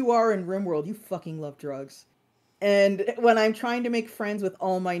who you are in RimWorld, you fucking love drugs. And when I'm trying to make friends with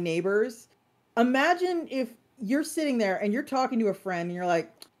all my neighbors, imagine if you're sitting there and you're talking to a friend and you're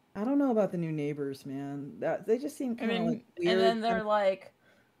like, I don't know about the new neighbors, man. They just seem kind of like weird. And then they're like,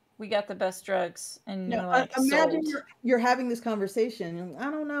 we got the best drugs. And you're like, imagine you're having this conversation. And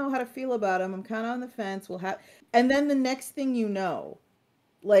I don't know how to feel about them. I'm kind of on the fence. And then the next thing you know,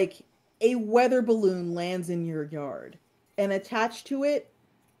 like a weather balloon lands in your yard. And attached to it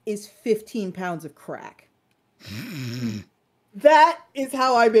is 15 pounds of crack. That is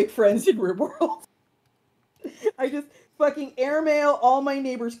how I make friends in RimWorld. I just fucking airmail all my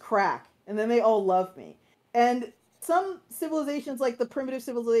neighbors crack, and then they all love me. And some civilizations, like the primitive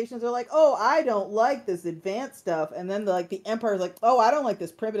civilizations, are like, oh, I don't like this advanced stuff, and then the empire's like, oh, I don't like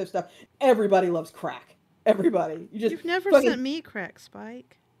this primitive stuff. Everybody loves crack. Everybody, You've never fucking, sent me crack,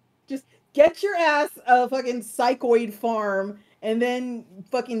 Spike. just get your ass a fucking psychoid farm, and then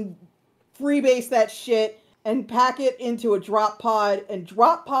fucking freebase that shit and pack it into a drop pod and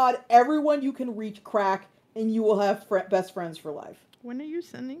drop pod everyone you can reach crack, and you will have best friends for life. When are you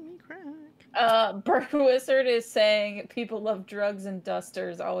sending me crack? Burke Wizard is saying people love drugs and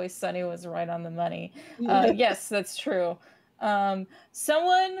dusters. Always Sunny was right on the money. Yes, that's true.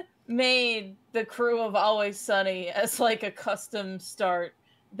 Someone made the crew of Always Sunny as like a custom start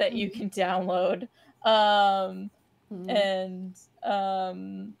that you can download. And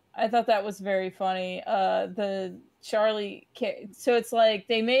I thought that was very funny. The Charlie, so it's like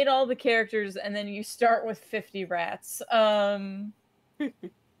they made all the characters and then you start with 50 rats.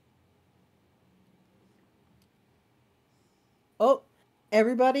 Oh,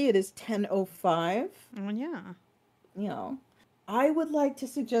 everybody, it is 10:05. Oh, yeah. You know, I would like to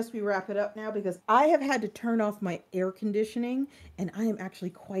suggest we wrap it up now because I have had to turn off my air conditioning and I am actually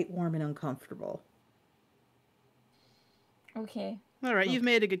quite warm and uncomfortable. Okay. All right, you've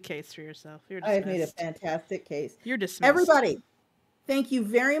made a good case for yourself. You're dismissed. I have made a fantastic case. You're dismissed. Everybody, thank you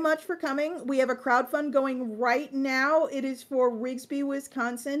very much for coming. We have a crowdfund going right now. It is for Rigsby,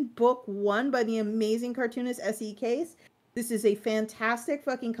 Wisconsin, book 1 by the amazing cartoonist S.E. Case. This is a fantastic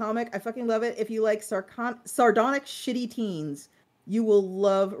fucking comic. I fucking love it. If you like sardonic shitty teens, you will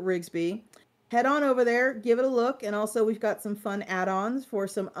love Rigsby. Head on over there, give it a look, and also we've got some fun add-ons for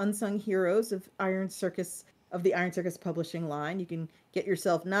some unsung heroes of the Iron Circus publishing line. You can get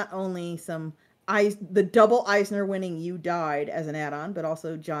yourself not only the double Eisner winning You Died as an add-on, but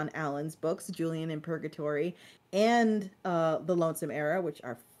also John Allen's books, Julian in Purgatory, and The Lonesome Era, which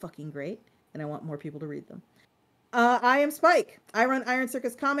are fucking great, and I want more people to read them. I am Spike. I run Iron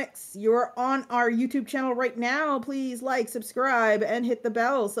Circus Comics. You're on our YouTube channel right now. Please like, subscribe, and hit the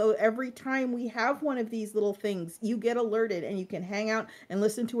bell. So every time we have one of these little things, you get alerted and you can hang out and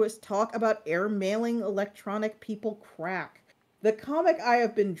listen to us talk about air-mailing electronic people crack. The comic I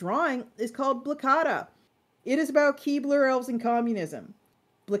have been drawing is called Blacada. It is about Keebler elves and communism.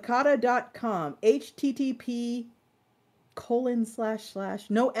 Blacada.com. HTTP://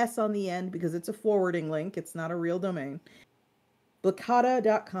 no S on the end because it's a forwarding link. It's not a real domain.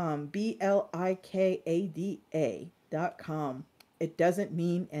 Blacada.com. BLIKADA.com. It doesn't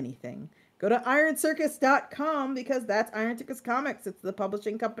mean anything. Go to IronCircus.com because that's Iron Circus Comics. It's the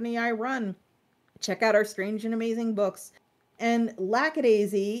publishing company I run. Check out our strange and amazing books. And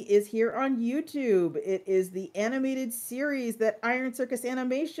Lackadaisy is here on YouTube. It is the animated series that Iron Circus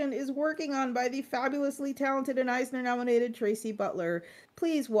Animation is working on by the fabulously talented and Eisner-nominated Tracy Butler.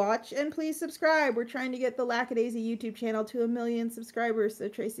 Please watch and please subscribe. We're trying to get the Lackadaisy YouTube channel to 1 million subscribers so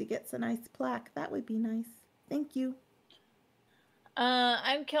Tracy gets a nice plaque. That would be nice. Thank you.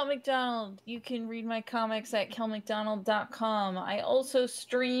 I'm Kel McDonald. You can read my comics at kelmcdonald.com. I also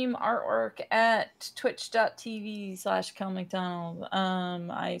stream artwork at twitch.tv/kelmcdonald.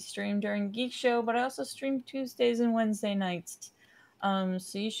 I stream during Geekshow, but I also stream Tuesdays and Wednesday nights.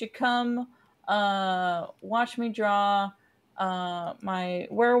 So you should come watch me draw my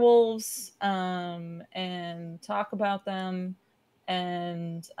werewolves and talk about them.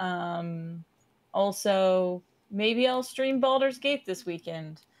 And also... maybe I'll stream Baldur's Gate this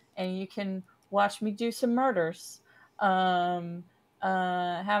weekend, and you can watch me do some murders. Have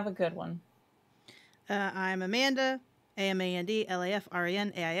a good one. I'm Amanda,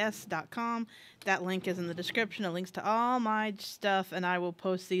 AMANDLAFRENAIS.com. That link is in the description. It links to all my stuff, and I will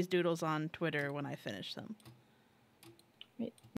post these doodles on Twitter when I finish them.